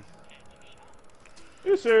machine. Are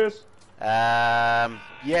you serious? Yeah,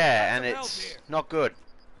 and it's not good.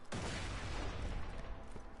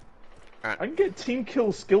 I can get team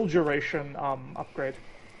kill skill duration upgrade.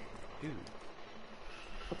 Ooh.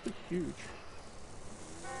 That's huge.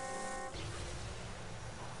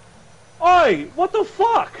 Oi! What the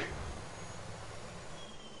fuck?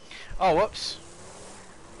 Oh, whoops.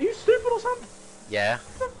 Are you stupid or something? Yeah.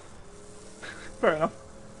 Fair enough.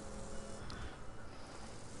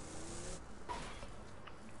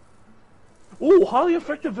 Ooh, highly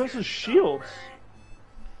effective versus shields.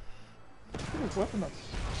 Ooh, weapon that's...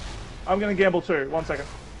 I'm gonna gamble too. 1 second.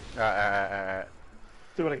 Alright.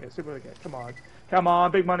 See what I get. See what I get. Come on. Come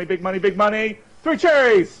on. Big money. Big money. Big money. 3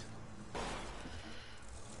 cherries.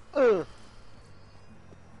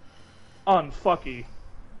 Unfucky.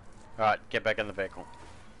 Alright, get back in the vehicle.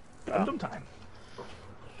 Gundam time.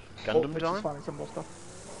 Gundam Mitch is time? finding some more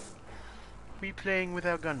stuff. We playing with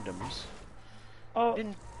our Gundams? Oh,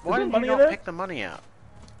 Why there did you money in not there? pick the money out?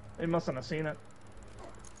 He mustn't have seen it.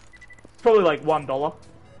 Probably like $1.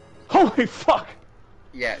 Holy fuck!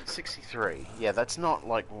 Yeah, 63. Yeah, that's not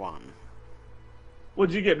like one.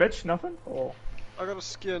 What'd you get, Mitch? Nothing? Or... I got a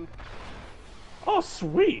skin. Oh,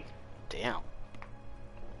 sweet! Damn.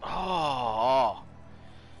 Oh.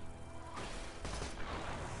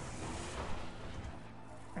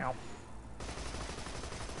 Ow.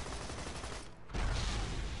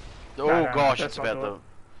 Oh No, gosh, that's it's not about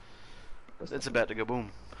good. it's about to go boom.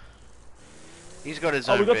 He's got his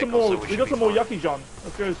Oh, own we got some vehicle, more. so We should got be some more fine. yucky, John.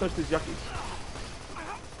 Let's go search these yuckies.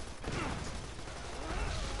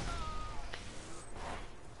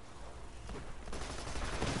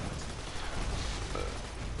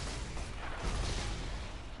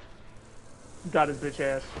 Got his bitch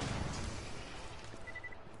ass.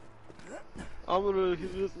 I'm gonna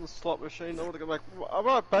hit it in the slot machine. I'm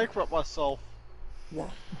gonna bankrupt myself. What?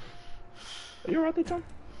 Are you alright there, Tom?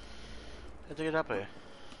 How'd you get up here?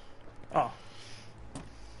 Oh.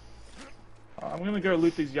 I'm gonna go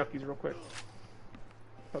loot these yuckies real quick.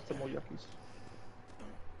 Got some more yuckies.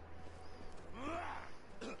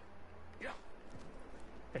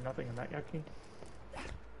 Okay, nothing in that yucky.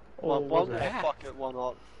 Oh, Well, was it? fuck it, why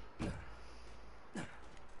not?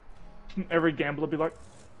 Every gambler be like,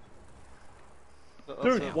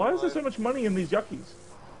 dude, why is there so much money in these yuckies?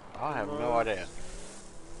 I have no idea.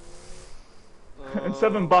 And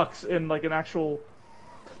 $7 in like an actual.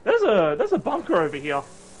 There's a bunker over here.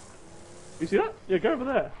 You see that? Yeah, go over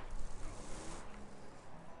there.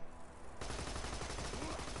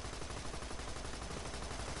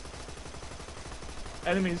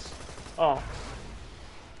 Enemies. Oh.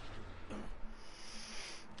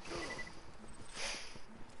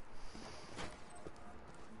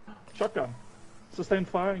 Shotgun. Sustained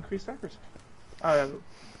fire, increased accuracy. Oh, yeah.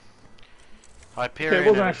 Hyperion. Okay, it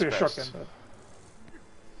wasn't actually a shotgun, but...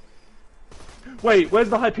 Wait, where's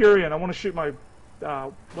the Hyperion? I want to shoot my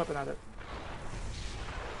weapon at it.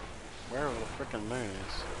 Wherever the frickin' moon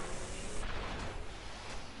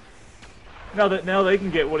is. Now they can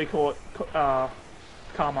get, what do you call it,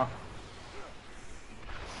 karma.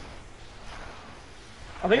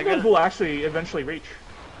 I think those will actually eventually reach.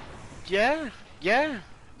 Yeah, yeah.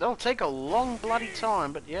 They'll take a long bloody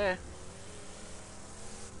time, but yeah.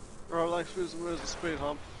 Alright, thanks for using the speed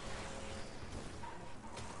hump.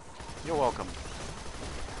 You're welcome.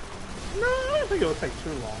 No, I don't think it'll take too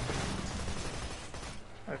long.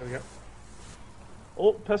 There we go.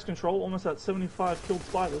 Oh, pest control, almost at 75 killed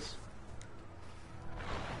spiders.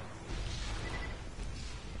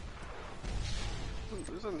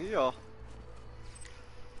 Who's in here?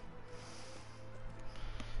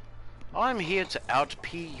 I'm here to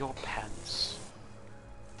out-pee your pants.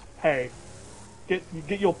 Hey,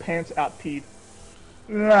 get your pants out peed.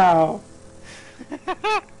 No.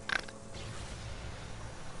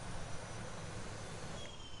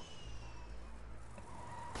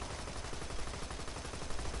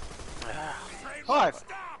 Hi.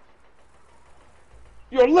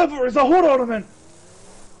 Your liver is a hood ornament.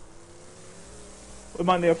 We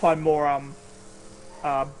might need to find more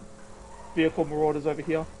vehicle marauders over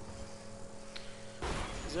here.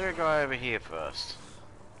 Is there a guy over here first?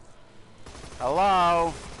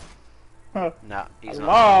 Hello? Huh. Nah, he's Hello?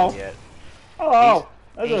 not here yet. Hello.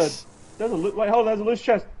 He's- There's a wait. Hold on. There's a loose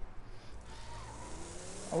chest.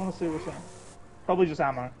 I want to see what's in it. Probably just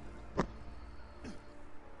ammo.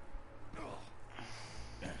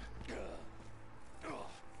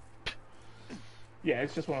 Yeah,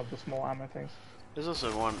 it's just one of the small ammo things. There's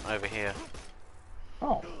also one over here.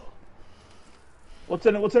 Oh. What's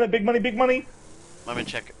in it? What's in it? Big money, big money. Let me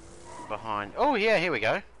check behind. Oh yeah, here we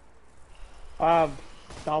go.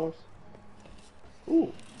 Dollars.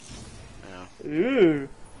 Ooh. Yeah. Ooh.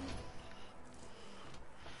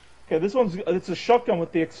 Okay, this one's it's a shotgun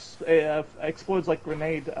with the explodes like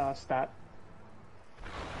grenade stat.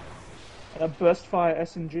 And a burst fire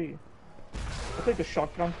SMG. I'll take the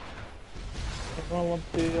shotgun. Anyone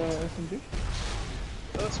want the SMG?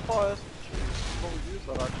 That's fire. What we use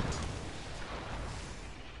that actually?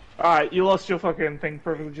 Alright, you lost your fucking thing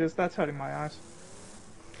privileges. That's hurting my eyes.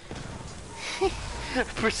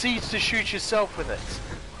 Proceeds to shoot yourself with it.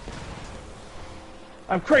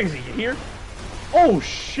 I'm crazy, you hear? Oh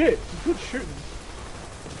shit! Good shooting.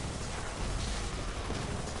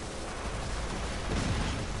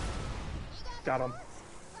 Got him.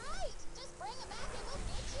 Right! Just bring it back and we'll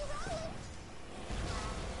get you rolling.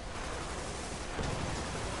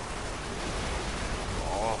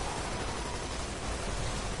 Oh.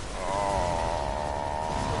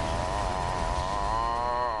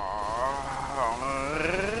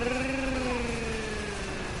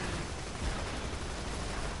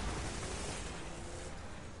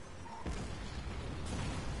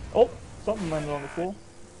 Oh, something landed on the floor.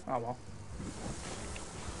 Oh well.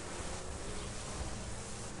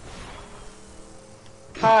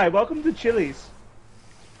 Hi, welcome to Chili's.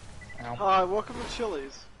 Ow. Hi, welcome to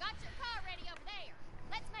Chili's. Got your car ready over there.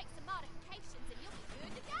 Let's make some modifications and you'll be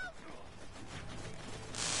good to go.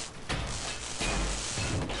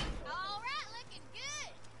 Alright, looking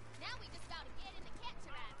good. Now we just gotta get in the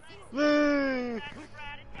catcher ride. Woo!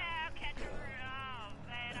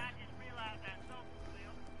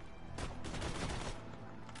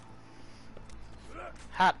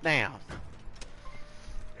 Hot down.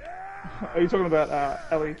 Are you talking about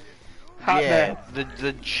Ellie? Hot Yeah, damn.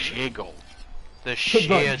 the jiggle. The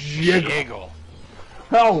sheer jiggle. jiggle.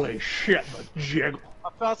 Holy shit, the jiggle. I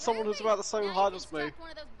found someone who's about the same height as me.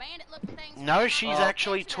 No, she's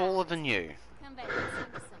actually taller than you.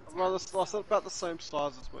 Well, I said about the same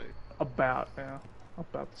size as me. About, yeah.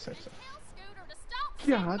 About the same size.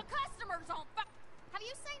 God. Have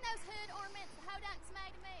you seen those hood ornaments the Hodunks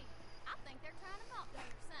made to me? I think they're trying to mock me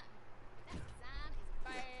or something. That design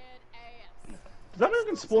is badass. Does that mean we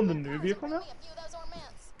can spawn the new vehicle now?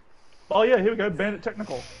 Oh yeah, here we go, Bandit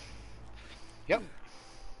Technical. Yep.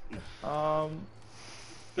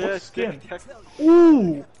 What skin?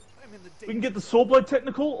 Ooh! We can get the Swordblade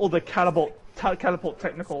Technical or the Catapult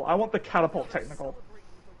Technical. I want the Catapult Technical.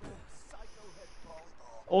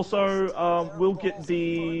 Also, we'll get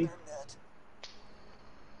the...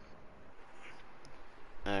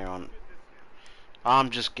 Hang on. I'm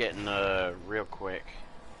just getting real quick.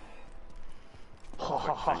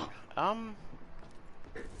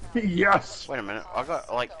 Yes! Wait a minute, I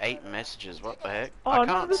got like 8 messages, what the heck? Oh, I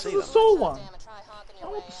can't no, this see is them. the Soul one! I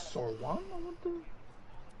want the Soul one, I want the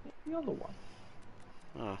other one.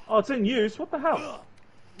 Oh, it's in use, what the hell?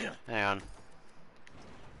 Hang on.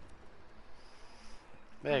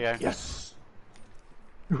 There you go. Yes!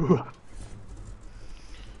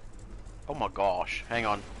 Oh my gosh, hang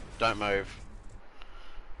on, don't move.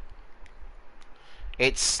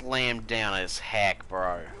 It's slammed down as heck,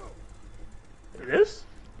 bro. It is?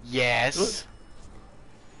 Yes!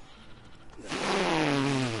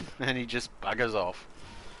 And he just buggers off.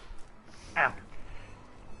 Ow.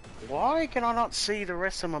 Why can I not see the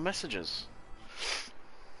rest of my messages?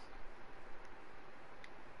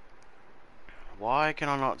 Why can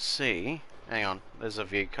I not see? Hang on, there's a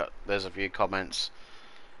view there's a view comments.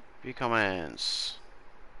 View comments.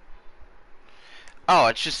 Oh,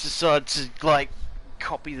 it's just decided to like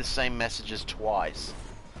copy the same messages twice.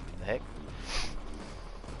 What the heck?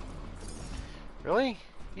 Really?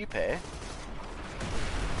 You pair?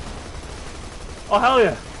 Oh hell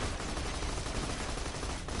yeah!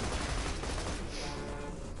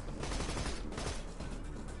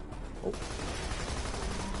 Oh.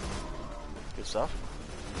 Good stuff.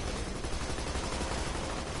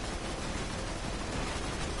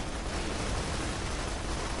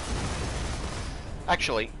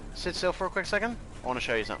 Actually, sit still for a quick second. I want to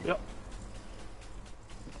show you something. Yep.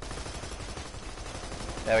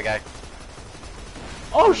 There we go.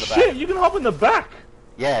 Oh shit, you can hop in the back!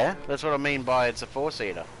 Yeah, that's what I mean by it's a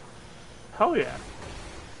 4-seater. Hell yeah.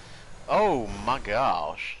 Oh my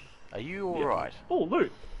gosh. Are you alright? Oh,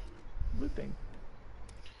 loot. Loot thing.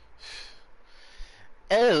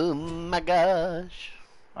 Oh my gosh.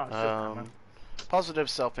 Oh, shit, man. Positive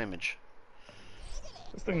self-image.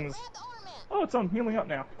 This thing's... Oh, it's on healing up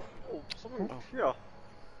now. Oh, someone here.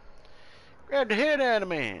 Grab the head out of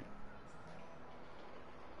man.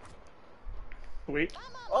 Sweet.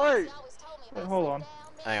 Oi! Wait, hold on.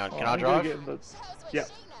 Hang on, can Oh, I I'm gonna drive? get in the... Yeah.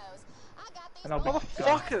 And I'll be...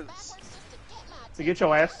 Motherfuckers! To get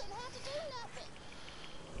your ass.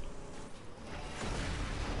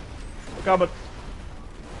 Look out, but...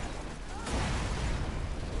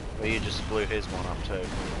 Well, you just blew his one up too.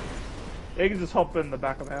 Yeah, you can just hop in the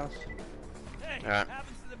back of the house. Hey, Alright.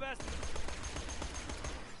 happens to the best.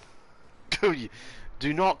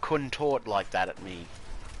 Do not contort like that at me.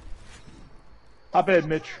 Hop in,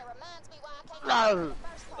 Mitch. No!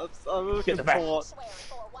 I will Get in the back. contort.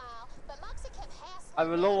 I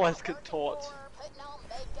will always contort.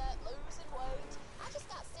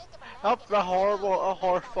 How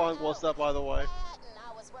horrifying was that, by the way?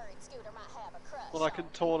 When I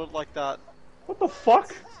contorted like that. What the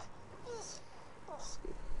fuck?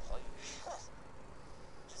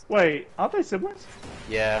 Wait, aren't they siblings?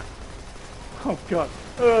 Yeah. Oh god.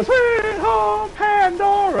 Sweet home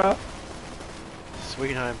Pandora!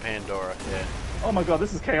 Sweet home Pandora, yeah. Oh my god,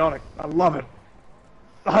 this is chaotic. I love it.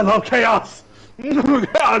 I love chaos! There's a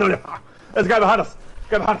guy behind us!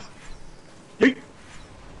 Guy behind us! Yeet!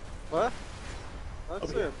 What?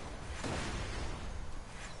 That's it.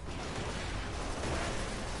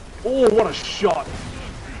 Oh, what a shot!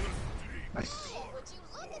 Nice.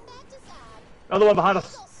 Another one behind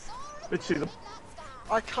us. Bitch, see them.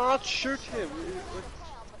 I can't shoot him.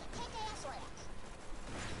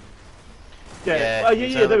 Yeah,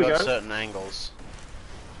 he's yeah, there only we got go. certain angles.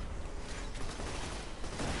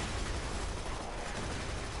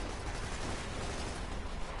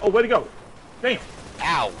 Oh, where'd he go? Damn!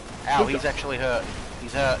 Ow! Ow, Good he's job. actually hurt.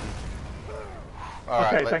 He's hurting.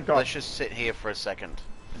 Alright, Okay, thank God. let's just sit here for a second.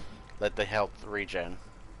 Let the health regen.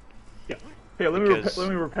 Yeah. Here, let Because-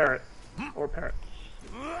 me repair it. Or repair it.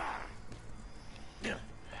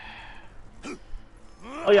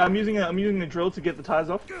 Oh yeah, I'm using the drill to get the tires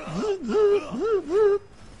off.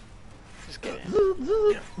 Just get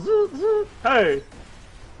in. Hey,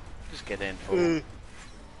 Just get in for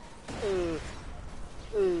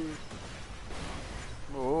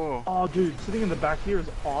Oh. Oh, dude, sitting in the back here is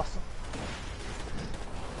awesome.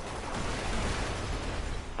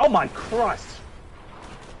 Oh my Christ!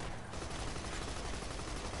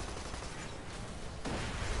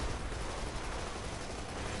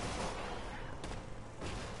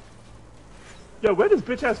 Yo, where does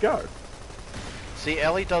bitch ass go? See,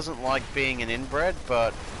 Ellie doesn't like being an inbred,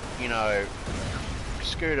 but, you know,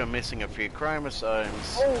 Scooter missing a few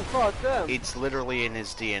chromosomes. Oh, god damn. It's literally in his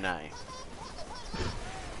DNA.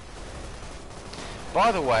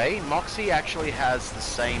 By the way, Moxie actually has the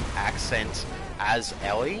same accent as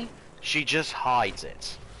Ellie. She just hides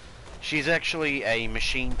it. She's actually a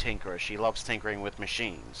machine tinkerer. She loves tinkering with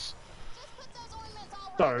machines.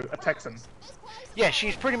 So, a Texan. Yeah,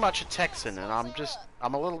 she's pretty much a Texan, and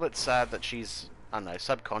I'm a little bit sad that she's, I don't know,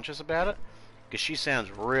 subconscious about it, because she sounds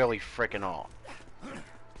really freaking odd.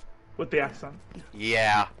 With the accent.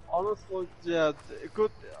 Yeah. Honestly, yeah,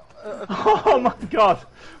 good. Oh my god!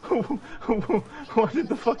 What did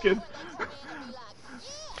the fucking...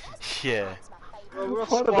 Yeah. We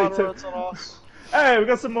got What are they spider doing? ants on us. Hey, we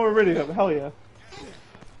got some more iridium, hell yeah.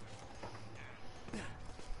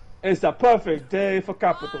 It's a perfect day for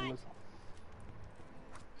capitalism.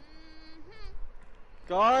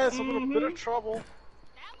 Guys, I'm in a bit of trouble.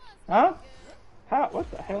 Huh? How?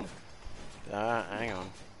 What the hell? Hang on.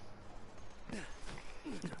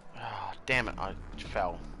 Oh, damn it, I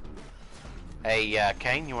fell. Hey,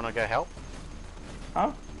 Kane, you wanna go help?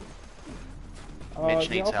 Huh? Mitch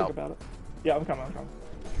yeah, needs I'll help. think about it. Yeah, I'm coming.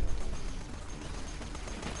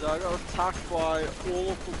 Yeah, I got attacked by all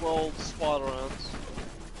of the world's spider ants.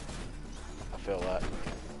 I feel that.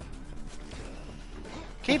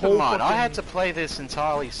 Keep in mind, I had to play this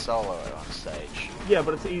entirely solo on stage. Yeah,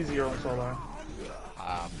 but it's easier on solo.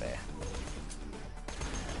 Ah, fair.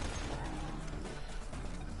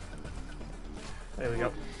 There we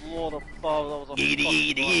go. Lord of Father, that was a Giggity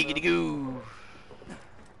fucking giggity nightmare. giggity goo.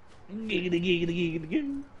 Giggity giggity giggity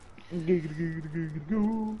goo. Giggity giggity giggity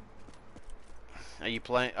goo.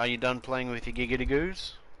 Are you done playing with your giggity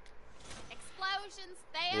goos? Explosions,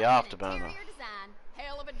 theft, The and afterburner. interior design.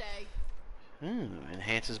 Hell of a day.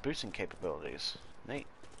 Enhances boosting capabilities. Neat.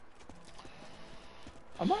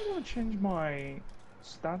 I might want to change my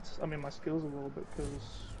stats, my skills a little bit,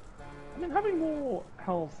 because, having more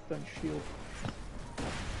health than shield.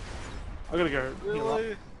 I gotta go heal up.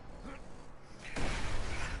 Really?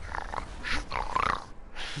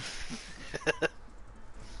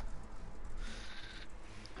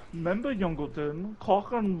 Remember, Youngleton,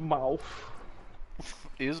 cock and mouth.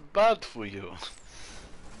 Is bad for you.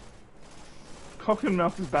 Cock and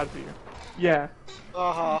mouth is bad for you. Yeah.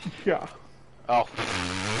 Uh-huh. Yeah. Oh.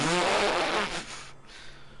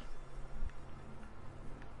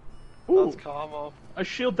 Ooh, That's karma. a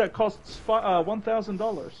shield that costs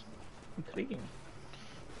 $1,000. Intriguing.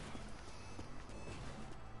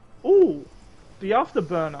 Ooh, the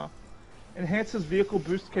afterburner enhances vehicle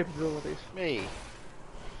boost capabilities. Me.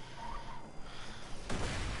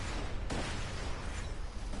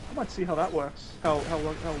 I might see how that works. How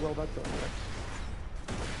well that works.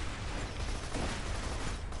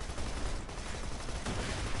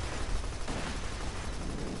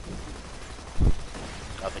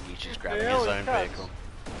 I think he's just grabbing Yeah, his he own cuts. vehicle.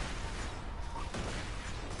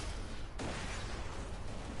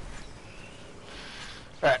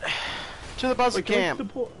 Right. To the buzzer Wait, can we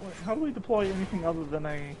camp. how do we deploy anything other than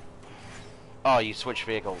a? Oh, you switch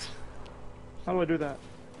vehicles. How do I do that?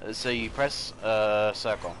 So you press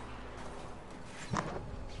circle.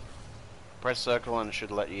 Press circle and it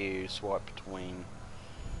should let you swipe between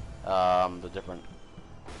the different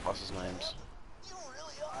bosses' names. You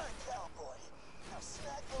really are a cowboy. Now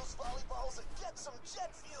snag those volleyballs and get some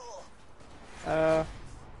jet fuel.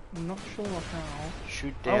 I'm not sure how.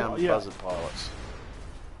 Shoot down yeah. buzzard pilots.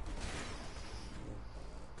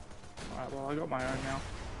 Alright, well I got my own now.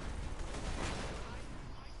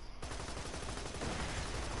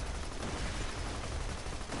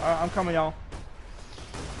 Alright, I'm coming, y'all.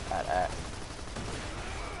 I'm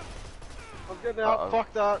getting out,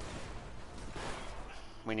 fuck that.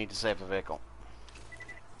 We need to save the vehicle.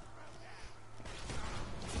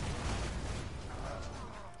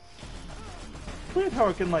 Weird how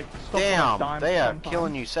I can like stop Damn, on a dime they at are the same time.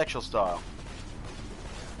 killing you sexual style.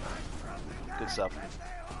 Good stuff.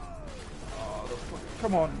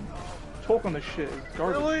 Come on, talk on this shit. It's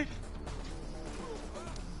garbage. Really?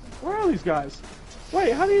 Where are these guys?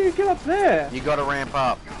 Wait, how do you get up there? You gotta ramp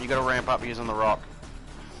up. You gotta ramp up using the rock.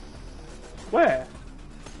 Where?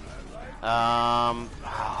 Oh,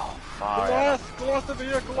 fuck. Goliath! Goliath over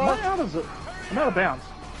here, Am I Goliath! out of it? I'm out of bounds.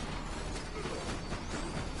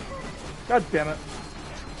 God damn it.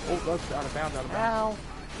 Oh, that's out of bounds, out of bounds.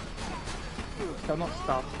 I'm not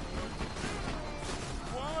stuck.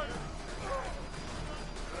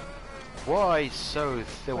 Why so I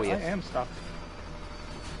thilly? am stuck.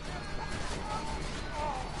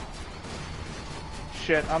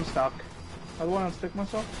 Shit, I'm stuck. How do I unstick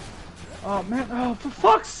myself? Oh man, oh for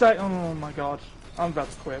fuck's sake! Oh my god. I'm about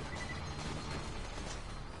to quit.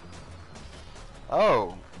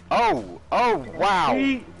 Oh. Oh. Oh, wow.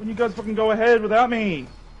 See, when you guys fucking go ahead without me.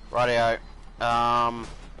 Rightio. Yeah,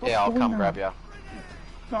 I'll come grab you.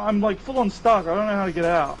 No, I'm like full on stuck. I don't know how to get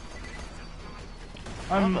out.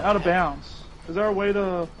 I'm out of bounds. Is there a way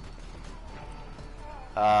to...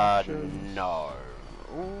 No.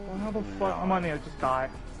 Well, how the fuck? I might need to just die.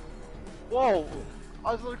 Whoa!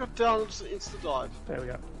 I thought I got down and just insta dive. There we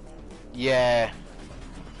go. Yeah.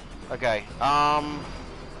 Okay,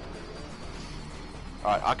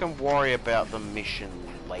 alright, I can worry about the mission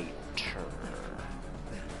later.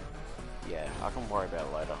 Yeah, I can worry about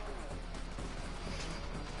it later.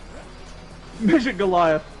 Mission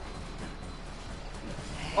Goliath.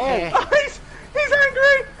 Oh, he's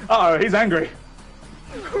angry! Uh-oh, he's angry.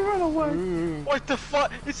 Run away. What the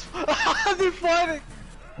fuck? It's they're fighting.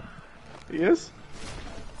 He is?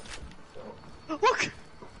 Look.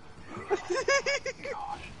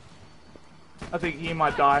 I think he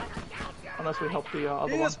might die. Unless we help the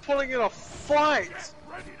other He one. is pulling in a fight.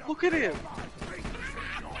 Look at him.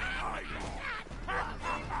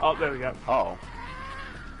 Oh, there we go. Uh-oh.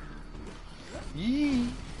 Yee.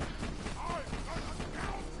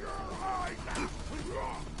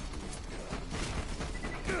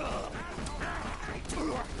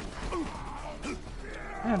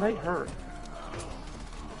 Man, they hurt.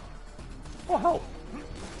 Oh, help.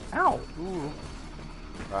 Ow. Ooh.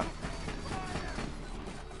 Right.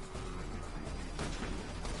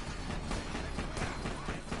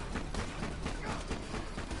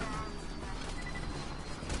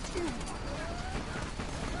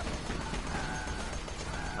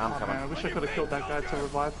 I'm Oh coming. man, I wish I could have killed that guy to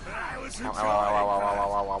revive. Ow, ow, ow, ow, ow,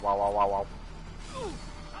 ow, ow, ow, ow, ow, ow.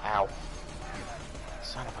 Ow.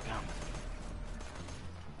 Son of a gun.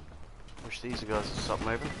 Wish these guys would stop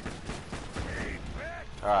moving.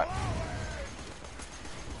 Alright.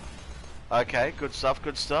 Okay, good stuff,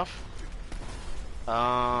 good stuff.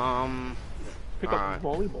 Pick up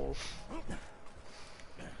volleyballs.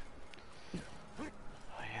 Oh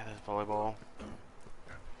yeah, there's volleyball.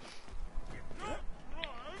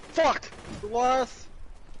 Fuck. Goliath.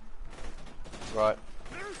 Right.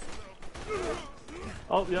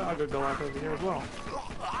 Oh yeah, I could go out over here as well.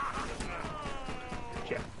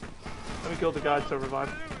 Yeah. Let me kill the guy to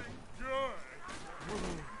revive.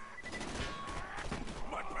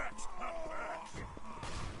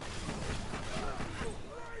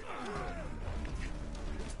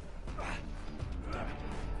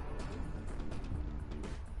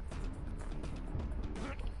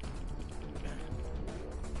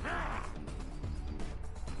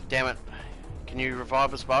 Damn it. Can you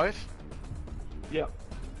revive us both? Yeah.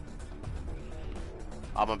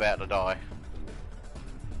 I'm about to die.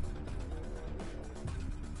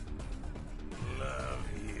 Love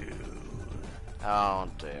you. Oh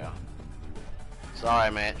dear.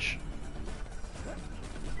 Sorry, Mitch.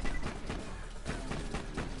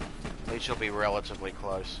 We shall be relatively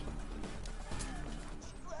close.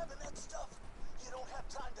 Keep grabbing that stuff. You don't have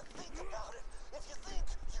time to think about it. If you think,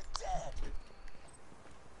 you're dead.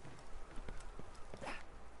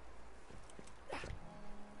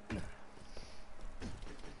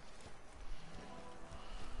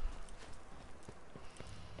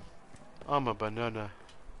 I'm a banana.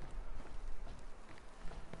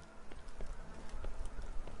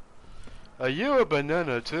 Are you a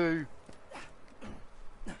banana too?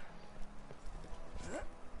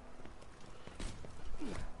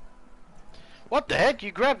 What the heck?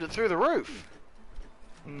 You grabbed it through the roof.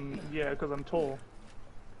 Yeah, because I'm tall.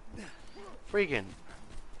 Freaking.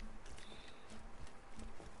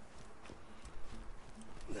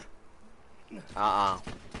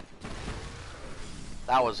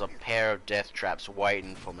 That was a pair of death traps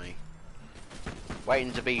waiting for me.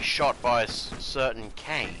 Waiting to be shot by a certain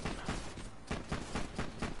Kane.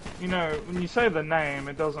 You know, when you say the name,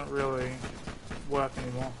 it doesn't really work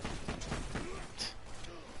anymore.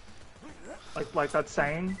 Like that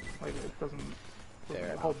saying, like it doesn't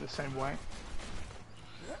hold the same weight.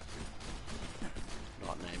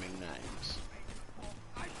 Not naming names.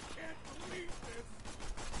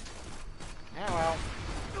 Hello.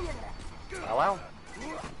 Hello.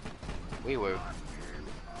 Wee woo.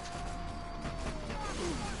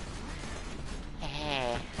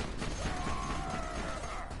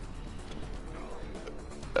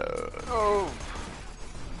 Oh.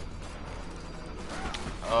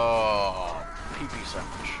 Oh, pee-pee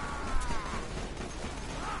sandwich.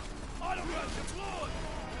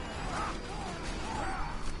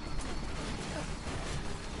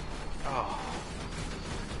 Oh.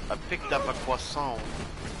 I picked up a croissant.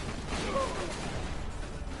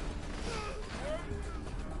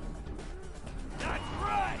 That's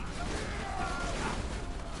right.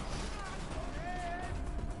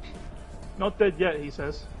 Not dead yet, he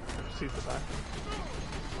says. Sees the back.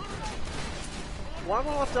 Why am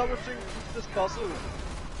I not damaging this puzzle?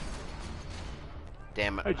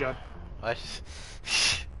 Damn it. Hey, John. I...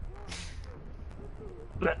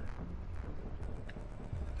 Blech.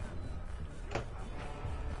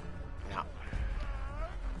 No.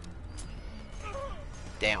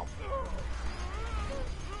 Down.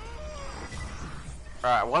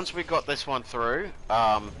 Alright, once we got this one through,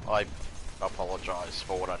 I apologise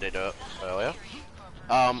for what I did earlier.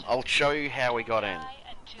 I'll show you how we got in.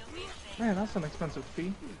 Man, that's an expensive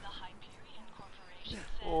fee.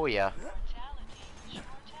 Oh yeah.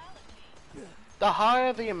 The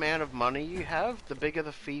higher the amount of money you have, the bigger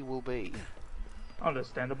the fee will be.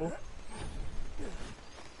 Understandable.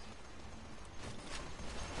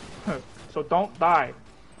 So don't die.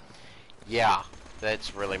 Yeah,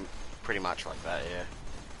 that's really pretty much like that, yeah.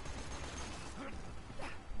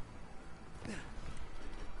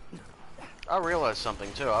 I realised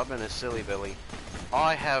something too. I've been a silly Billy.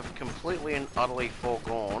 I have completely and utterly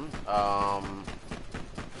foregone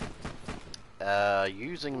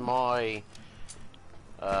using my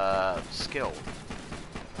skill.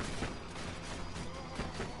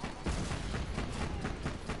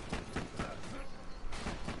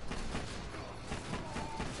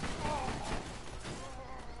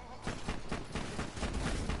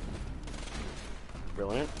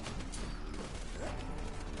 Brilliant.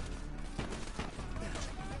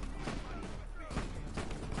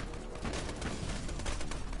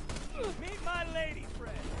 Meet my lady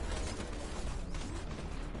friend.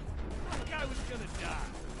 This guy was gonna die.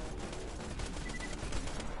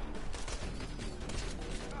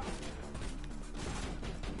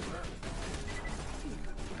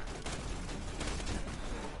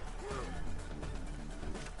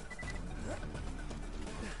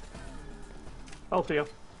 Health here.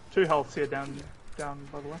 2 healths here down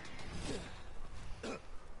by the way.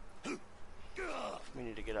 We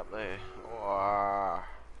need to get up there. Oh.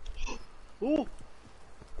 Ooh!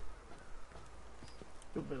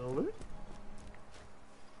 Good bit of loot.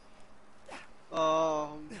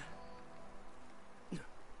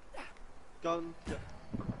 Gun.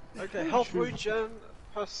 Okay, health regen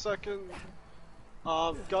per second.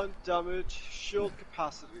 Gun damage, shield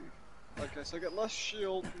capacity. Okay, so I get less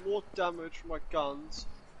shield, more damage from my guns,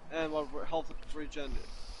 and my health regen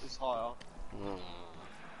is higher.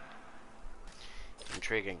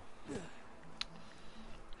 Intriguing.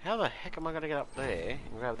 How the heck am I gonna get up there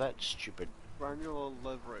and grab that stupid Granular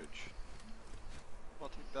leverage. I'll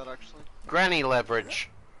take that actually. granny leverage?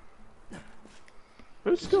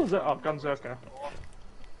 Whose skill is that? Oh, Gunzerker.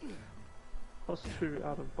 +2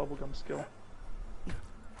 out of bubblegum skill.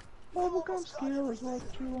 Bubblegum skill is what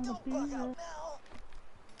you wanna be.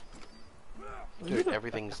 Dude,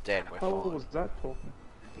 everything's dead. We're How fine. was that talking?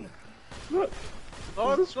 Look!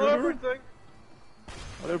 Oh, Is this it's not Scooter? everything!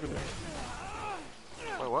 Not everything.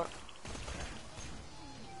 Wait, what?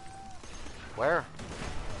 Where?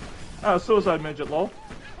 Suicide midget, lol.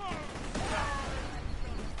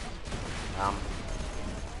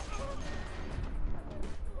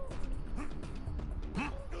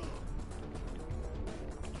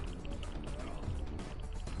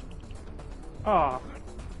 Ah.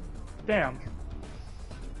 Damn.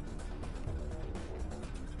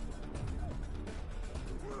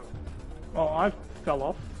 Oh, I fell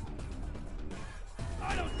off.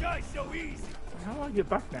 I don't die so easy. How do I get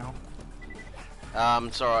back now?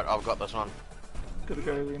 It's alright, I've got this one. Gotta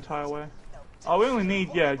go the entire way. Oh, we only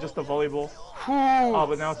need, yeah, just the volleyball. Oh,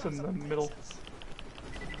 but now it's in the middle.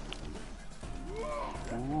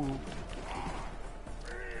 Ooh.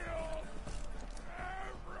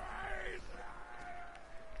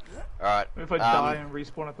 Alright. If I die and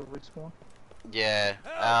respawn at the respawn. Yeah.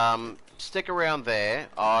 Stick around there.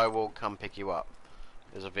 I will come pick you up.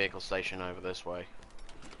 There's a vehicle station over this way.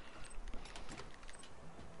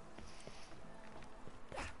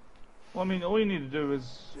 Well, I mean, all you need to do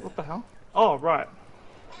is... What the hell? Oh, right.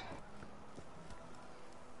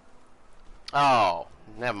 Oh,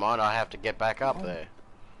 never mind. I have to get back up there.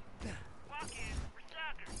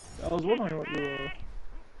 I was wondering what you were... They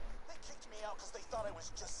kicked me out because they thought I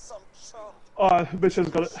was just some chump. Oh, bitch has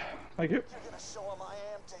got it. Thank you. You're gonna show them I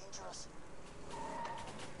am dangerous.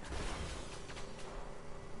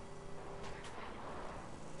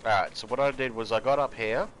 Alright, so what I did was I got up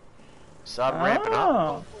here, started ramping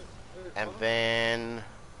up, and then...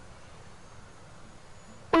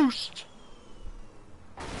 Boost!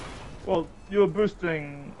 Well, you were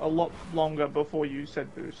boosting a lot longer before you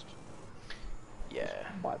said boost. Yeah.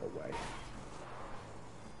 By the way.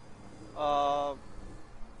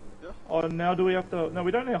 Yeah. Oh, now do we have to... No,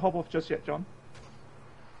 we don't need to hop off just yet, John.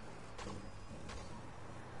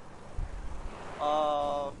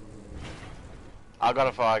 I got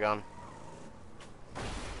a fire gun.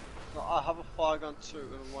 No, I have a fire gun too,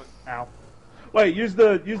 and I'm like... Ow. Wait, use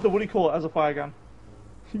the what do you call it as a fire gun?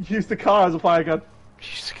 Use the car as a fire gun.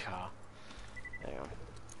 Use the car. Hang on.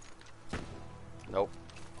 Nope.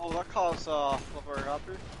 Oh, that car's not very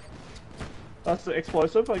happy. That's the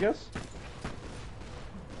explosive, I guess.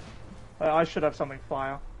 I should have something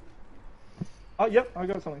fire. Oh, yep, I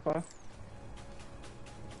got something fire.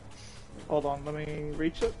 Hold on, let me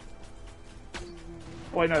reach it.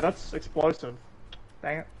 Oh, wait, no, that's explosive.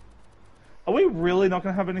 Dang it. Are we really not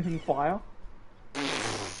going to have anything fire?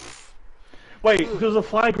 Wait, does a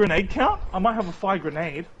fire grenade count? I might have a fire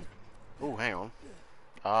grenade. Oh, hang on.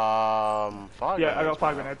 Fire Yeah, I got a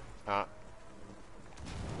fire grenade.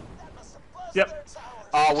 Yep.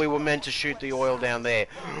 Oh, we were meant to shoot the oil down there.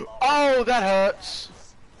 Oh, that hurts.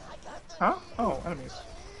 Huh? Oh, enemies.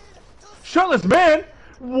 Shirtless man?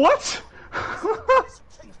 What?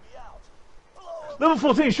 Level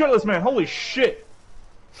 14 shirtless man, holy shit.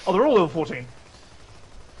 Oh, they're all level 14.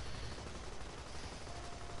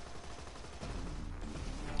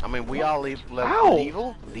 I mean, we are level.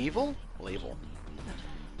 Level?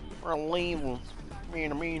 We're level.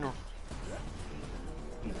 Meaner.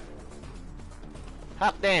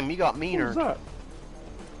 Hot damn, you got meaner. What was that?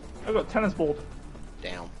 I got tennis ball.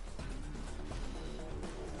 Down.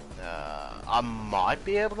 I might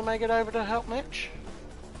be able to make it over to help Mitch.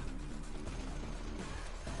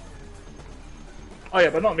 Oh yeah,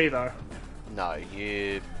 but not me though. No,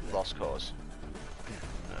 you lost cause.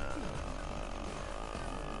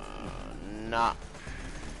 Nah.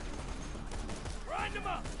 Grind him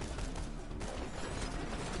up.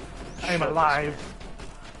 I'm alive.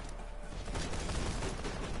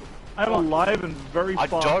 I'm alive and very I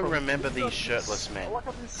far don't from... remember these shirtless men. I like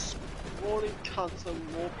how these spawning cunts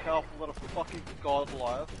are more powerful than a fucking god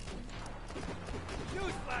life.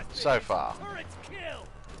 So far. Turrets kill.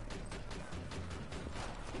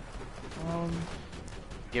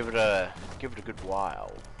 Give it a good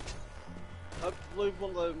while. I believe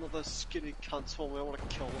one of those skinny cunts for me, I want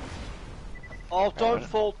to kill them. Oh, don't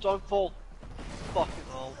fall. Fucking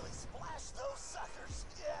hell.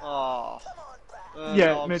 Ah.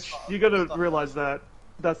 Yeah, no, Mitch, you gotta realize that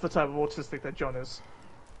that's the type of autistic that John is.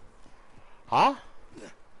 Huh?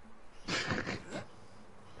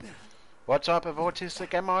 What type of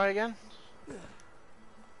autistic am I again?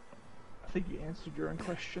 I think you answered your own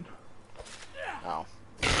question. Oh.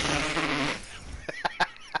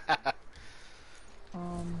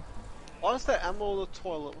 Why is there ammo in the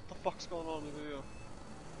toilet? What the fuck's going on in here?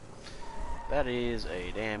 That is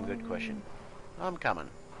a damn good question. I'm coming.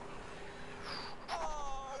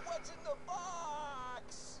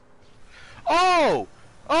 Oh!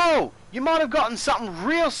 Oh! You might have gotten something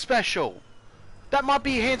real special! That might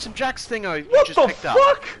be Handsome Jack's thingo you What just the picked fuck?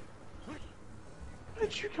 up. Where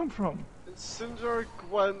did you come from? Incendiary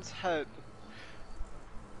Gwen's head.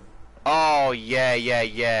 Oh,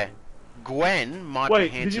 yeah. Gwen might be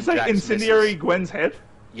Wait, Handsome did you say Jack's incendiary missus. Gwen's head?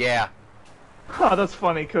 Yeah. Huh, that's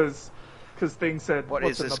funny, cause things said... What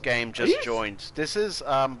what's is in this the- game just joined? This is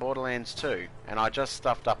Borderlands 2, and I just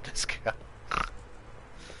stuffed up this guy.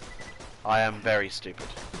 I am very stupid.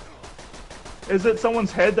 Is it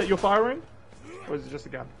someone's head that you're firing? Or is it just a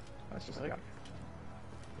gun? That's just a gun.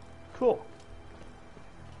 Cool.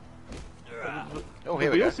 Oh,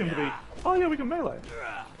 here we go. all seem to be... Oh yeah, we can melee.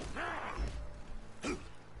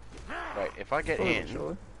 Wait, if I get in,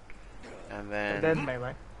 and then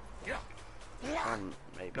melee.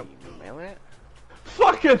 maybe melee it?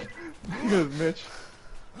 Fucking! Good, Mitch.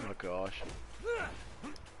 Oh gosh.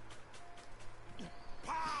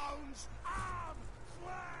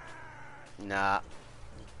 Nah.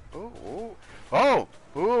 Ooh.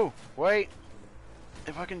 Ooh, wait.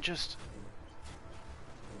 If I can just...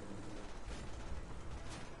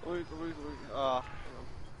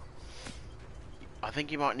 I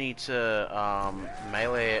think you might need to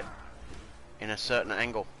melee it in a certain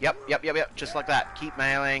angle. Yep. Just like that. Keep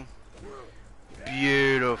meleeing.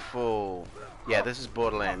 Beautiful. Yeah, this is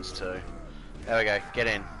Borderlands 2. There we go. Get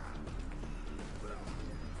in.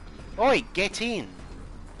 Oi, get in.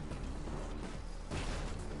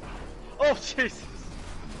 Oh, Jesus.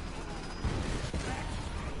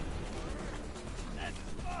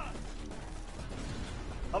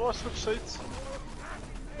 How do I switch seats?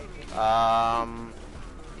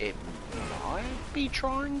 It might be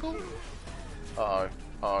triangle? Uh-oh.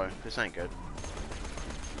 Oh, this ain't good.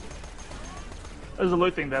 There's a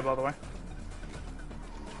loot thing there, by the way.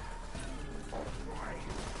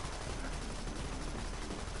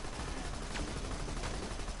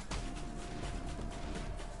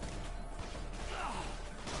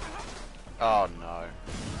 Oh no.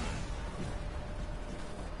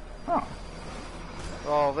 Huh.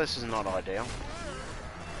 Oh, this is not ideal.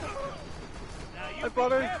 Hey,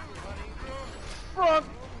 buddy! Run!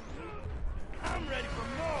 I'm ready for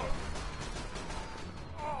more.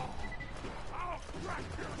 I'll crack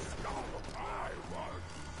your skull.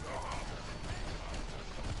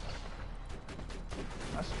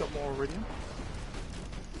 That's got more iridium.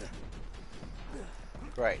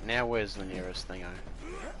 Great, now where's the nearest thingo?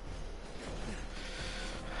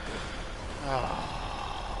 Oh.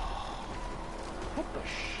 What the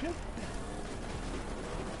shit?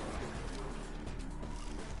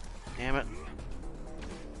 Damn it.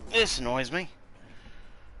 This annoys me.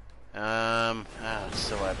 Oh, it's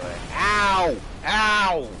still over there. Ow!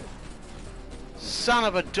 Ow! Son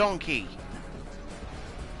of a donkey!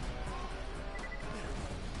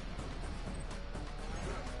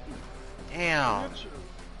 Ow.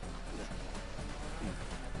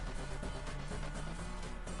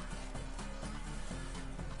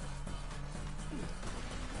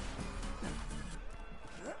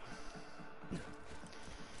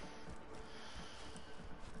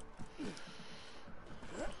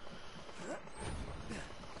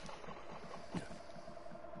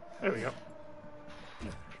 There we go.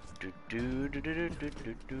 Do do do do do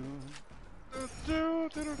do do.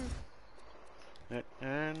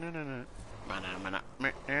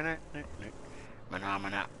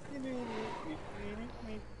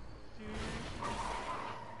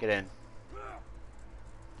 Get in.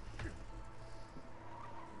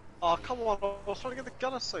 Oh, come on, I was trying to get the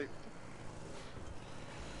gunner seat.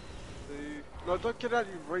 No, don't get out,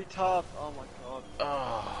 you retard. Oh my god.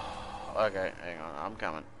 Oh, okay, hang on, I'm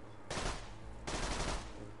coming.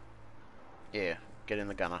 Yeah, get in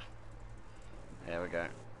the gunner. There we go.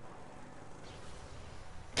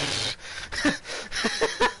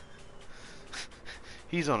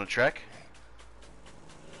 He's on a track.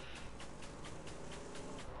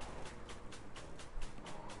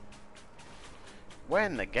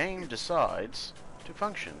 When the game decides to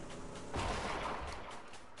function.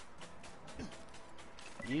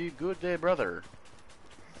 You good there, brother?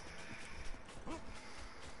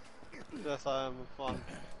 Yes, I am fine.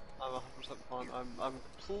 I'm 100% fine. I'm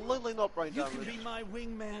completely not brain You damaged. can be my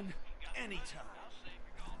wingman anytime.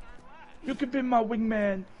 You can be my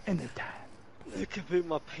wingman anytime. You can be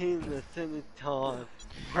my penis anytime.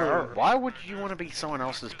 Why would you want to be someone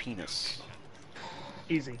else's penis?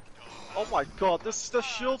 Easy. Oh my god, this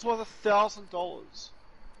shield's worth $1,000.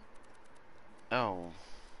 Oh.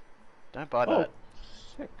 Don't buy Oh, that.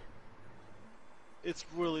 sick. It's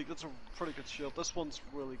a pretty good shield. This one's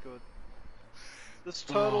really good. This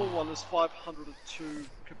turtle one is 502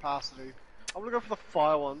 capacity. I'm gonna go for the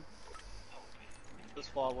fire one. This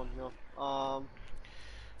fire one here.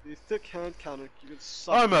 The thick hand cannon, you can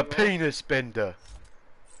suck I'm a it off. penis bender.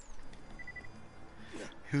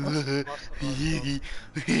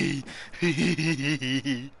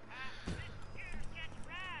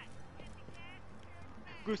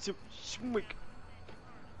 Greasy schmick.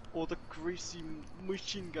 Or the greasy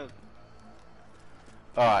machine gun.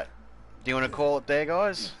 Alright. Do you want to call it there,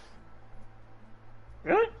 guys?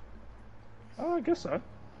 Really? Oh, I guess so.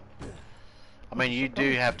 I mean, you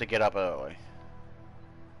do have to get up early.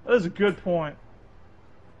 That is a good point.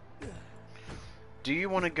 Do you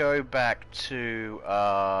want to go back to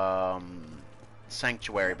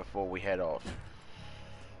Sanctuary before we head off?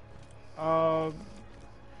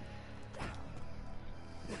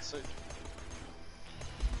 Let's see.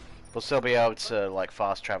 We'll still be able to like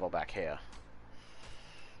fast travel back here.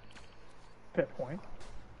 Fair point.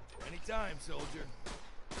 Anytime, soldier.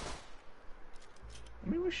 I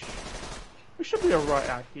mean, we should be alright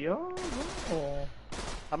out here. Or...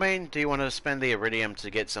 I mean, do you want to spend the iridium to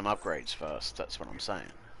get some upgrades first? That's what I'm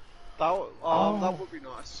saying. That would be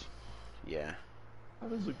nice. Yeah.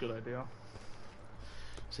 That is a good idea.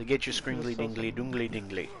 So get your scringly dingly dungly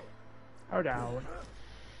dingly. Hold on.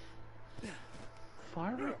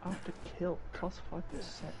 Fire rate after kill, plus 5%.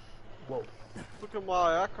 Whoa. Look at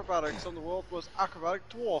my acrobatics. I'm the world's most acrobatic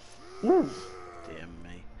dwarf. Woo! Dear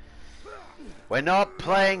me. We're not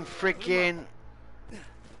playing freaking.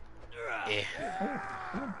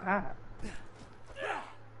 Not bad.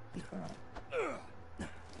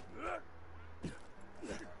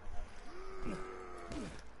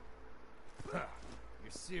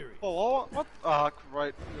 you're serious. Oh, what? Ah,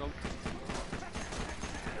 great. You know.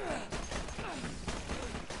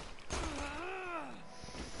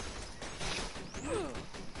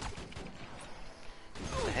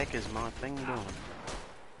 What the heck is my thing doing?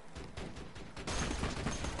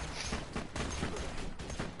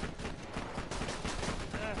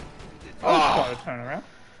 I'll try to turn around.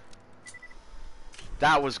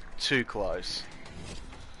 That was too close.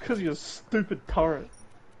 Because you're a stupid turret.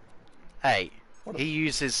 Hey, he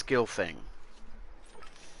used his skill thing.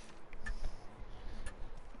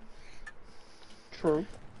 True.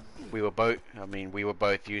 We were both. I mean, we were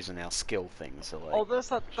both using our skill things. So like, Oh, there's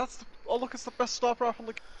that. That's the. Oh, look, it's the best sniper rifle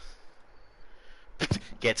in the.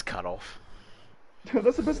 gets cut off.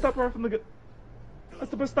 That's the best sniper rifle in the.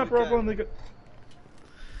 That's the best sniper rifle in the.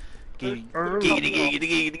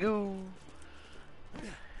 Giggity.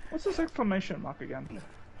 What's this exclamation mark again?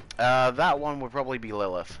 That one would probably be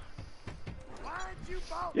Lilith.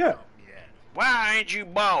 Yeah. Why ain't you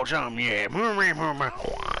bought some yet? Somebody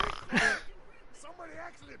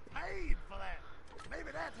actually paid for that.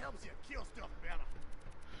 Maybe that helps you kill stuff better.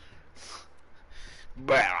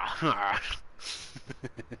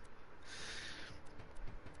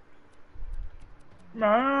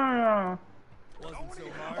 Ah. Wasn't so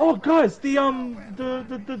hard. Oh, guys,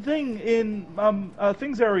 the thing in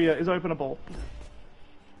things area is openable.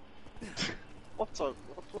 What's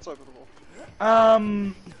openable?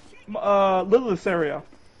 Lilith's area.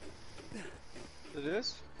 It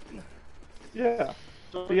is. Yeah.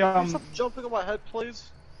 Can The you stop jumping on my head, please?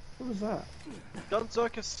 What is that?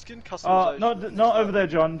 Gunzerker skin customization. Not over there,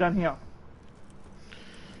 John. Down here.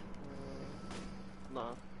 No.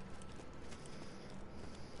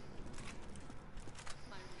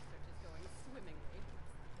 My research is going swimmingly.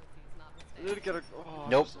 Hope he's not I need to mistaken. get a. Oh,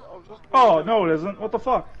 Nope. Oh no, it isn't. What the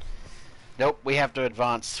fuck? Nope. We have to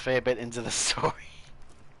advance a fair bit into the story.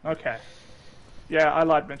 Okay. Yeah, I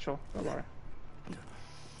lied, Mitchell. Don't worry.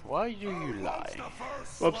 Why do you lie?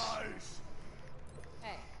 Whoops.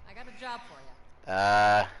 Hey, I got a job for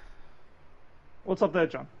you. What's up there,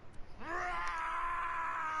 John?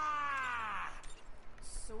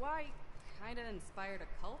 So I kinda inspired a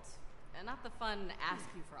cult, and not the fun ask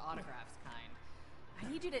you for autographs kind.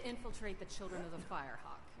 I need you to infiltrate the Children of the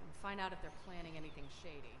Firehawk and find out if they're planning anything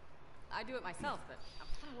shady. I do it myself, but I'm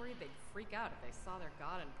kinda worried they'd freak out if they saw their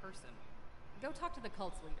god in person. Go talk to the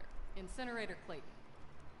cult's leader, Incinerator Clayton.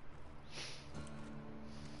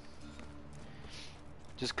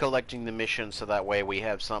 Just collecting the mission so that way we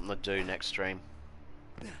have something to do next stream.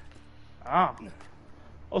 Ah.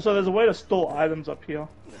 Also, there's a way to store items up here.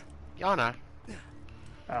 Yeah, I know.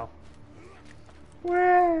 Oh.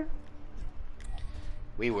 Where?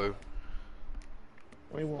 Wee woo.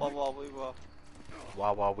 We will.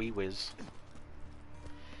 Wah wah wee whiz.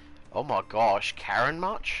 Oh my gosh, Karen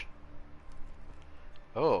much?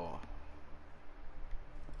 Oh.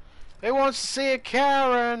 Who wants to see a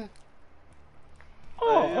Karen?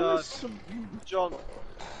 Oh, Hey, I miss John.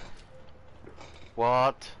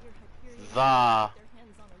 What? The?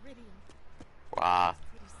 Wow.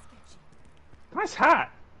 nice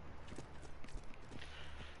hat.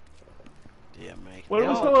 Dear me. What do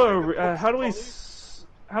we smell?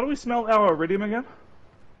 How do we smell our iridium again?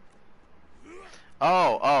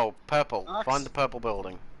 Oh, purple. Max? Find the purple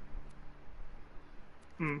building.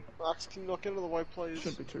 Max, can you not get out of the way, please?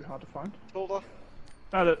 Shouldn't be too hard to find. Hilda,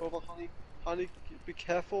 Found it. Hilda, honey, be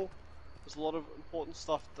careful. There's a lot of important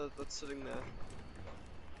stuff that's sitting there.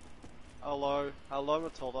 Hello,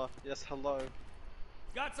 Matilda. Yes, hello.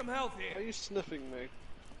 Got some health Are here. you sniffing me?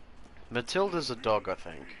 Matilda's a dog, I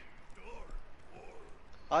think.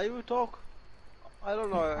 Are you a dog? I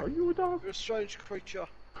don't know. Are you a dog? You're a strange creature.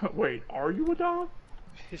 Wait, are you a dog?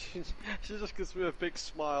 she just gives me a big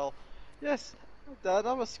smile. Yes, Dad,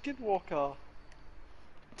 I'm a skinwalker.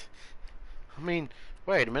 I mean,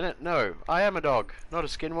 wait a minute. No, I am a dog, not a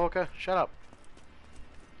skinwalker. Shut up.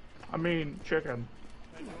 I mean, chicken.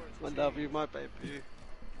 I love you, my baby.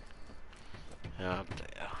 Oh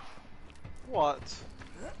dear. What?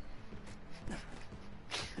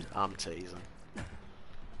 I'm teasing.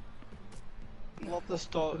 Love this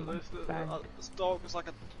dog. This dog is like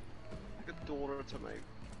a daughter to me.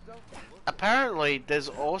 Apparently, there's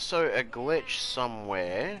also a glitch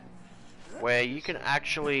somewhere where you can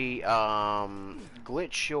actually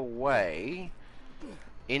glitch your way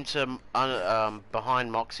into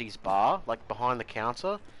behind Moxie's bar, like behind the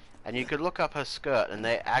counter, and you could look up her skirt, and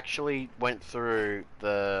they actually went through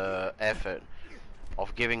the effort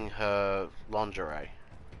of giving her lingerie.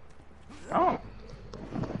 Oh.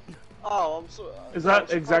 Oh, I'm so. Is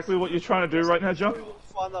that exactly what you're trying to do right now, John? You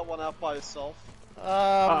find that one out by yourself. No,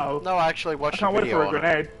 I actually I watched a can't wait video for a on it.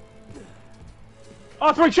 grenade.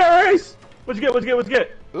 Oh, 3 cherries! What'd you get? What'd you get? What'd you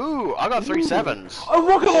get? Ooh, I got 3 sevens. A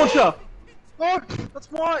rocket launcher! Oh,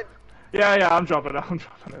 that's mine! Yeah, I'm dropping it. I'm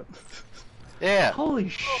dropping it. Yeah. Holy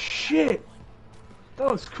shit! That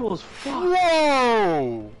looks cool as fuck.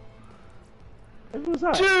 Whoa! Hey, what was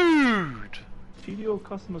that? Dude! TDO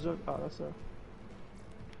customers are... Oh, that's a...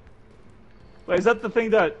 Wait, is that the thing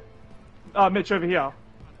that... Mitch, over here.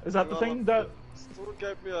 Is that the thing that... Still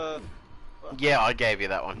gave me a... Yeah, I gave you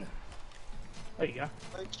that one. There you go.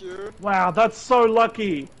 Thank you. Wow, that's so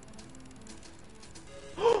lucky!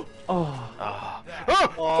 Oh. Oh.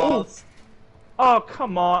 Oh, Oh,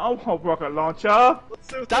 come on. I want rocket launcher.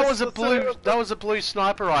 That was a blue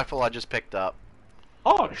sniper rifle I just picked up.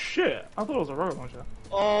 Oh, shit. I thought it was a rocket launcher.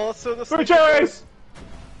 Oh, let's do this. 3 cherries!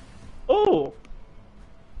 Oh!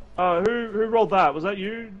 Who rolled that? Was that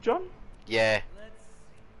you, John? Yeah.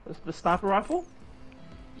 The sniper rifle?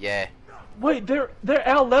 Yeah. Wait, they're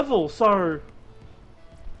our level, so...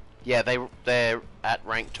 Yeah, they're at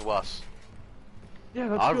rank to us. Yeah,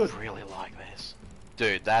 that's I good. really like this.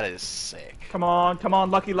 Dude, that is sick. Come on,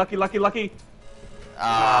 lucky.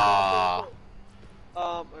 Ah. Hang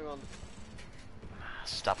on.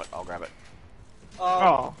 Stop it, I'll grab it.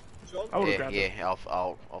 Oh, John, I would've grabbed it. Yeah,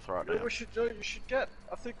 I'll throw it maybe down. you should get,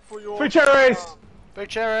 I think for your... 3 cherries! 3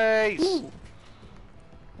 cherries! Ooh.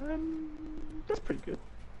 That's pretty good.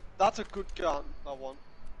 That's a good gun, that one.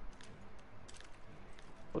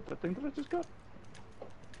 What, the thing that I just got?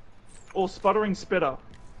 Or sputtering spitter.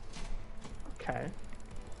 Okay.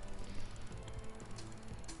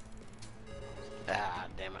 Ah,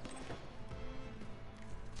 damn it.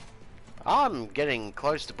 I'm getting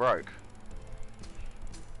close to broke.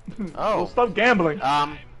 Oh. Well, stop gambling.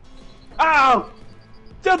 Um. Ow!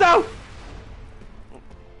 Dildo!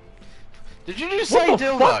 Did you just What say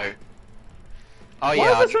the dildo? fuck? Oh Why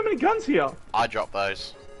yeah, are there so many guns here? I dropped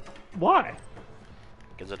those. Why?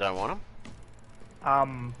 Because I don't want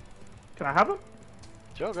them. Can I have them?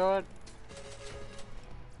 Sure, go ahead.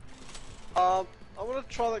 I want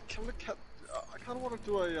to try that, I kind of want to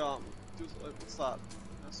do what's that?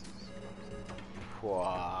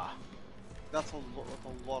 Wah. That's a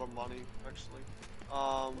lot of money, actually.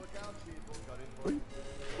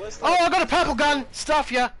 Where's Oh, I got a purple gun!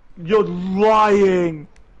 Stuff ya! You're lying!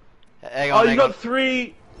 Hang on, Oh, you hang got on.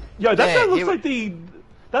 3... Yo, that Yeah, guy looks he- like the...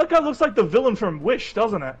 That guy looks like the villain from Wish,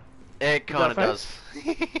 doesn't it? It kinda does.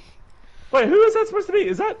 Wait, who is that supposed to be?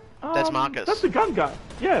 Is that... That's Marcus. That's the gun guy.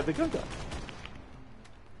 Yeah, the gun guy.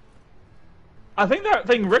 I think that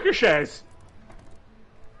thing ricochets.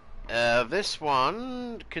 This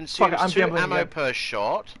one consumes I'm 2 gambling ammo again. per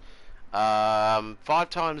shot, 5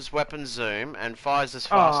 times weapon zoom, and fires as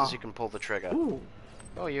fast as you can pull the trigger. Ooh.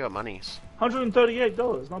 Oh, you got monies.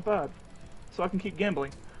 $138, not bad. So I can keep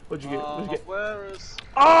gambling. What'd you get? What'd you get? Where is...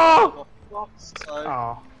 Oh! For fuck's sake.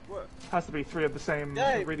 Oh. Where- Has to be 3 of the same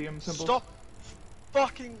Game, iridium symbols. Stop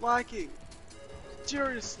fucking lagging.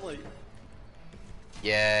 Seriously.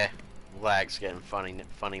 Yeah, lag's getting funny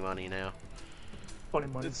money now. Funny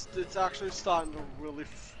money. It's actually starting to really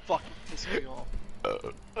fucking piss me off.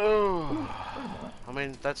 Oh, I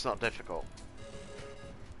mean, that's not difficult.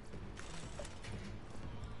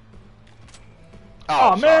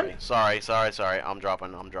 Aw, Oh, man. sorry. I'm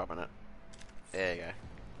dropping it. There you go.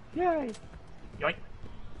 Yay! Yoink.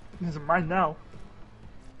 This is mine now.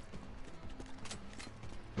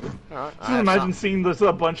 Alright, Just imagine seeing this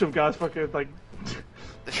a bunch of guys fucking like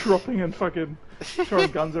dropping and fucking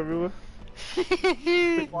throwing guns everywhere.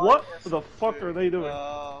 Like, what the fuck are they doing?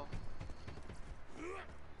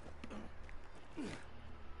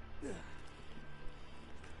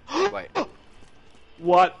 Wait.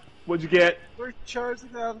 What? What'd you get? 3 cherries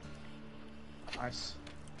again. Nice.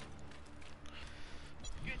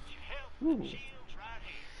 Ooh.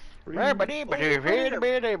 I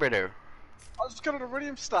just got an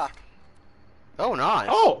iridium stack. Oh, nice.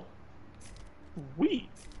 Oh! Wait,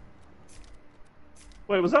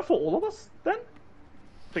 was that for all of us then?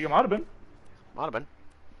 I think it might have been. Might have been.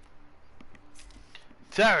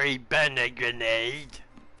 Sorry, burn a grenade.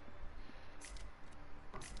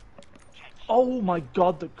 Oh my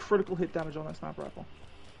god, the critical hit damage on that sniper rifle.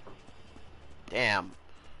 Damn.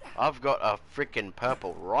 I've got a freaking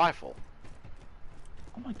purple rifle.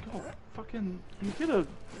 Oh my god, fucking, you get a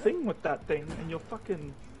thing with that thing and you're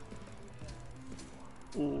fucking...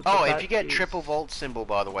 Ooh, Oh, but if that you get is- triple vault symbol,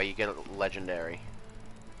 by the way, you get a legendary.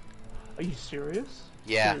 Are you serious?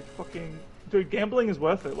 Yeah. Dude, fucking... Dude, gambling is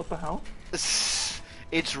worth it, what the hell?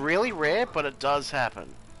 It's really rare, but it does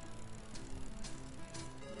happen.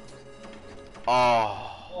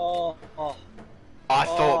 Oh. Oh. I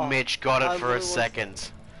thought Oh, Mitch got I it for a really was-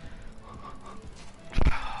 second.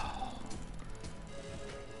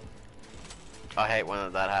 I hate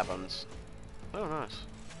when that happens. Oh, nice.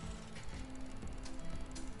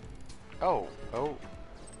 Oh, oh.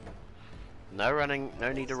 No running,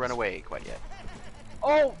 no need to run away quite yet.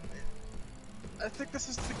 Oh! I think this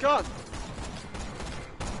is the gun.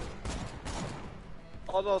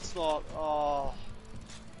 Oh no, it's not. Oh.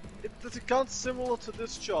 There's a gun similar to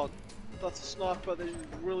this, John. That's a sniper that you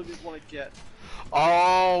really did want to get.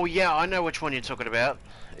 Oh, yeah, I know which one you're talking about.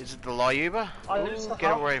 Is it the Lyuba? I used to Get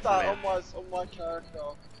have away from that me. on my character.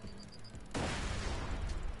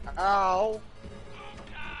 Ow!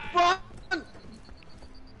 Run!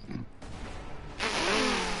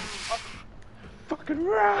 Fucking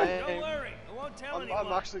run! Don't worry, I won't tell anyone.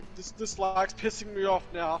 I'm actually this lag's pissing me off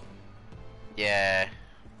now. Yeah.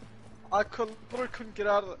 I literally couldn't get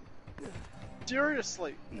out of it.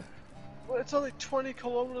 Seriously. Well, it's only 20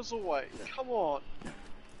 kilometers away. Come on.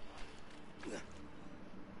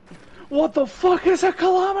 What the fuck is a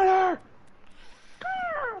kilometer?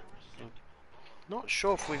 Not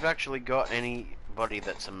sure if we've actually got anybody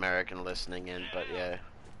that's American listening in, but yeah.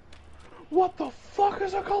 What the fuck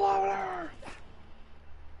is a kilometer?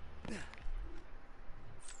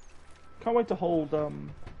 Can't wait to hold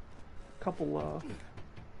couple weapons.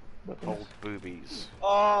 Old boobies.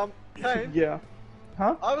 Hey, Yeah.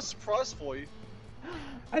 Huh? I have a surprise for you.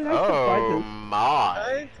 I like Oh the my.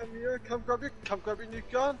 Hey, come here, come grab your new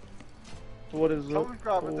gun. What is it? Come and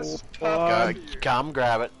grab it. This is Go, perfect for you. come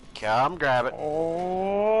grab it. Come grab it.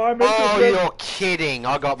 Oh, I meant Oh, to you're kidding.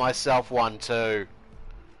 I got myself one too.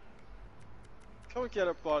 Come and get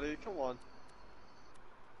it, buddy. Come on.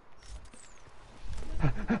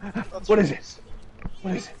 What is it?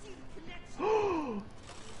 What is it?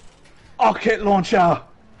 Rocket launcher!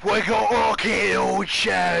 We got rocket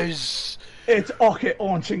launchers. It's rocket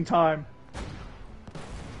launching time.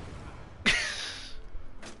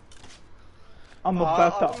 I'm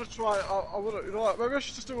about I'm to. gonna try. I'm gonna. You know what? Maybe I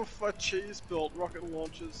should just do a cheese build rocket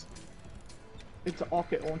launchers. It's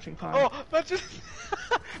rocket launching time. Oh, imagine,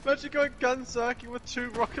 imagine going gunzerking with 2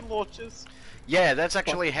 rocket launchers. Yeah, that's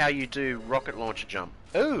actually how you do rocket launcher jump.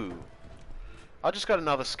 Ooh. I just got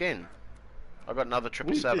another skin. I got another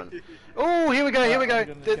 777. Oh, here we go, here we go.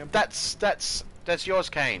 That's yours,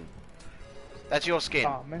 Kane. That's your skin.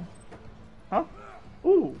 Oh man. Huh?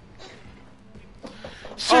 Ooh.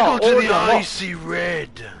 Sickle to already the unlocked. icy red.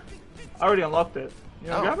 I already unlocked it. You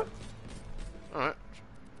wanna grab it? Alright.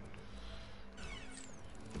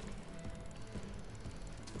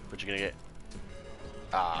 What you gonna get?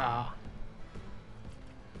 Ah.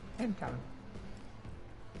 Hand cannon.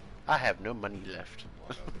 I have no money left.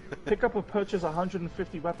 Pick up or purchase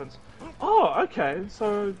 150 weapons. Oh, okay.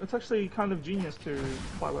 So it's actually kind of genius to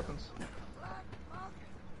buy weapons.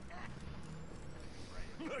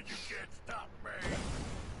 You can't stop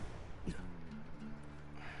me.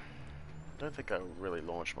 Don't think I really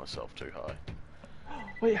launched myself too high.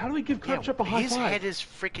 Wait, how do we give Claptrap a high his five? head is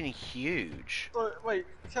freaking huge. So, wait,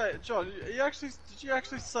 okay, John, did you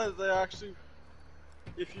actually say that they actually,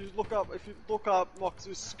 if you look up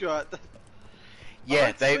Mox's skirt,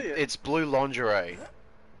 Yeah, don't see it. it's blue lingerie.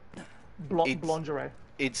 It's- Lingerie.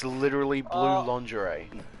 It's literally blue lingerie.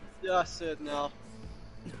 yeah, I see it now.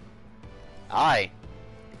 Aye.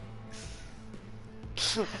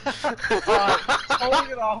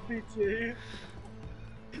 Holding an RPG.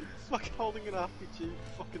 It's fucking holding an RPG,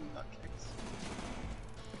 fucking nutcase.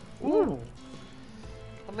 Ooh.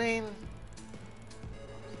 I mean,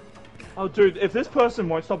 Oh, dude, if this person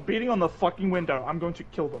won't stop beating on the fucking window, I'm going to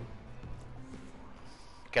kill them.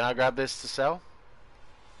 can I grab this to sell?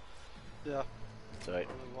 Yeah, Sweet. I really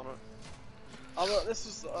want it. This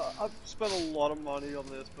is, I've spent a lot of money on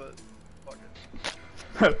this, but fuck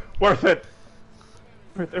it. Worth it.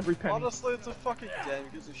 Worth every penny. Honestly, it's a fucking game.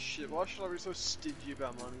 Who gives a shit? Why should I be so stingy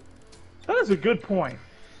about money? That is a good point.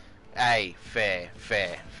 Hey, fair.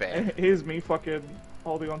 Here's me fucking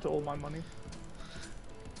holding on to all my money.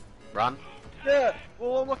 Run. Yeah,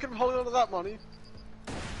 well, I'm not gonna be holding on to that money.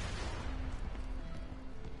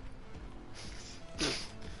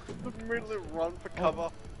 Immediately run for cover.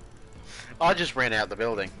 I just ran out the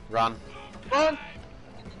building. Run. Run!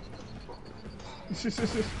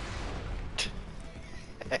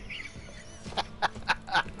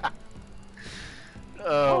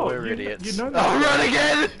 Oh, we're you idiots. you know that. Oh, run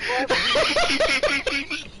again!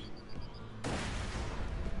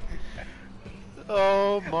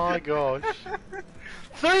 Oh my gosh.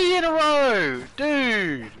 3 in a row!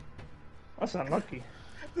 Dude! That's unlucky.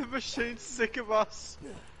 The machine's sick of us.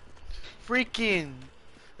 Freaking...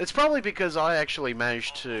 It's probably because I actually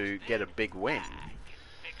managed to get a big win.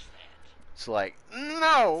 It's like,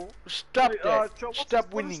 no! Stop Hey, that! John,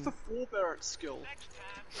 Stop what is winning! the forbearance skill?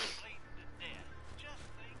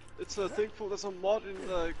 It's a thing for, there's a mod in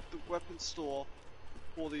the weapon store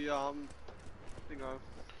for the, thingo.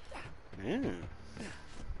 Mm.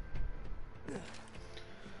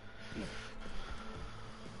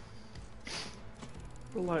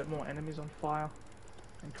 Light more enemies on fire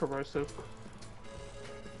and corrosive.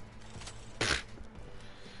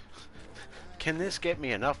 Can this get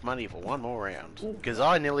me enough money for one more round? Because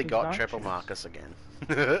I nearly got Not triple chance. Marcus again.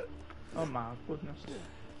 Oh my goodness.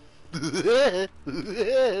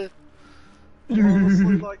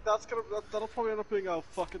 Honestly, like, that'll probably end up being a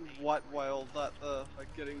fucking white whale that,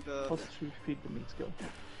 like, getting the... Plus 2 feed the meat skill.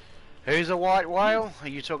 Who's a white whale? Are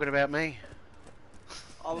you talking about me?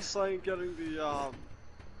 I was saying getting the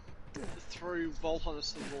 3 Vault Hunter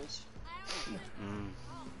symbols. Mm.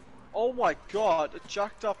 Oh my god, a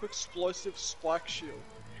jacked up explosive spike shield.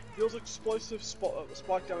 Deals explosive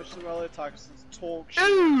spike damage to melee attacks and torque shield.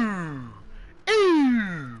 Ooh!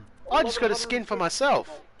 Ooh! I just got a skin for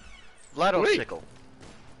myself. Vlad or Sweet. Sickle?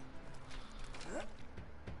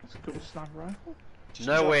 That's a good sniper rifle.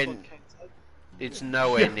 Nowhere. It's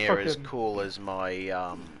nowhere Yeah, near as fucking- cool as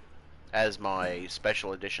my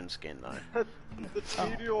special edition skin though. The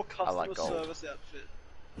Meteor I like customer gold. service outfit.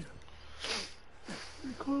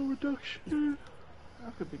 Recoil reduction.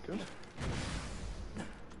 That could be good.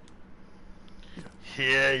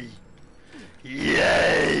 Yay!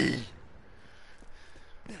 Yay!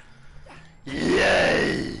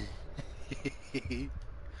 Yay!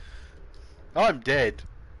 I'm dead.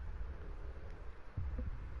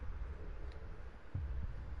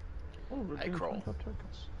 Oh, we're Hey, doing Kroll. 25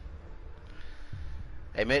 tokens.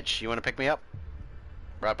 Hey Mitch, you want to pick me up?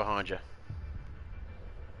 Right behind you.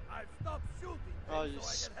 I've stopped shooting. Oh, you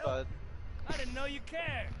so I can help. spud. I didn't know you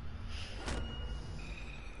cared.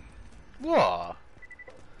 What?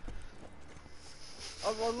 I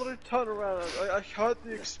literally turned around and I heard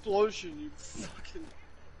the explosion, you fucking...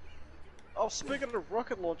 Oh, speaking of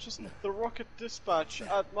rocket launchers, the rocket dispatch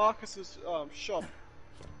at Marcus's shop.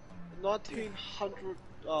 $1,900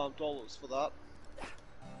 for that.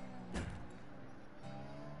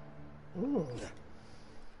 Ooh.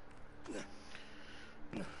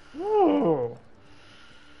 Ooh.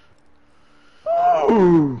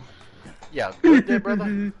 Ooh. Yeah, good there,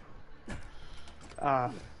 brother.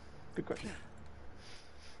 Good question.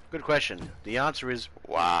 Good question. The answer is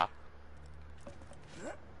wow.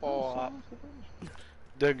 Oh,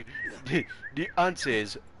 The answer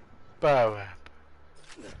is bow up.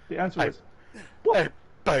 The answer is Hey,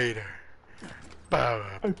 Peter. Bow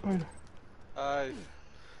up. oh, Peter. Hey,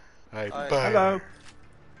 Hi. bow Hello. up.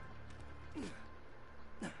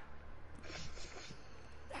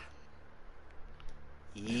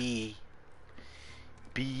 Yeah.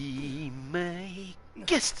 Be my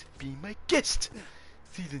guest. Be my guest.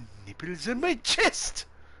 See the nipples on my chest.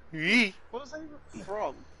 Yeah. What is that even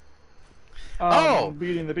from? Oh!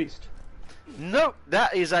 Beauty and the Beast. No,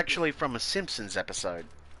 that is actually from a Simpsons episode.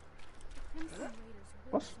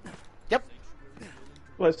 What? Yep.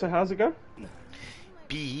 Wait, so how's it go?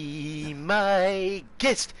 Be my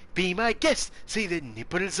guest, be my guest. See the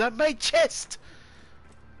nipples on my chest.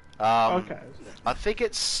 Okay. I think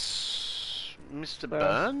it's Mr.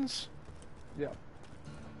 Burns. Yeah.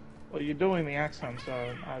 Well, you're doing the accent, so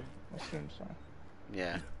I assume so.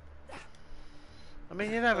 Yeah. I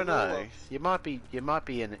mean, you never know. You might be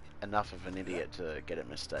enough of an idiot to get it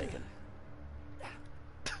mistaken.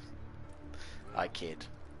 I kid.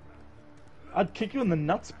 I'd kick you in the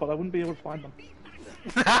nuts, but I wouldn't be able to find them.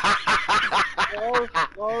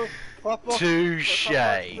 No, Clapbox. Touche.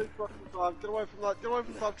 Get away from that, get away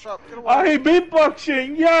from Claptrap, get away. I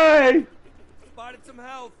beatboxing! Yay! Spotted some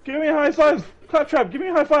health. Give me a high five! Claptrap, give me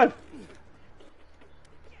a high five!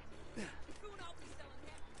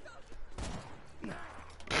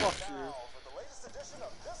 Fuck you. Now for the latest edition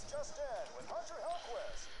of This Just In with Hunter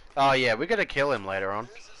Hellquist. Oh yeah, we gotta kill him later on.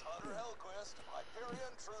 This is Hunter Hellquist,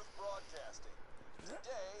 Hyperion Truth Broadcasting.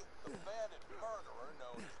 Today, the bandit murderer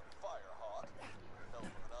known as the Firehawk, with the help of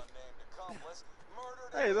an unnamed accomplice,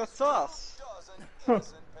 murdered Hey, at that's least us. 2 dozen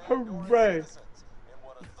innocent Pandoran Hooray. citizens in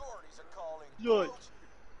what authorities are calling Yoy.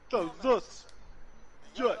 quote, That's us.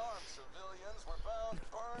 The Yoy. unarmed civilians were found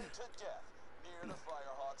burned to death near the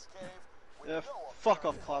Firehawk's cave with Yeah, no fuck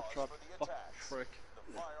off, apparent Claptrap. cause for the Fucking attacks. prick. The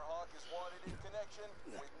Firehawk is wanted in connection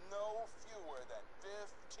with no fewer than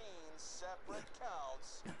 15 separate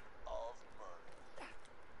counts of murder.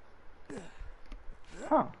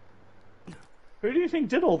 Huh. Who do you think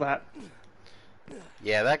did all that?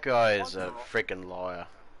 Yeah, that guy is a freaking liar.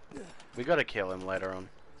 We gotta kill him later on.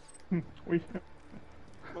 We...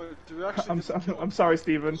 Wait, do we actually get to kill him? I'm sorry,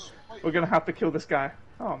 Steven. We're gonna have to kill this guy.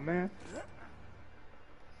 Oh man.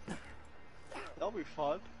 That'll be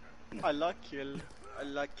fun. I like kill. I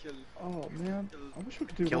like kill. Oh man. I wish we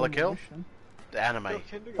could do Kill one a more kill? mission. The anime. Kill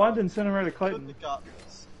kindergarten. Find incinerator Clayton.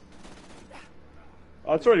 Kindergartens.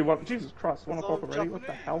 Oh, it's already 1. Jesus Christ, 1 It's o'clock all already. What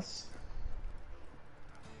the hell? Japanese.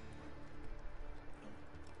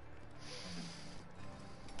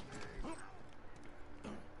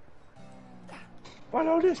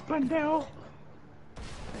 Follow this bundle.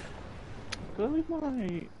 Go leave my.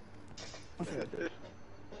 Okay, I did.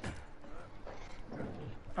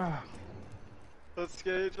 Ah. That's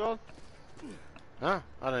scary, John. Huh?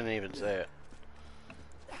 I didn't even say it.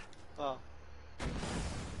 Oh.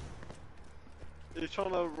 You're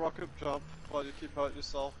trying to rocket jump while you keep hurting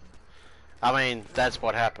yourself. I mean, that's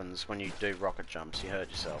what happens when you do rocket jumps. You hurt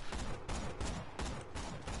yourself.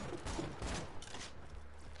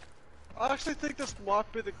 I actually think this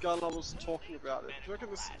might be the gun I was talking about. Do you reckon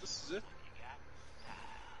this is it?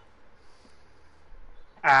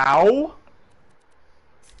 Ow!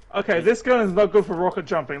 Okay, this gun is not good for rocket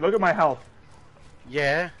jumping. Look at my health.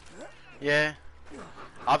 Yeah. Yeah.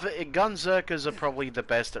 Gun Zerkers are probably the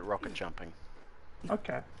best at rocket jumping.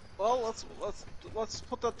 Okay. Well, let's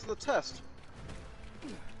put that to the test.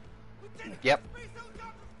 Yep.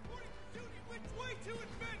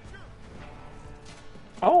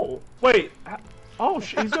 Oh, wait. Oh,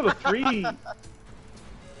 he's got a 3.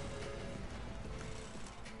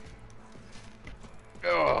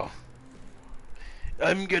 Oh.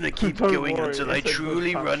 I'm gonna keep Don't going worry, until I it's a good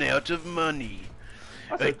truly punch. run out of money.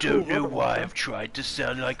 That's I a cool don't know rocket why launcher. I've tried to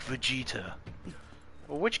sound like Vegeta.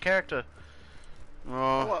 Well, which character?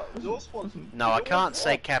 Oh, What? Yours was. no, I can't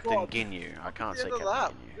say Captain God. Ginyu. I can't say Look Captain at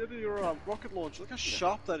that. Ginyu. Look at your rocket launcher. Look how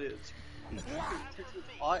sharp that is. Takes me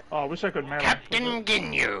high. Oh, I wish I could melee. Captain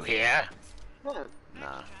Ginyu here. Man,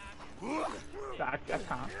 Nah. I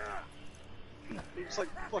can't. it's like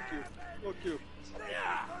fuck you, fuck you.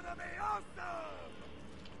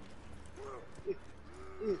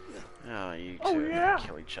 Oh, you Oh, two yeah.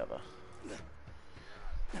 kill each other.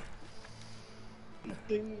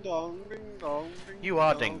 Ding dong, ding dong, ding. You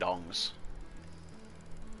are ding dongs.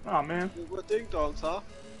 Oh man. We're ding dongs, huh?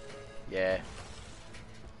 Yeah.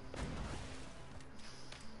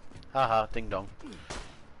 Haha, ding dong.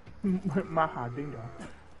 Maha ding dong.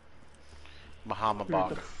 Mahama Dude, Bog.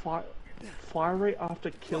 the fire rate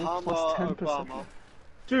after kill Bahama plus 10%. Obama.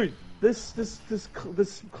 Dude, this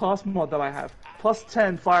class mod that I have, plus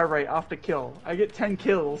 10 fire rate after kill. I get 10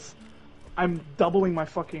 kills. I'm doubling my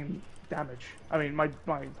fucking damage. I mean, my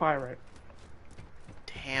fire rate.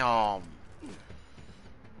 Damn.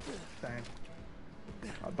 Dang.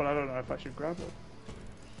 But I don't know if I should grab it.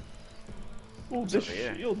 Oh, It's this over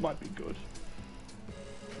here. shield might be good.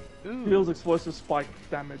 Ooh. Deals explosive spike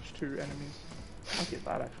damage to enemies. I'll get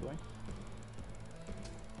that actually.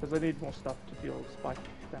 Because I need more stuff to deal spike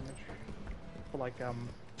damage. For like, the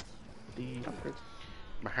upgrades.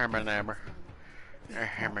 Mahammer.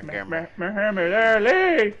 Muhammad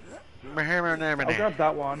Ali! I'll Mahammer. grab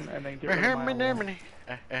that one and then get rid of my other one.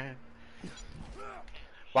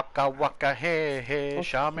 Waka waka hey hey Plus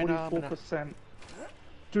shamina. 44%.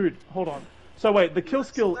 Dude, hold on. So wait, the kill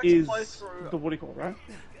skill Next is playthrough- the what do you call it, right?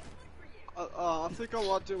 I think I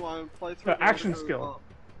might do my own playthrough. No, where I action go, skill.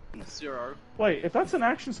 0. Wait, if that's an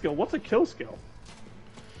action skill, what's a kill skill?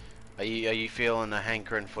 Are you feeling a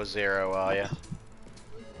hankering for 0, are you?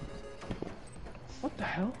 What the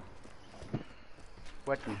hell?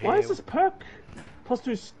 What the Why is hell? this perk? Plus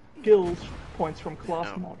 2 skills points from class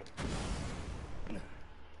Oh. mod.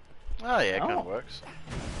 Oh yeah, it kind Oh. of works.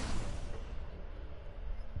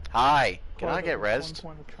 Hi, can I get Plus rezzed?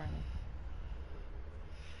 1 point of training.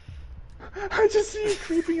 I just see you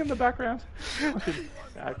creeping in the background.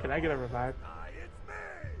 Can I get a revive?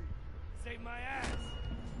 Save my ass.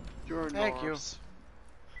 You're a Thank you. Norris.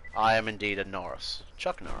 I am indeed a Norris.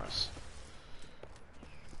 Chuck Norris.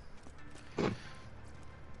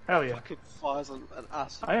 Hell yeah. Fucking fires an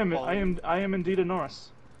acid I bomb. am indeed a Norris.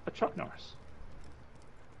 A Chuck Norris.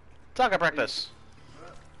 Target practice.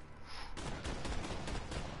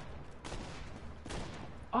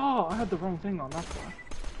 Oh, I had the wrong thing on that one.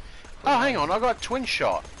 Oh, hang on, I got twin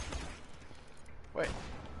shot. Wait.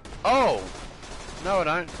 Oh! No, I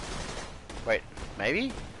don't. Wait,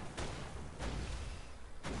 maybe?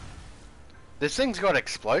 This thing's got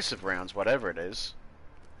explosive rounds, whatever it is.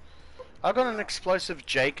 I got an explosive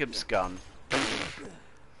Jacob's gun.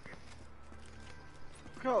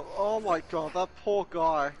 God, oh my god, that poor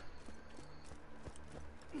guy.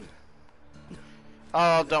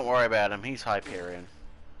 Oh, don't worry about him, he's Hyperion.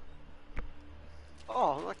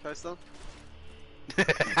 Oh, in that case then.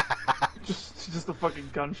 Just the fucking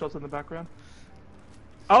gunshots in the background.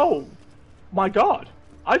 Oh, my god!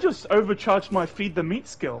 I just overcharged my feed the meat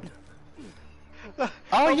skill.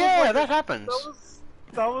 Oh yeah, that happens.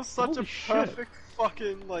 That was such Holy a shit. perfect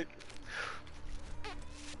fucking like.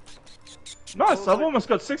 Nice, was I've like- almost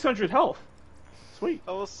got 600 health. Sweet.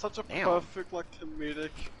 That was such a Damn. perfect like comedic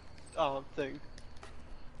thing.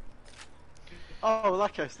 Oh, in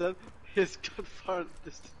that case then, his gunfire at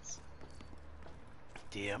distance.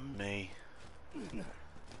 Dear me.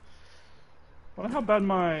 Wonder how bad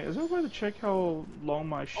my... Is there a way to check how long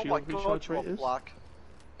my Oh shield my god, recharge you're rate is? black.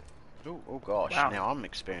 Oh gosh, Wow. now I'm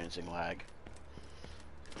experiencing lag.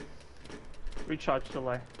 Recharge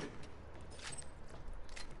delay.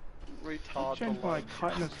 Retard. Change the my lag.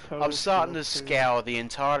 tightness total. I'm starting to shield scour the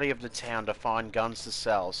entirety of the town to find guns to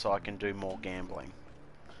sell so I can do more gambling.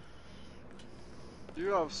 You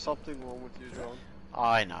have something wrong with you, John.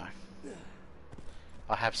 I know.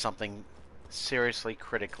 I have something seriously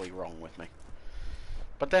critically wrong with me.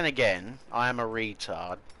 But then again, I am a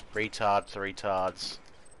retard. Retard, threetards.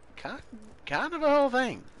 Kind of a whole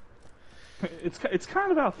thing. It's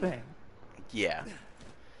kind of our thing. Yeah.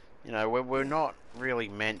 You know, we're not really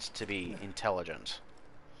meant to be intelligent.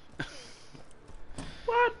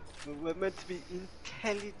 What? We're meant to be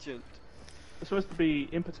intelligent. We're supposed to be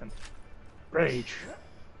impotent. Rage.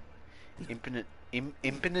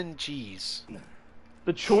 Impotent G's.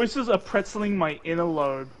 The choices are pretzeling my inner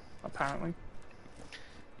lobe, apparently.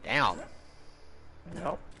 Down.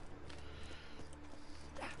 Yep.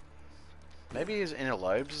 Maybe his inner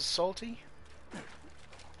lobes is salty?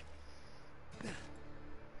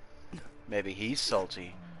 Maybe he's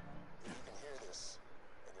salty. You can hear this,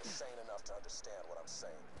 and you're sane enough to understand what I'm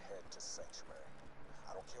saying. Head to Sanctuary.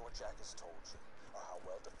 I don't care what Jack has told you, or how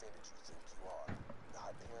well defended you think you are. The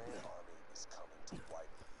Hyperion army is coming to wipe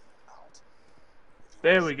you out. If you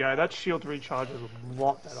There we go. That shield recharge is a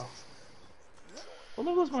lot better. What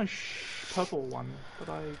level was my purple one that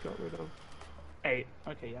I got rid of? 8.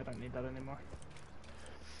 Okay, yeah, I don't need that anymore.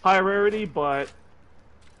 High rarity, but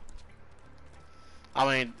I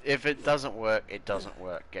mean, if it doesn't work, it doesn't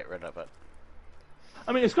work. Get rid of it.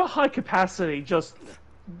 I mean, it's got high capacity, just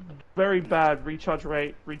very bad recharge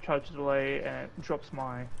rate, recharge delay, and it drops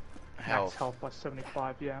my max health by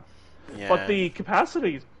 75. Yeah. Yeah. But the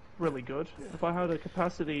capacity is really good. If I had a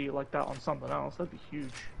capacity like that on something else, that'd be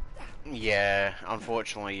huge. Yeah,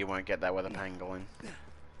 unfortunately you won't get that with a pangolin.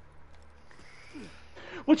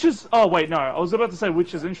 Which is... Oh, wait, no. I was about to say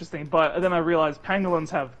which is interesting, but then I realized pangolins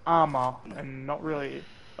have armor, and not really...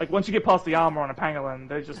 Like, once you get past the armor on a pangolin,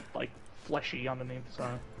 they're just, like, fleshy underneath, so...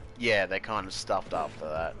 Yeah, they're kind of stuffed after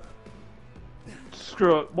that.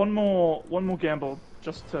 Screw it. One more gamble,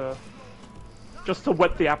 just to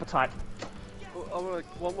whet the appetite. I'm gonna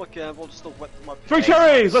one more gamble just to wet my. 3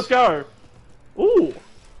 cherries! Let's go! Ooh!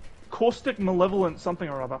 Caustic Malevolent something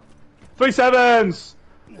or other. 3 7s!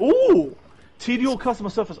 Ooh! TDL customer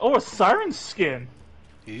surface. Oh, a siren skin!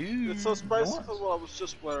 Ooh. It's basically what I was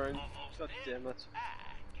just wearing. God damn it.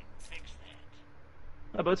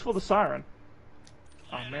 No, but it's for the siren.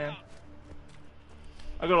 Oh man.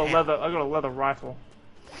 I got a leather rifle.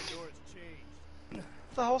 What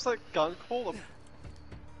the hell's that gun called?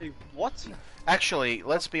 A what? Actually,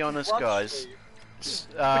 let's be honest, What? guys.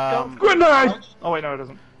 Grenade! Oh wait, no it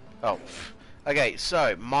doesn't. Oh. Okay,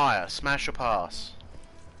 so, Maya, smash or pass?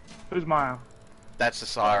 Who's Maya? That's the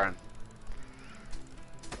siren.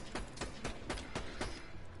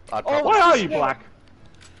 I'd Oh, probably... Why are you black?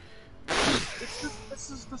 This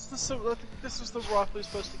is the rifle you're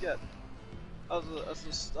supposed to get. As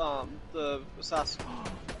the assassin.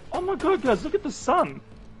 Oh my god, guys, look at the sun!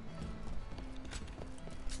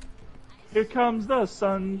 Here comes the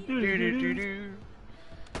sun. Doo -doo -doo -doo. Do-do-do-do.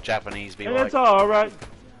 Japanese be And like... it's alright.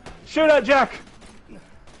 Shoot at Jack!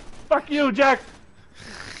 Fuck you, Jack!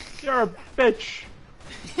 You're a bitch!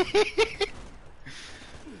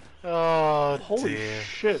 Oh, Holy dear.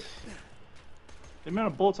 shit. The amount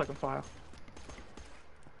of bullets I can fire.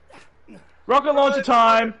 Rocket launcher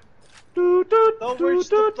time! Doo -doo They'll -doo reach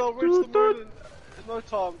 -doo the -doo -doo. moon in no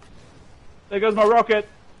time. There goes my rocket.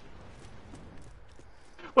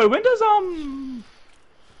 Wait, when does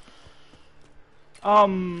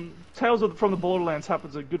Tales from the Borderlands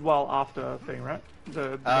happens a good while after thing, right?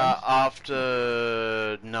 The games?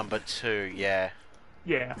 After number 2, yeah.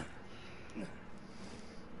 Yeah.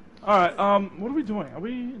 Alright, what are we doing? Are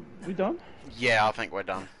we done? Yeah, I think we're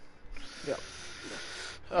done. Yep.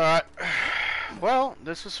 Alright. Well,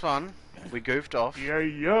 this was fun. We goofed off. Yeah,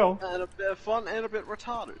 yeah. And a bit of fun and a bit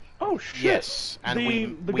retarded. Oh shit. Yes, and the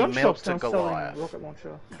we gun shop's milked a now selling Goliath. rocket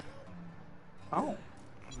launcher. Oh.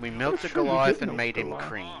 We milked a Sure, we Goliath did and milk made him Goliath.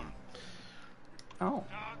 cream. Oh.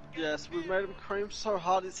 Yes, we made him cream so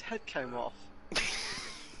hard his head came off.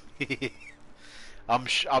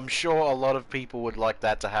 I'm sure a lot of people would like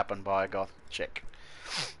that to happen by a goth chick.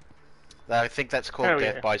 I think that's called Hell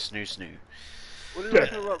death yeah. by Snoo Snoo. What do you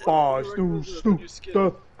Death reckon about by what do you reckon Snoo of the Snoo. new skin?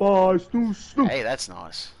 Death by Snoo Snoo. Hey, that's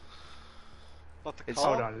nice. About the It's-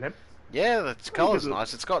 colour? Hold on, let Yeah, the colour's get it.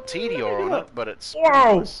 nice. It's got Tedior on it, but it's pretty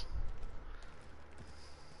Wow. nice.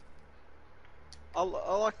 I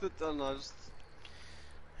like the. I don't know, just.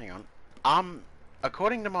 Hang on.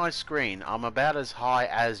 According to my screen, I'm about as high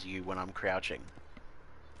as you when I'm crouching.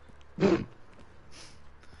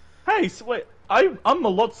 Hey, so wait, I'm a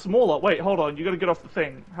lot smaller. Wait, hold on, you gotta get off the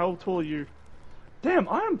thing. How tall are you? Damn,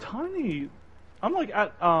 I am tiny. I'm like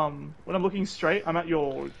at, when I'm looking straight, I'm at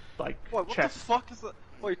your, like, Wait, what chest. the fuck is that?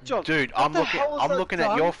 Wait, John. Dude, what I'm the looking. hell is I'm that looking at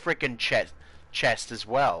done? your freaking chest as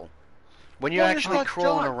well. When you're What is actually that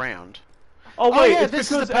crawling done? around. Oh Oh wait, yeah, it's this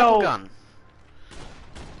because is a purple our... gun.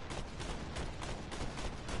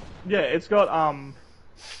 Yeah, it's got,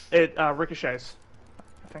 it, ricochets.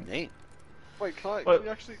 I think. Neat. Wait, can But- you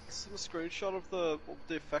actually send a screenshot of the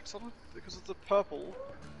effects on it? Because it's a purple.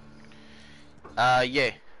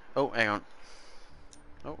 Yeah. Oh, hang on.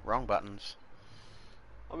 Oh, wrong buttons.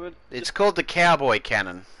 I mean, It's called the cowboy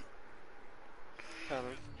cannon. kind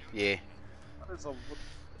of. Yeah. That is a,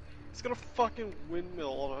 it's got a fucking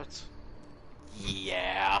windmill on it.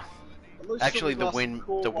 Yeah. At least Actually, something the nice and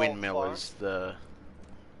cool windmill while is the.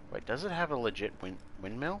 Wait, does it have a legit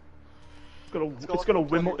windmill? It's got a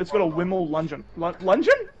Wimmel, it's got a Wimmel Lungen.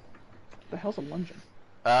 Lungen? The hell's a Lungen?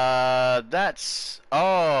 That's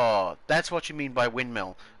that's what you mean by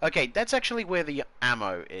windmill. Okay, that's actually where the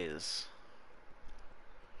ammo is.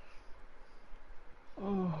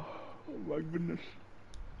 Oh my goodness.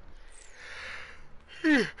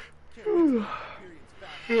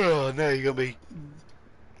 Oh no, you got me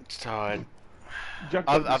tired.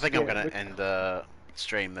 I think I'm gonna end the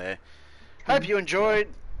stream there. Hope you enjoyed.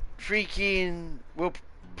 Freaking, we'll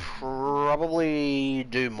probably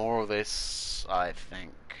do more of this. I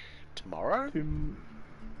think tomorrow.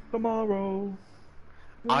 Tomorrow.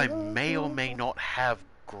 I may or may not have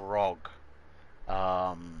grog.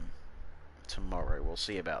 Tomorrow we'll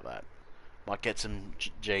see about that. Might get some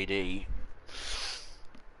JD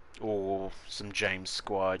or some James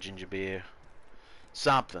Squire ginger beer.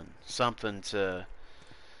 Something to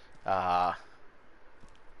have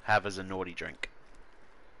as a naughty drink.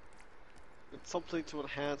 It's something to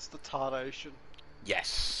enhance the tardation.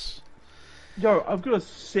 Yes. Yo, I've got a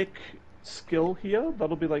sick skill here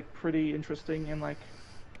that'll be like pretty interesting in like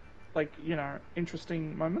you know,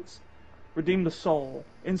 interesting moments. Redeem the soul.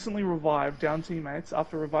 Instantly revive down teammates.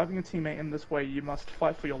 After reviving a teammate in this way, you must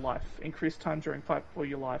fight for your life. Increase time during fight for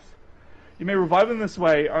your life. You may revive in this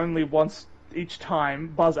way only once each time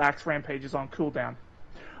Buzz Axe Rampage is on cooldown.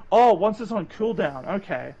 Oh, once it's on cooldown,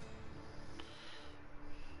 okay.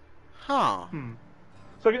 Huh.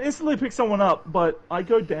 So I can instantly pick someone up, but I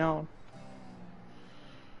go down.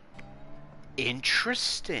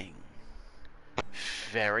 Interesting.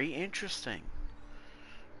 Very interesting.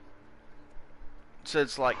 So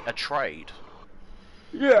it's like a trade.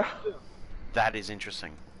 Yeah. That is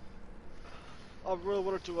interesting. I really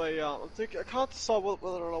want to do a. I can't decide whether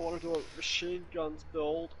or not I want to do a machine guns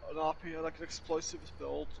build, an RP, like an explosives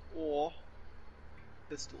build, or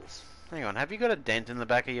pistols. Hang on, have you got a dent in the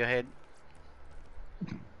back of your head?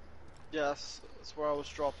 Yes, that's where I was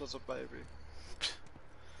dropped as a baby.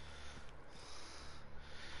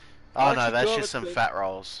 Oh I no, actually that's do have just a some dent. fat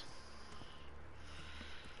rolls.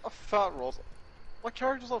 A fat rolls. My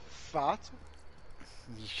character's not fat.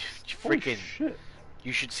 You Holy freaking. shit.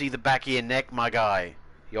 You should see the back of your neck, my guy.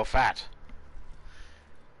 You're fat.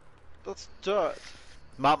 That's dirt.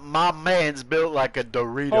 My man's built like a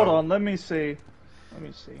Dorito. Hold on, let me see. Let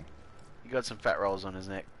me see. You got some fat rolls on his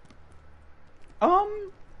neck.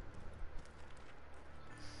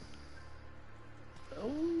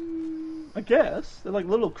 I guess. They're like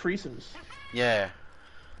little creases. Yeah.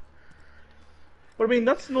 But I mean,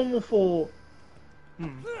 that's normal for...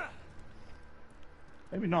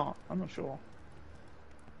 Maybe not. I'm not sure.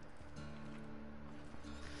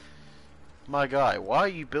 My guy, why are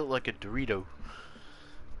you built like a Dorito?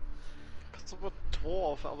 Because I'm a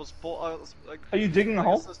dwarf. I was born. Like, Are you digging a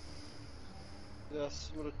hole?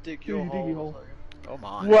 Yes, I'm gonna dig Do your you dig hole. your hole? Oh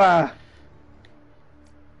my. Wow.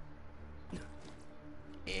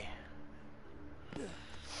 Yeah.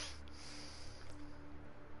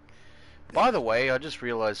 By the way, I just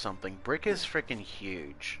realized something. Brick is freaking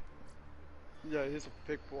huge. Yeah, he's a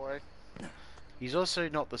big boy. He's also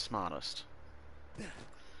not the smartest.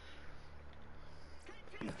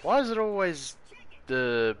 Why is it always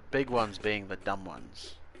the big ones being the dumb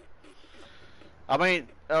ones? I mean,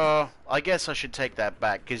 I guess I should take that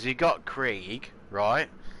back, because you got Krieg, right?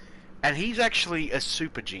 And he's actually a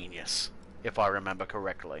super genius, if I remember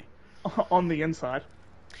correctly. On the inside.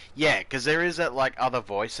 Yeah, because there is that, like, other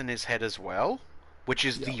voice in his head as well, which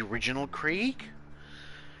is the original Krieg.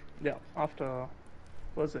 Yeah, after...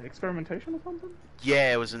 was it experimentation or something?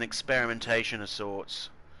 Yeah, it was an experimentation of sorts.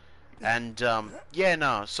 And, yeah,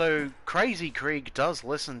 no, so Crazy Krieg does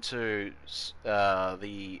listen to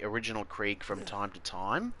the original Krieg from time to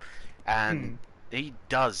time, and he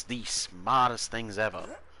does the smartest things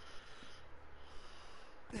ever.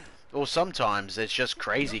 Or sometimes it's just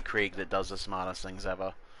Crazy Krieg that does the smartest things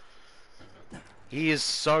ever. He is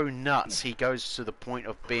so nuts, he goes to the point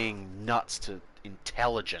of being nuts to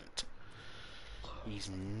intelligent. He's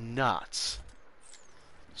nuts.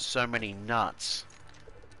 So many nuts.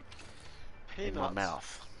 In my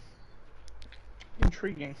mouth.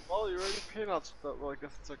 Intriguing. Well, you're eating peanuts, but well, I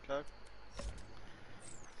guess it's okay.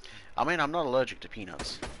 I mean, I'm not allergic to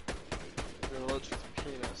peanuts. You're allergic to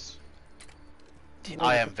penis.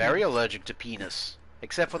 I am very allergic to penis,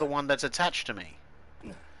 except for the one that's attached to me.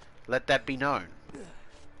 Let that be known.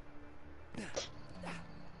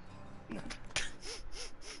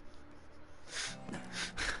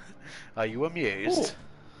 Are you amused?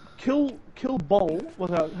 Kill Bol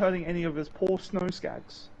without hurting any of his poor snow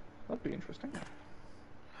skags. That'd be interesting.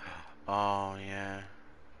 Oh, yeah.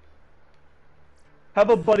 Have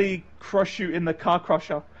a buddy crush you in the car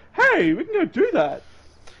crusher. Hey, we can go do that.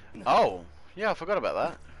 Oh, yeah, I forgot about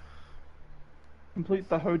that. Complete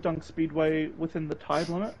the Hodunk Speedway within the tide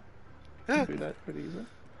limit. Can do that pretty easily.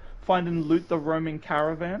 Find and loot the roaming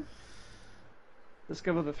caravan.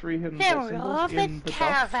 Discover the 3 hidden vault symbols in the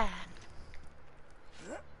caravan.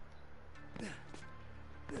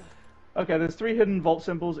 Okay, there's 3 hidden vault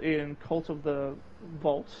symbols in Cult of the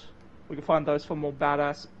Vault. We can find those for more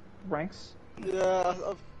badass ranks. Yeah,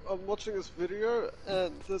 I'm watching this video,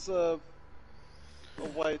 and there's a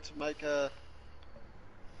way to make a...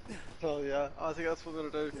 Oh yeah, I think that's what we're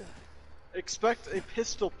gonna do. Expect a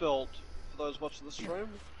pistol build for those watching the stream.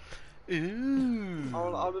 Ooh.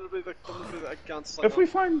 I'm gonna be the gunslinger. If we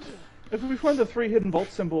find the 3 hidden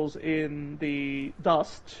vault symbols in the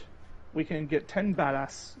dust, we can get 10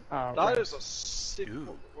 badass. That is a sick.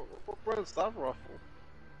 What brand's that rifle?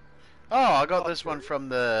 Oh, I got this one from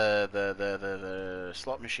the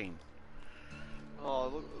slot machine. Oh,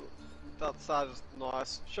 look, that is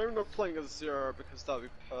nice. Shame we're not playing as Zero because that'd be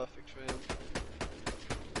perfect for him.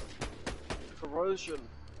 Corrosion.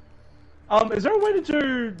 Is there a way to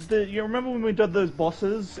do the? You remember when we did those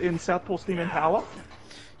bosses in Southpaw Steam and Power?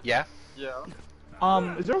 Yeah. Yeah.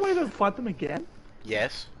 Is there a way to fight them again?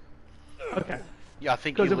 Yes. Okay. Yeah, I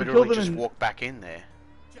think you literally just walk back in there.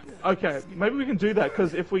 Okay, maybe we can do that,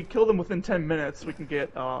 because if we kill them within 10 minutes, we can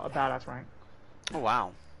get a badass rank. Oh,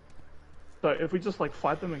 wow. So if we just, like,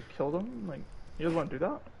 fight them and kill them, like, you guys want to do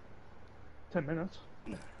that? 10 minutes.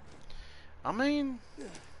 I mean,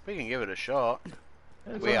 we can give it a shot.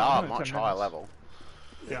 Yeah, We are much higher level.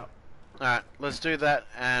 Yeah. Alright, let's do that,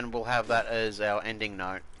 and we'll have that as our ending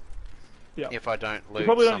note. Yeah. If I don't lose we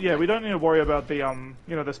probably don't, something. yeah, we don't need to worry about the,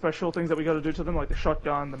 you know, the special things that we got to do to them, like the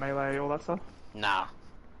shotgun, the melee, all that stuff. Nah.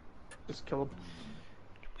 Just kill them.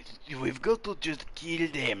 We've got to just kill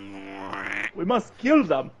them. We must kill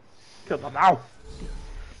them! Kill them now!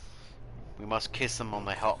 We must kiss them on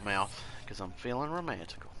the hot mouth, because I'm feeling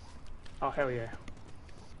romantical. Oh, hell yeah.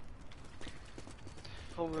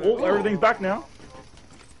 Oh, man. Oh, everything's back now.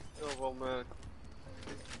 Oh well, man.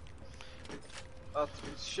 That's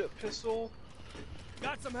a shit pistol.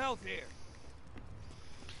 Got some health here.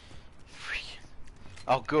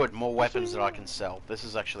 Oh good, more weapons that I can sell. This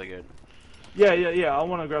is actually good. Yeah, I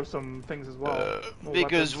want to grab some things as well.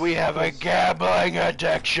 Because we have a gambling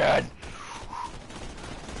addiction!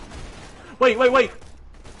 Wait!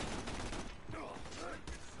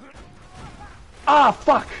 Ah,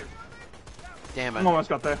 fuck! Damn it. I almost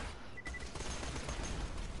got there.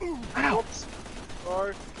 Ow! Whoops.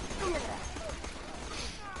 Sorry.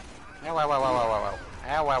 Ow, ow, ow, ow, ow, ow.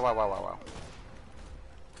 Ow, ow, ow, ow, ow, ow.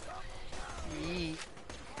 Yee.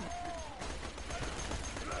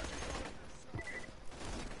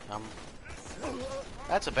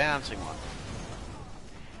 That's a bouncing one.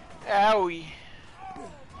 Owie.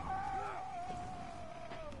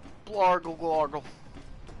 Blargle, glorgle.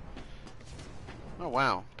 Oh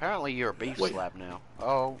wow, apparently you're a beef slab now.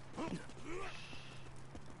 Oh.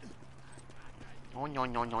 Oh, no,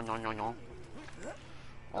 no, no, no, no, no.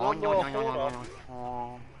 Oh, no, no, no, no, no,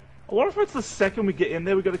 no. I wonder if it's the second we get in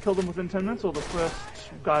there we gotta kill them within 10 minutes, or the first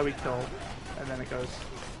guy we kill, and then it goes.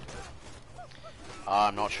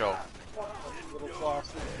 I'm not sure. Little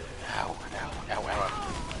bastard. Ow, ow, ow, ow.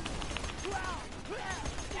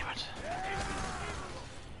 Damn it.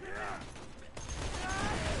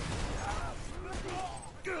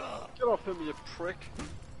 Get off him, you prick.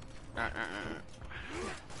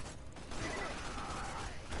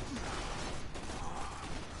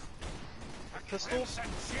 Pistols?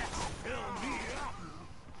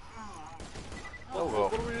 Oh, well.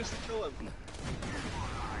 What do we use to kill him?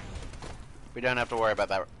 We don't have to worry about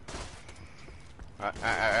that.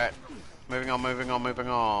 Alright. Moving on.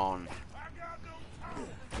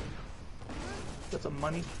 Got some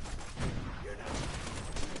money.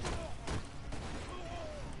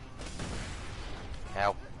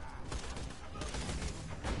 Ow.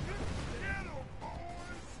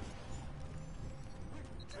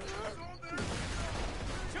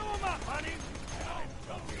 Chew 'em up, honey.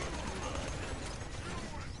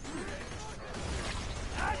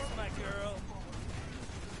 That's my girl.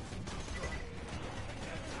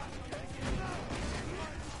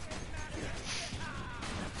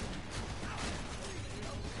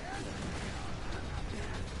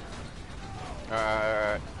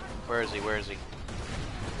 Alright. Where is he?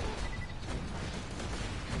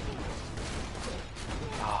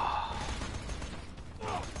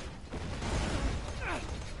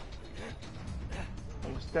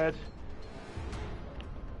 Almost dead.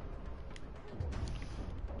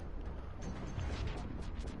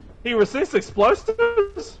 He resists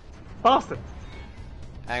explosives? Bastard.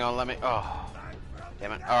 Hang on, let me... Oh.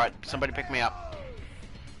 Damn it. Alright, somebody pick me up.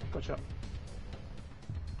 Gotcha.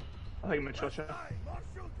 I think I'm gonna gotcha.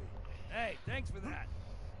 Hey, thanks for that.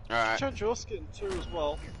 Alright. Change your skin too as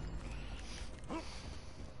well.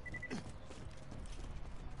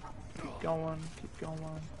 Keep going.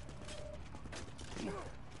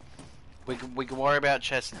 We can worry about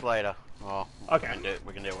chests later. Oh, Okay.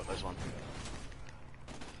 We can deal with this one.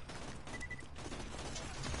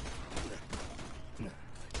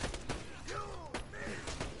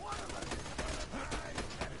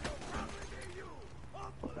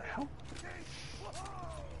 What the hell?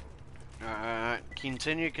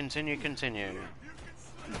 Continue.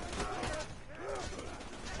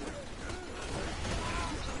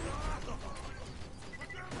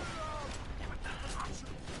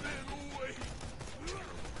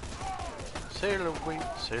 Sail away.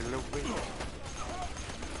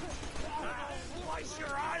 Slice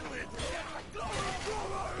your eyelid.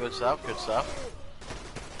 Good stuff. How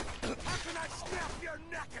can I snap your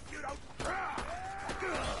neck if you don't?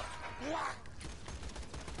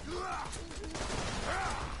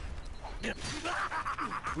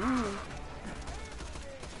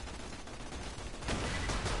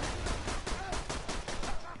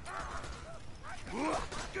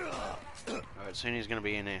 Alright, soon he's gonna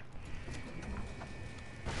be in here.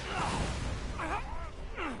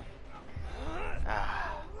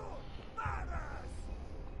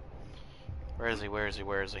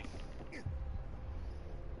 Where is he?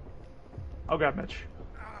 I'll grab Mitch.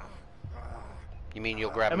 You mean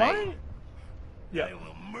you'll grab Am me? I? Yeah. I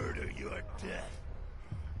will murder your death. Yes.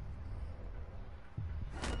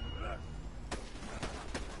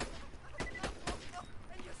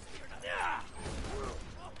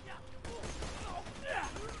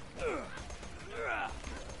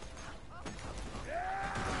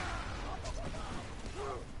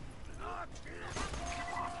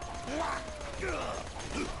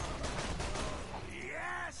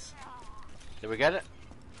 Did we get it?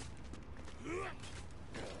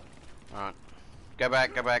 Alright. Go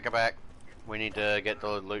back. We need to get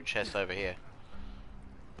the loot chest over here.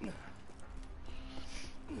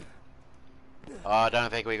 Oh, I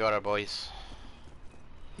don't think we got it, boys.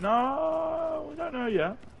 No, we don't know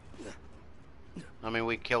yet. I mean,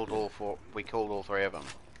 we killed all three of them.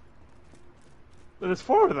 But there's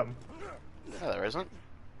 4 of them. No, there isn't.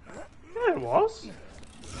 Yeah, it was. You're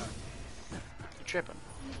tripping.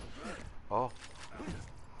 Oh.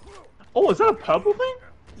 Oh, is that a purple thing?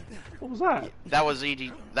 What was that? That was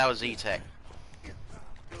E-Tech.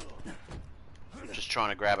 Just trying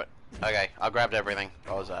to grab it. Okay, I grabbed everything.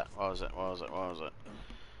 What was that? What's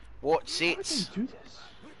Why it? did you do this?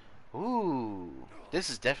 Ooh, this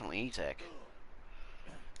is definitely E-Tech.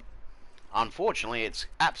 Unfortunately, it's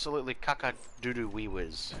absolutely caca doo-doo wee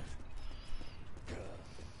whiz.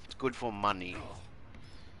 It's good for money.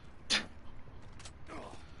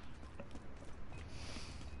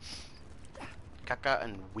 Caca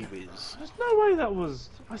and wee whiz. There's no way that was...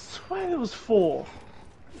 I swear there was 4.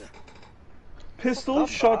 Pistol,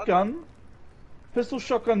 shotgun,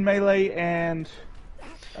 melee, and...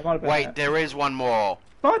 That might have been Wait, it. there is one more.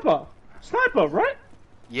 Sniper, right?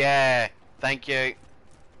 Yeah, thank you.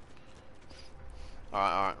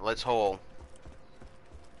 Alright, let's haul.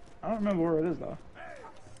 I don't remember where it is though.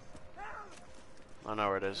 I know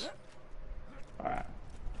where it is. Alright.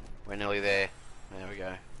 We're nearly there. There we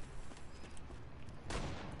go.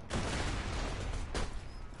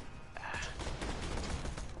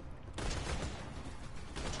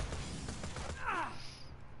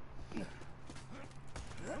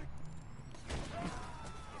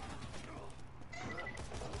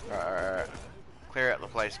 Alright. Clear out the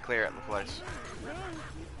place, clear out the place.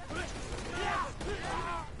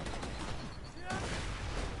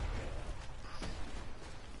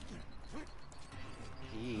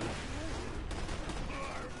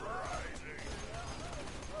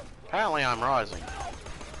 Apparently I'm rising.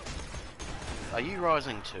 Are you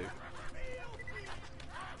rising too?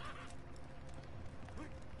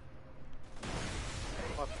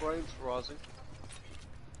 My brain's rising.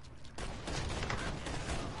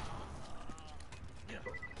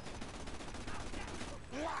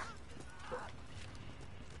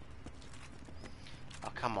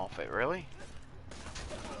 I'll come off it, really?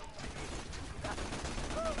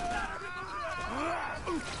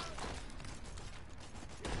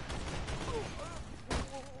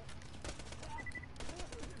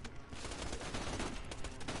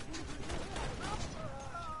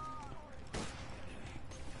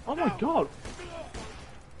 Oh my god!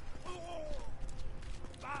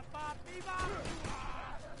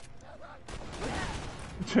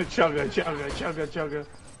 Chugga, chugga, chugga, chugga.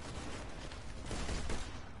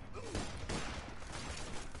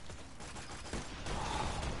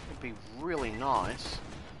 It'd be really nice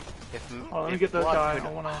if, Oh, let me if get that Blood guy. could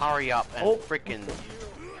I wanna... hurry up and Oh. frickin'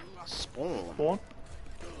 spawn. Spawn?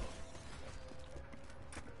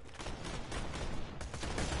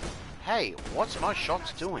 Hey, what's my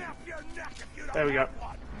shots doing? There we go.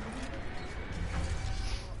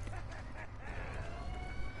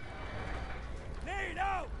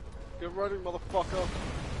 Get ready, motherfucker.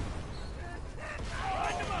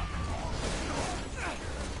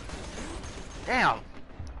 Damn!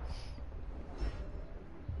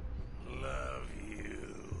 Love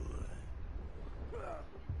you.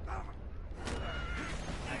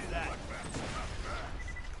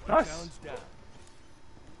 Nice. Sounds down.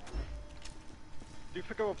 Do you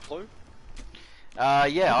pick up a blue? Yeah, I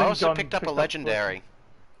think also John picked up a picked up legendary.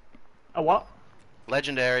 A what?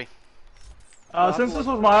 Legendary. Since this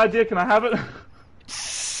was my idea, can I have it?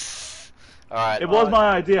 Alright. It was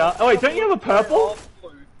my idea. Oh wait, don't you have a purple?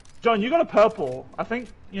 Blue. John, you got a purple. I think,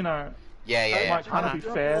 you know, Yeah, it yeah, might kind of yeah.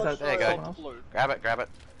 be fair that There you go. someone else... Blue. Grab it, grab it.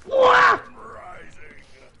 Wah!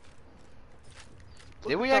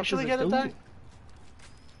 Did we fuck actually does it get it do? though?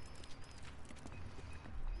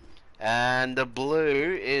 And the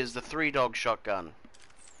blue is the 3-dog shotgun.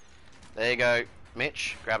 There you go.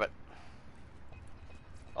 Mitch, grab it.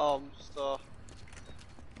 Star.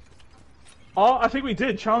 Oh, I think we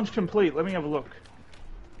did. Challenge complete. Let me have a look.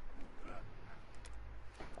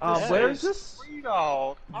 Where is this?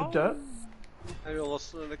 No. The dirt? Hey, you're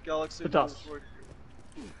listening to Galaxy The dust. News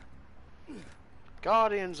Radio.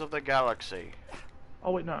 Guardians of the Galaxy.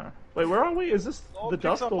 Oh wait, no. Wait, where are we? Is this No the one picks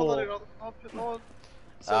dust up on or... that, no one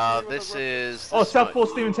says anything This about is... Oh, this South one.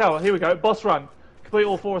 4 Steaming Tower. Here we go. Boss run. Complete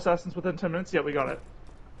all 4 assassins within 10 minutes. Yeah, we got it.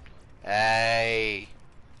 Hey.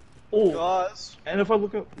 Oh, Guys, and if I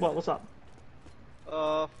look at... What, what's up?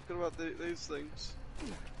 forget about these things.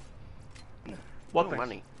 What Oh, thing?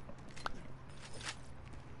 money.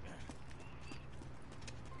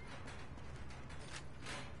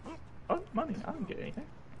 Oh, money. I didn't get anything.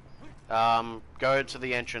 Go to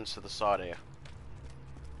the entrance to the side here.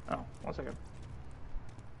 Oh, 1 second.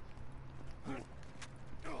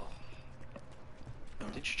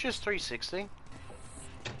 Did you just 360?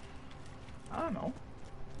 I don't know.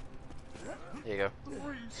 There you go.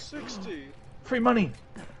 360. Free money.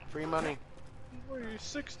 Free money.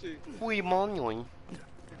 360. Free money.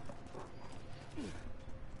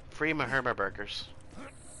 Free Mahirma burgers.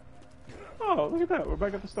 Oh, look at that. We're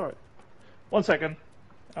back at the start. 1 second.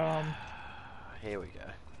 Here we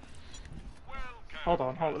go. Hold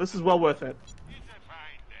on. This is well worth it.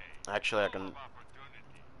 Actually, I can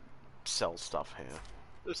sell stuff here.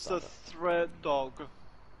 It's the thread dog.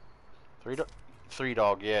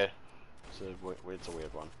 3-dog, yeah. It's a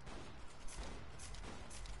weird one.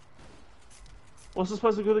 What's this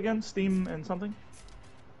supposed to do again? Steam and something?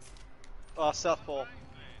 Southpaw.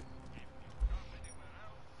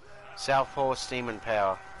 Southpaw, steam and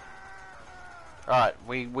power. Alright,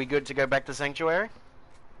 we good to go back to Sanctuary?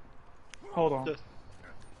 Hold on.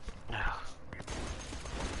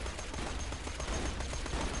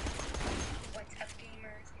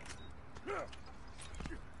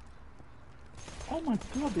 Oh my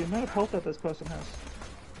god, the amount of health that this person has.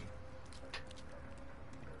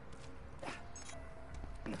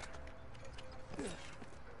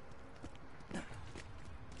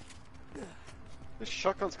 This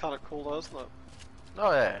shotgun's kind of cool though, isn't it?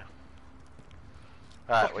 Oh yeah.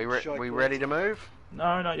 Alright, Fucking we shotguns. ready to move?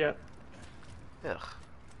 No, not yet. Ugh.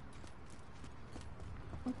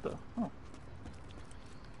 What the?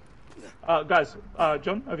 Oh. Guys,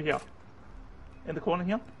 John, over here. In the corner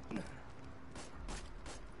here.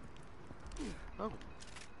 Oh.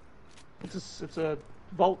 It's a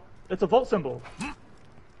vault. It's a vault symbol.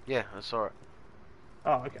 Yeah, I saw it.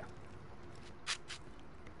 Oh, okay.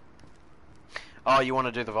 Oh, you want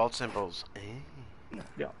to do the vault symbols?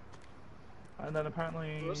 Yeah. And then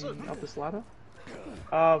apparently Where is it? up this ladder.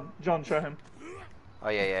 John, show him. Oh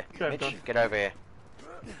yeah. Go, Mitch, John. get over here.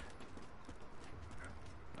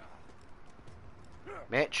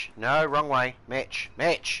 Mitch, no, wrong way. Mitch.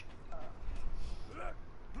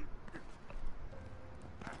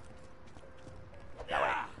 That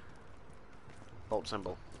way. Vault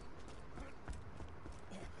symbol.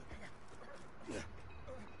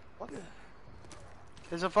 What?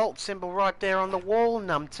 There's a vault symbol right there on the wall,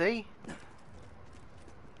 numpty.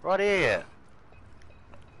 Right here.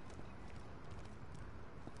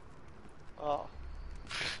 Oh.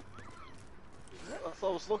 I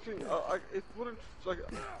was looking, it wouldn't, like...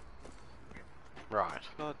 Right.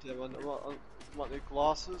 God damn, I might need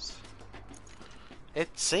glasses. It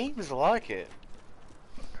seems like it.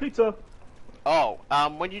 Pizza. Oh,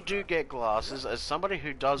 when you do get glasses, as somebody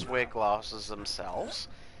who does wear glasses themselves,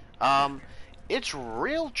 it's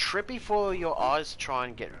real trippy for your eyes to try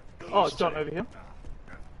and get used Oh, it's John to. over here.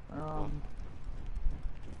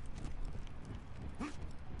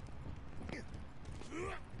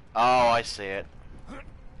 Oh, I see it.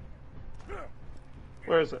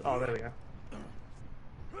 Where is it? Oh, there we go.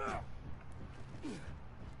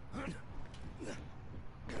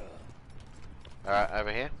 Alright,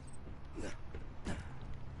 over here.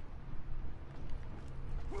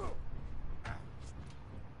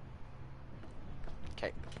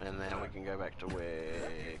 Okay, and then we can go back to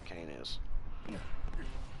where Kane is. I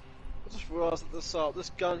just realised that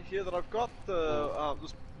this gun here that I've got,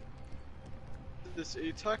 this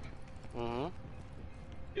E-Tech,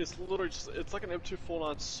 is literally just, it's like an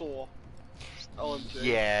M249 saw. LMG.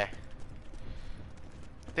 Yeah.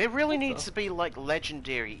 There really needs to be like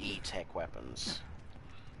legendary E-Tech weapons.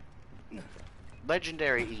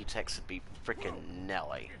 Legendary E-Techs would be freaking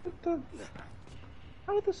Nelly. What the?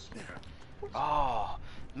 How did this? Oh,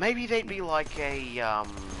 maybe they'd be like a, Is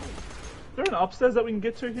there an upstairs that we can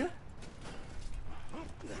get to here?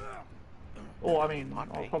 Or, I mean,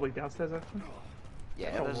 Might be. probably downstairs actually.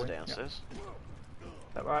 Yeah, there's a downstairs.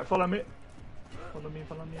 Alright, follow me. Follow me,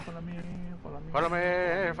 follow me, follow me, follow me. Follow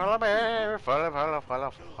me, follow me,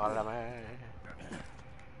 follow me.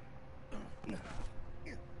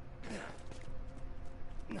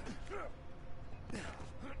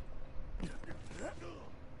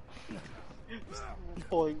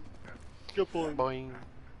 Boing. Good boing. Boing.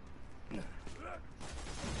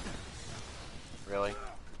 Really?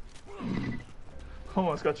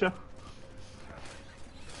 Almost gotcha.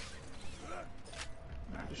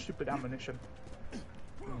 Stupid ammunition.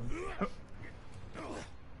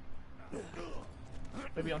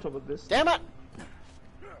 Maybe on top of this. Damn it!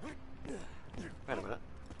 Wait a minute.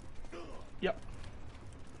 Yep.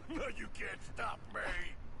 You can't stop me.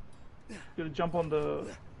 You gotta jump on the.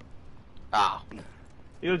 Ah. You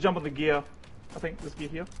gotta jump on the gear. I think this gear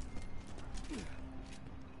here.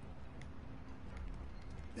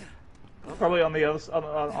 Probably on the other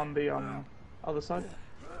on the other side,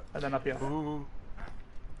 and then up here. Ooh.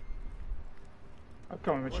 Oh,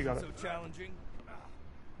 come on, Mitch, you got it. So challenging.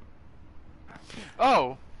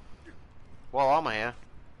 Oh. Well, I'm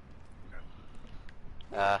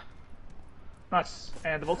here. Nice,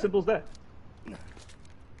 and the vault symbol's there. I'm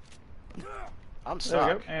There we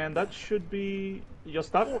stuck. go, and that should be. You're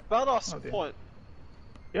stuck. Oh, badass Oh, dear. point.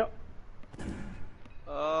 Yep.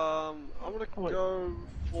 I'm gonna wait. go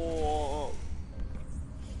for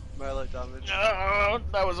melee damage. Oh,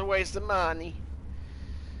 that was a waste of money.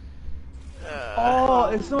 Oh,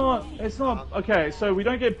 it's not. It's not. Okay, so we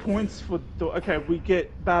don't get points for. Okay, we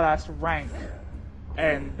get badass rank,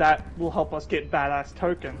 and that will help us get badass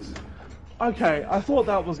tokens. Okay, I thought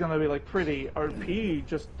that was gonna be like pretty OP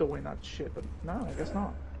just doing that shit, but no, I guess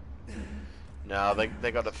not. No,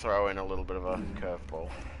 they got to throw in a little bit of a curveball.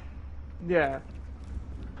 Yeah.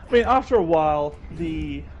 I mean, after a while,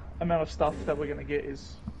 the amount of stuff that we're gonna get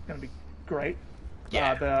is gonna be great.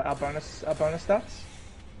 Yeah. Our bonus stats.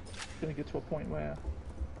 Gonna get to a point where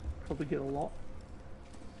probably get a lot.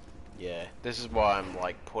 Yeah, this is why I'm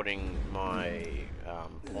like putting my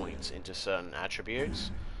points into certain attributes.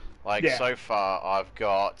 Like so far, I've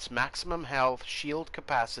got maximum health, shield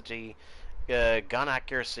capacity, gun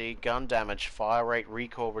accuracy, gun damage, fire rate,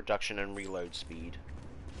 recoil reduction, and reload speed.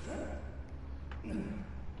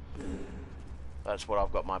 That's what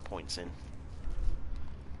I've got my points in.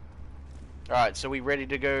 Alright, so we ready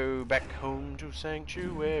to go back home to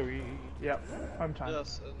Sanctuary? Yep, home time.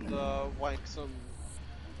 Yes, and wank some.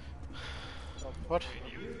 What?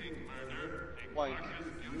 Wank.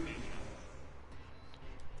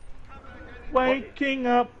 Waking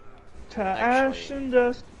up to ash and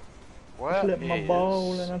dust. I What flip my is...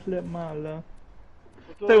 bowl and I flip my love.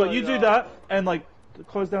 Tell you what, you do that and like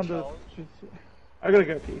close down the. I gotta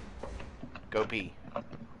go pee. Go pee.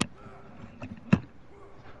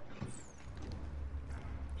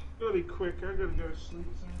 Gotta be quick. I gotta go sleep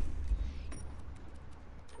soon.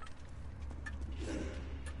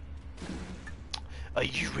 Are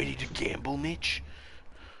you ready to gamble, Mitch?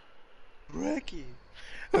 Ricky.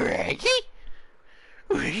 Ricky?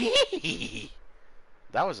 Ricky?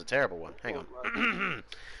 That was a terrible one. Hang on.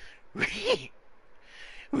 Ricky?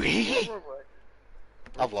 Ricky?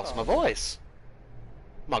 I've lost my voice.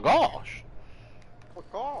 My gosh. Oh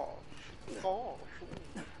gosh.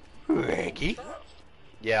 Gosh. Ricky?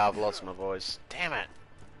 Yeah, I've lost my voice. Damn it.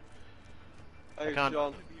 Hey, can't-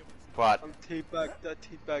 John. What? I'm teabag that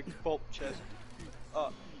teabag bulb chest.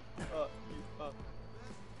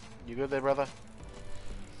 You good there, brother?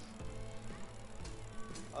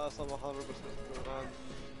 That's not 100% good.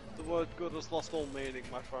 The word good has lost all meaning,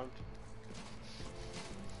 my friend.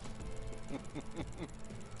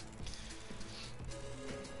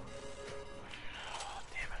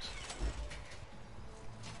 Damn it.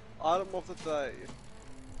 Item of the day.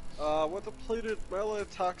 When depleted, melee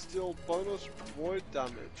attacks deal bonus void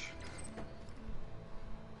damage.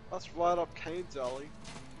 That's right up Kane's alley.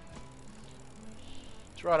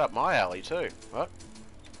 It's right up my alley too. What?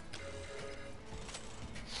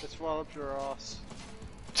 It's right up your ass.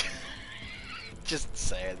 Just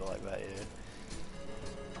say it like that,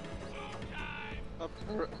 yeah.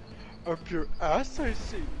 Up your ass, I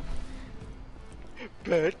see.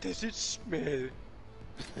 Bad does it smell?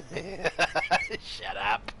 Shut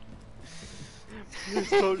up. Please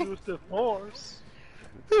don't use the force.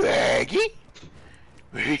 Raggy?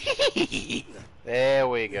 There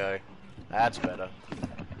we go. That's better.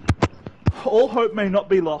 All hope may not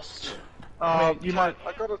be lost. You might.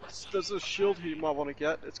 I got a. There's a shield here you might want to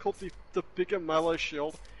get. It's called the bigger melee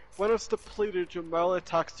shield. When it's depleted, your melee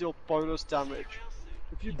attacks deal bonus damage.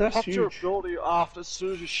 If you That's pop your huge. ability after, as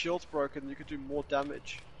soon as your shield's broken, you can do more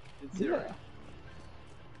damage. In theory. Yeah.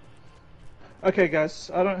 Okay,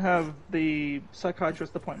 guys, I don't have the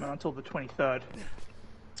psychiatrist appointment until the 23rd.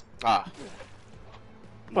 Ah.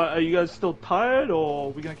 But are you guys still tired, or are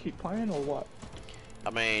we gonna keep playing, or what?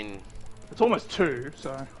 I mean... It's almost 2,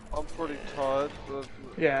 so... I'm pretty tired, but...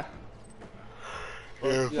 Yeah.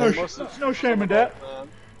 Yeah, No shame in that. Man.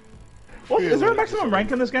 What? Is there a maximum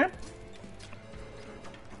rank in this game?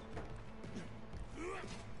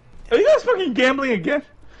 Are you guys fucking gambling again?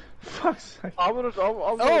 Fuck's sake.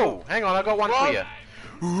 Oh, hang on, I got one for you.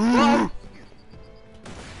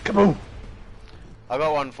 Kaboom! I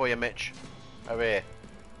got one for you, Mitch. Over here.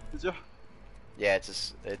 Did you? Yeah,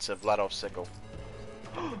 it's a Vladov sickle.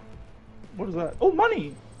 What is that? Oh,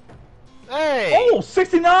 money! Hey! Oh,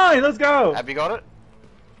 69! Let's go! Have you got it?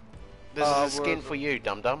 This is a skin where is for you,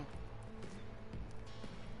 dum-dum.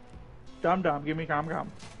 Dum dum, give me gum.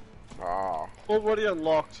 Oh. Already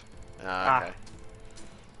unlocked. Ah, okay.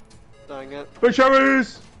 Dang it. Big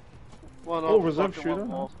cherries! Why not? Oh, reserve Fucking one shooter.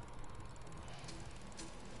 more.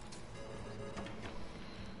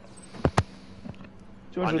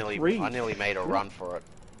 I 203. nearly made a run for it.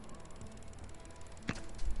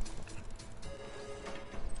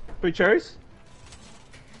 Big cherries?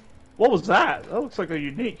 What was that? That looks like a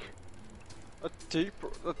unique. A deep.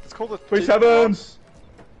 It's called a. Three deep sevens!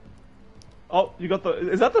 Oh, you got the.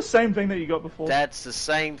 Is that the same thing that you got before? That's the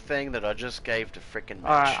same thing that I just gave to frickin' Mitch.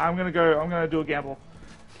 Alright, I'm gonna do a gamble.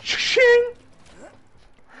 Shing!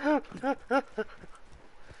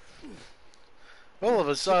 All of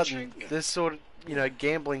a sudden, this sort of,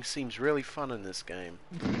 gambling seems really fun in this game.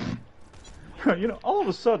 You know, all of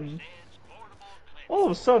a sudden,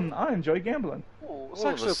 I enjoy gambling. Oh, it's All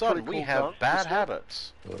of actually a sudden, pretty we cool have gun. bad This one.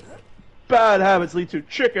 habits. Bad habits lead to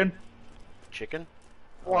chicken. Chicken?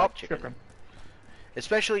 I Wop. like chicken.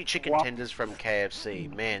 Especially chicken Wop. tenders from KFC.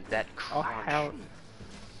 Man, that Oh, crunch. hell.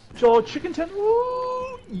 Joel, chicken tender?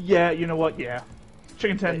 Ooh, yeah, you know what? Yeah.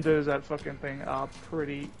 Chicken tenders, that fucking thing, are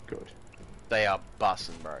pretty good. They are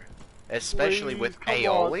bussin', bro. Especially with Please,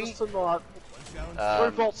 come on, aioli. just tonight.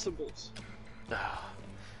 Revolt symbols.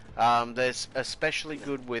 There's especially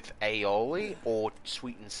good with aioli or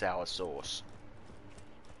sweet and sour sauce.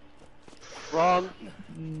 Run.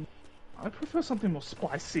 I prefer something more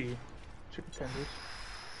spicy. Chicken tenders.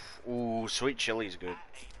 Ooh, sweet chili's good.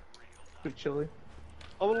 Good chili.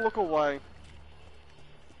 I'm gonna look away.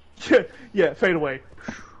 Yeah, yeah, fade away.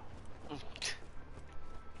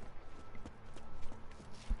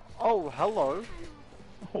 Oh, hello.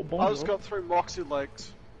 Oh, I bonjour. just got 3 Moxie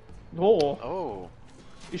legs. Oh. Oh.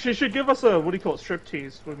 You should give us a, what do you call it, strip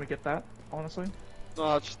tease when we get that, honestly.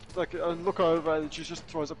 No, just like I look over and she just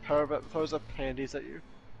throws throws her panties at you.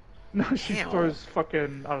 No, she Damn. throws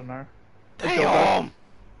fucking, I don't know. Damn!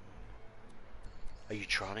 Are you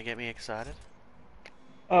trying to get me excited?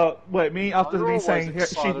 Wait, me after You're me always saying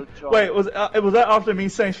excited, John. wait, was that after me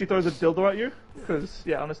saying she throws a dildo at you? Because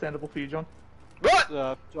yeah, understandable for you, John. What?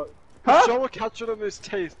 John, Huh? John will catch it in his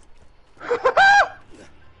teeth.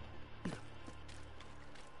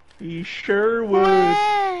 He sure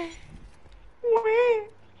would.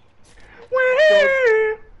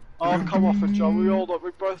 Oh, come off it, John. We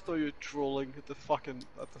both know you're drooling at the fucking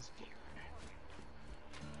this.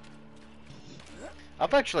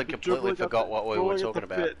 I've actually completely Dribbling at forgot the- what we were drooling at talking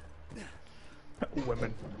the about. bit.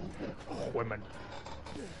 Women. Women.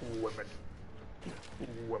 Women.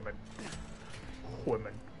 Women.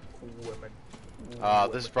 Women. Women.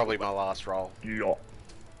 This is probably my last roll. Yeah.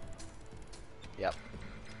 Yep.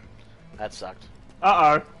 That sucked.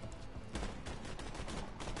 Uh-oh.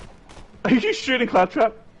 Are you shooting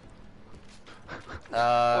Claptrap?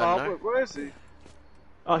 No. Where is he?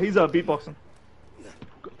 Oh, he's beatboxing.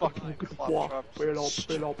 Fucking claptrap.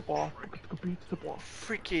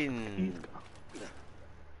 Freaking.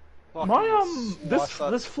 My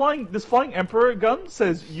this flying emperor gun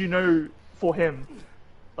says for him.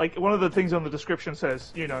 Like one of the things on the description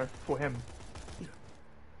says for him.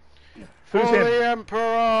 For Who's him? the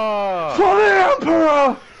Emperor! For the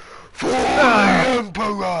emperor! For the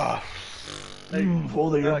Emperor! For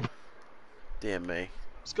the emperor. Dear me.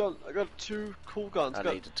 I got 2 cool guns. I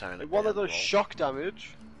need to tone it One down that does a little. shock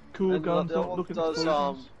damage. Cool and guns the don't other look one at does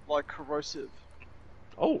explosions. like corrosive.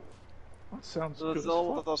 Oh, that sounds So good there's as the other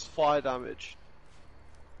one fuck. that does fire damage.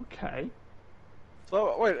 Okay.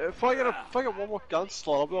 So wait, if I get one more gun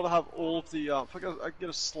slot, I'll be able to have all of the. If I get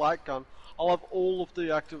a slag gun, I'll have all of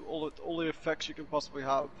the all the effects you can possibly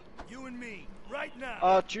have. You and me, right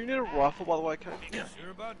now. Do you need a rifle, by the way, Ken?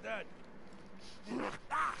 Sure about that. Say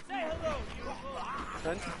hello, beautiful.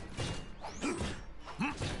 Ken?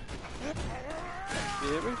 You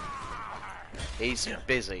hear me? He's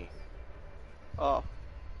busy. Oh.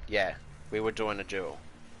 Yeah, we were doing a duel.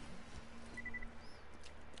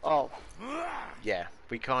 Oh. Yeah,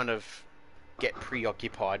 we kind of get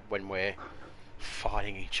preoccupied when we're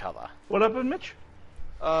fighting each other. What happened, Mitch?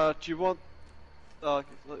 Do you want? I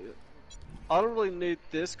don't really need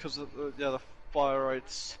this because the fire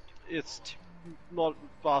rate's not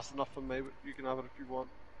fast enough for me, but you can have it if you want.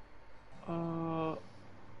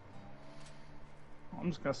 I'm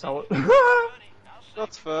just gonna sell it.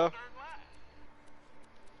 That's fair.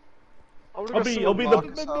 I'll be the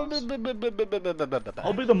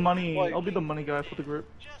money. Wait. I'll be the money guy for the group.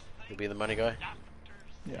 You'll be the money guy?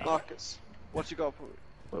 Yeah. Marcus, what you got for me?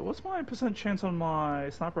 Wait, what's my % chance on my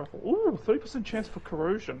sniper rifle? Ooh, 30% chance for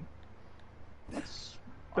corrosion. That's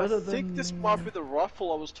better I than. think this might be the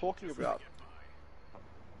rifle I was talking about.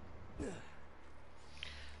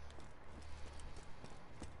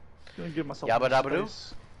 Gonna give myself. Yabba some dabba doo?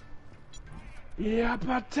 space.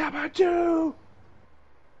 Yabba dabba doo.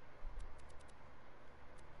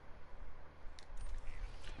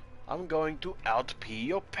 I'm going to out-pee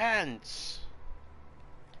your pants.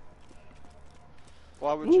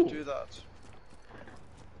 Why would you do that?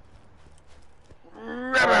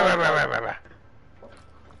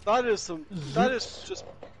 That is just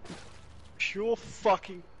pure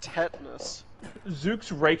fucking tetanus.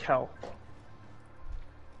 Zook's rake hell.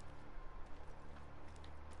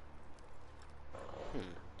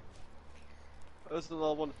 There's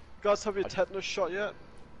another one. You guys have your tetanus shot yet?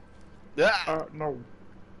 No.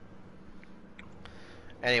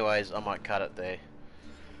 Anyways, I might cut it there.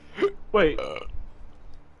 Wait.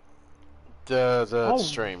 The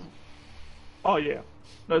stream. Oh yeah.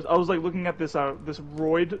 No, I was like looking at this this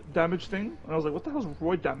roid damage thing, and I was like, what the hell's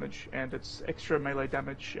roid damage? And it's extra melee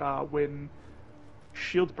damage when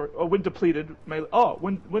shield when depleted melee. Oh,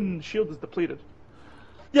 when shield is depleted.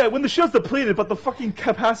 Yeah, when the shield's depleted, but the fucking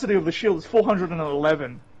capacity of the shield is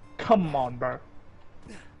 411. Come on, bro.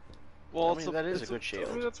 Well, I mean, that is a good shield.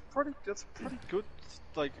 I mean, that's pretty good.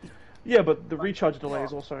 Like, Yeah, but the recharge delay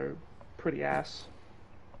is also pretty ass.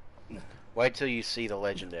 Wait till you see the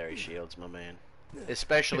legendary shields, my man.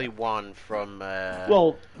 Especially one from.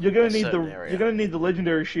 Well, you're gonna a need certain area. you're gonna need the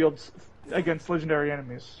legendary shields against legendary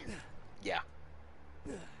enemies. Yeah.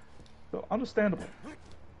 So understandable.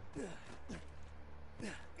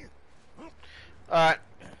 Alright.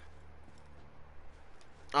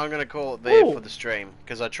 I'm gonna call it there Ooh. for the stream,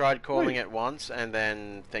 because I tried calling it once, and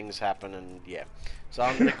then things happen, and yeah. So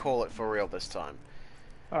I'm gonna call it for real this time.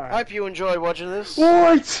 Alright. Hope you enjoy watching this.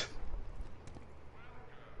 What?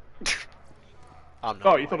 I'm not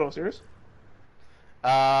Oh, you thought I was serious?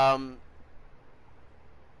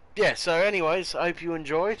 Yeah, so anyways, I hope you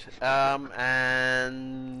enjoyed.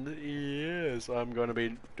 And yes, I'm gonna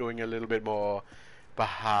be doing a little bit more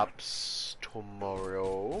perhaps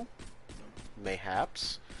tomorrow.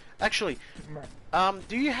 Mayhaps. Actually,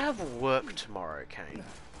 do you have work tomorrow, Kane?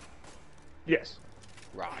 Yes.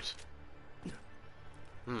 Right.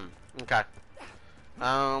 Okay.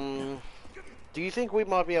 Do you think we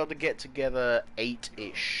might be able to get together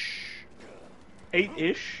 8-ish?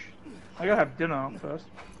 8-ish? I gotta have dinner first.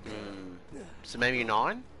 So maybe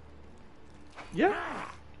 9? Yeah.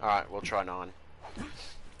 Alright, we'll try 9.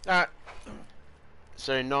 Alright.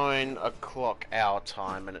 So 9 o'clock our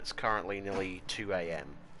time, and it's currently nearly 2 AM.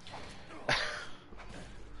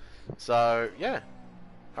 So, yeah.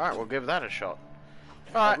 Alright, we'll give that a shot.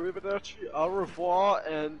 Alright. Arrivederci, au revoir,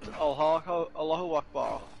 and Allahu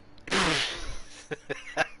Akbar.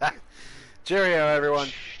 Cheerio, everyone.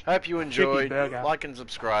 Hope you enjoyed. burger. Like and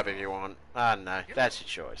subscribe if you want. I don't know. That's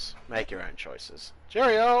your choice. Make your own choices.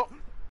 Cheerio!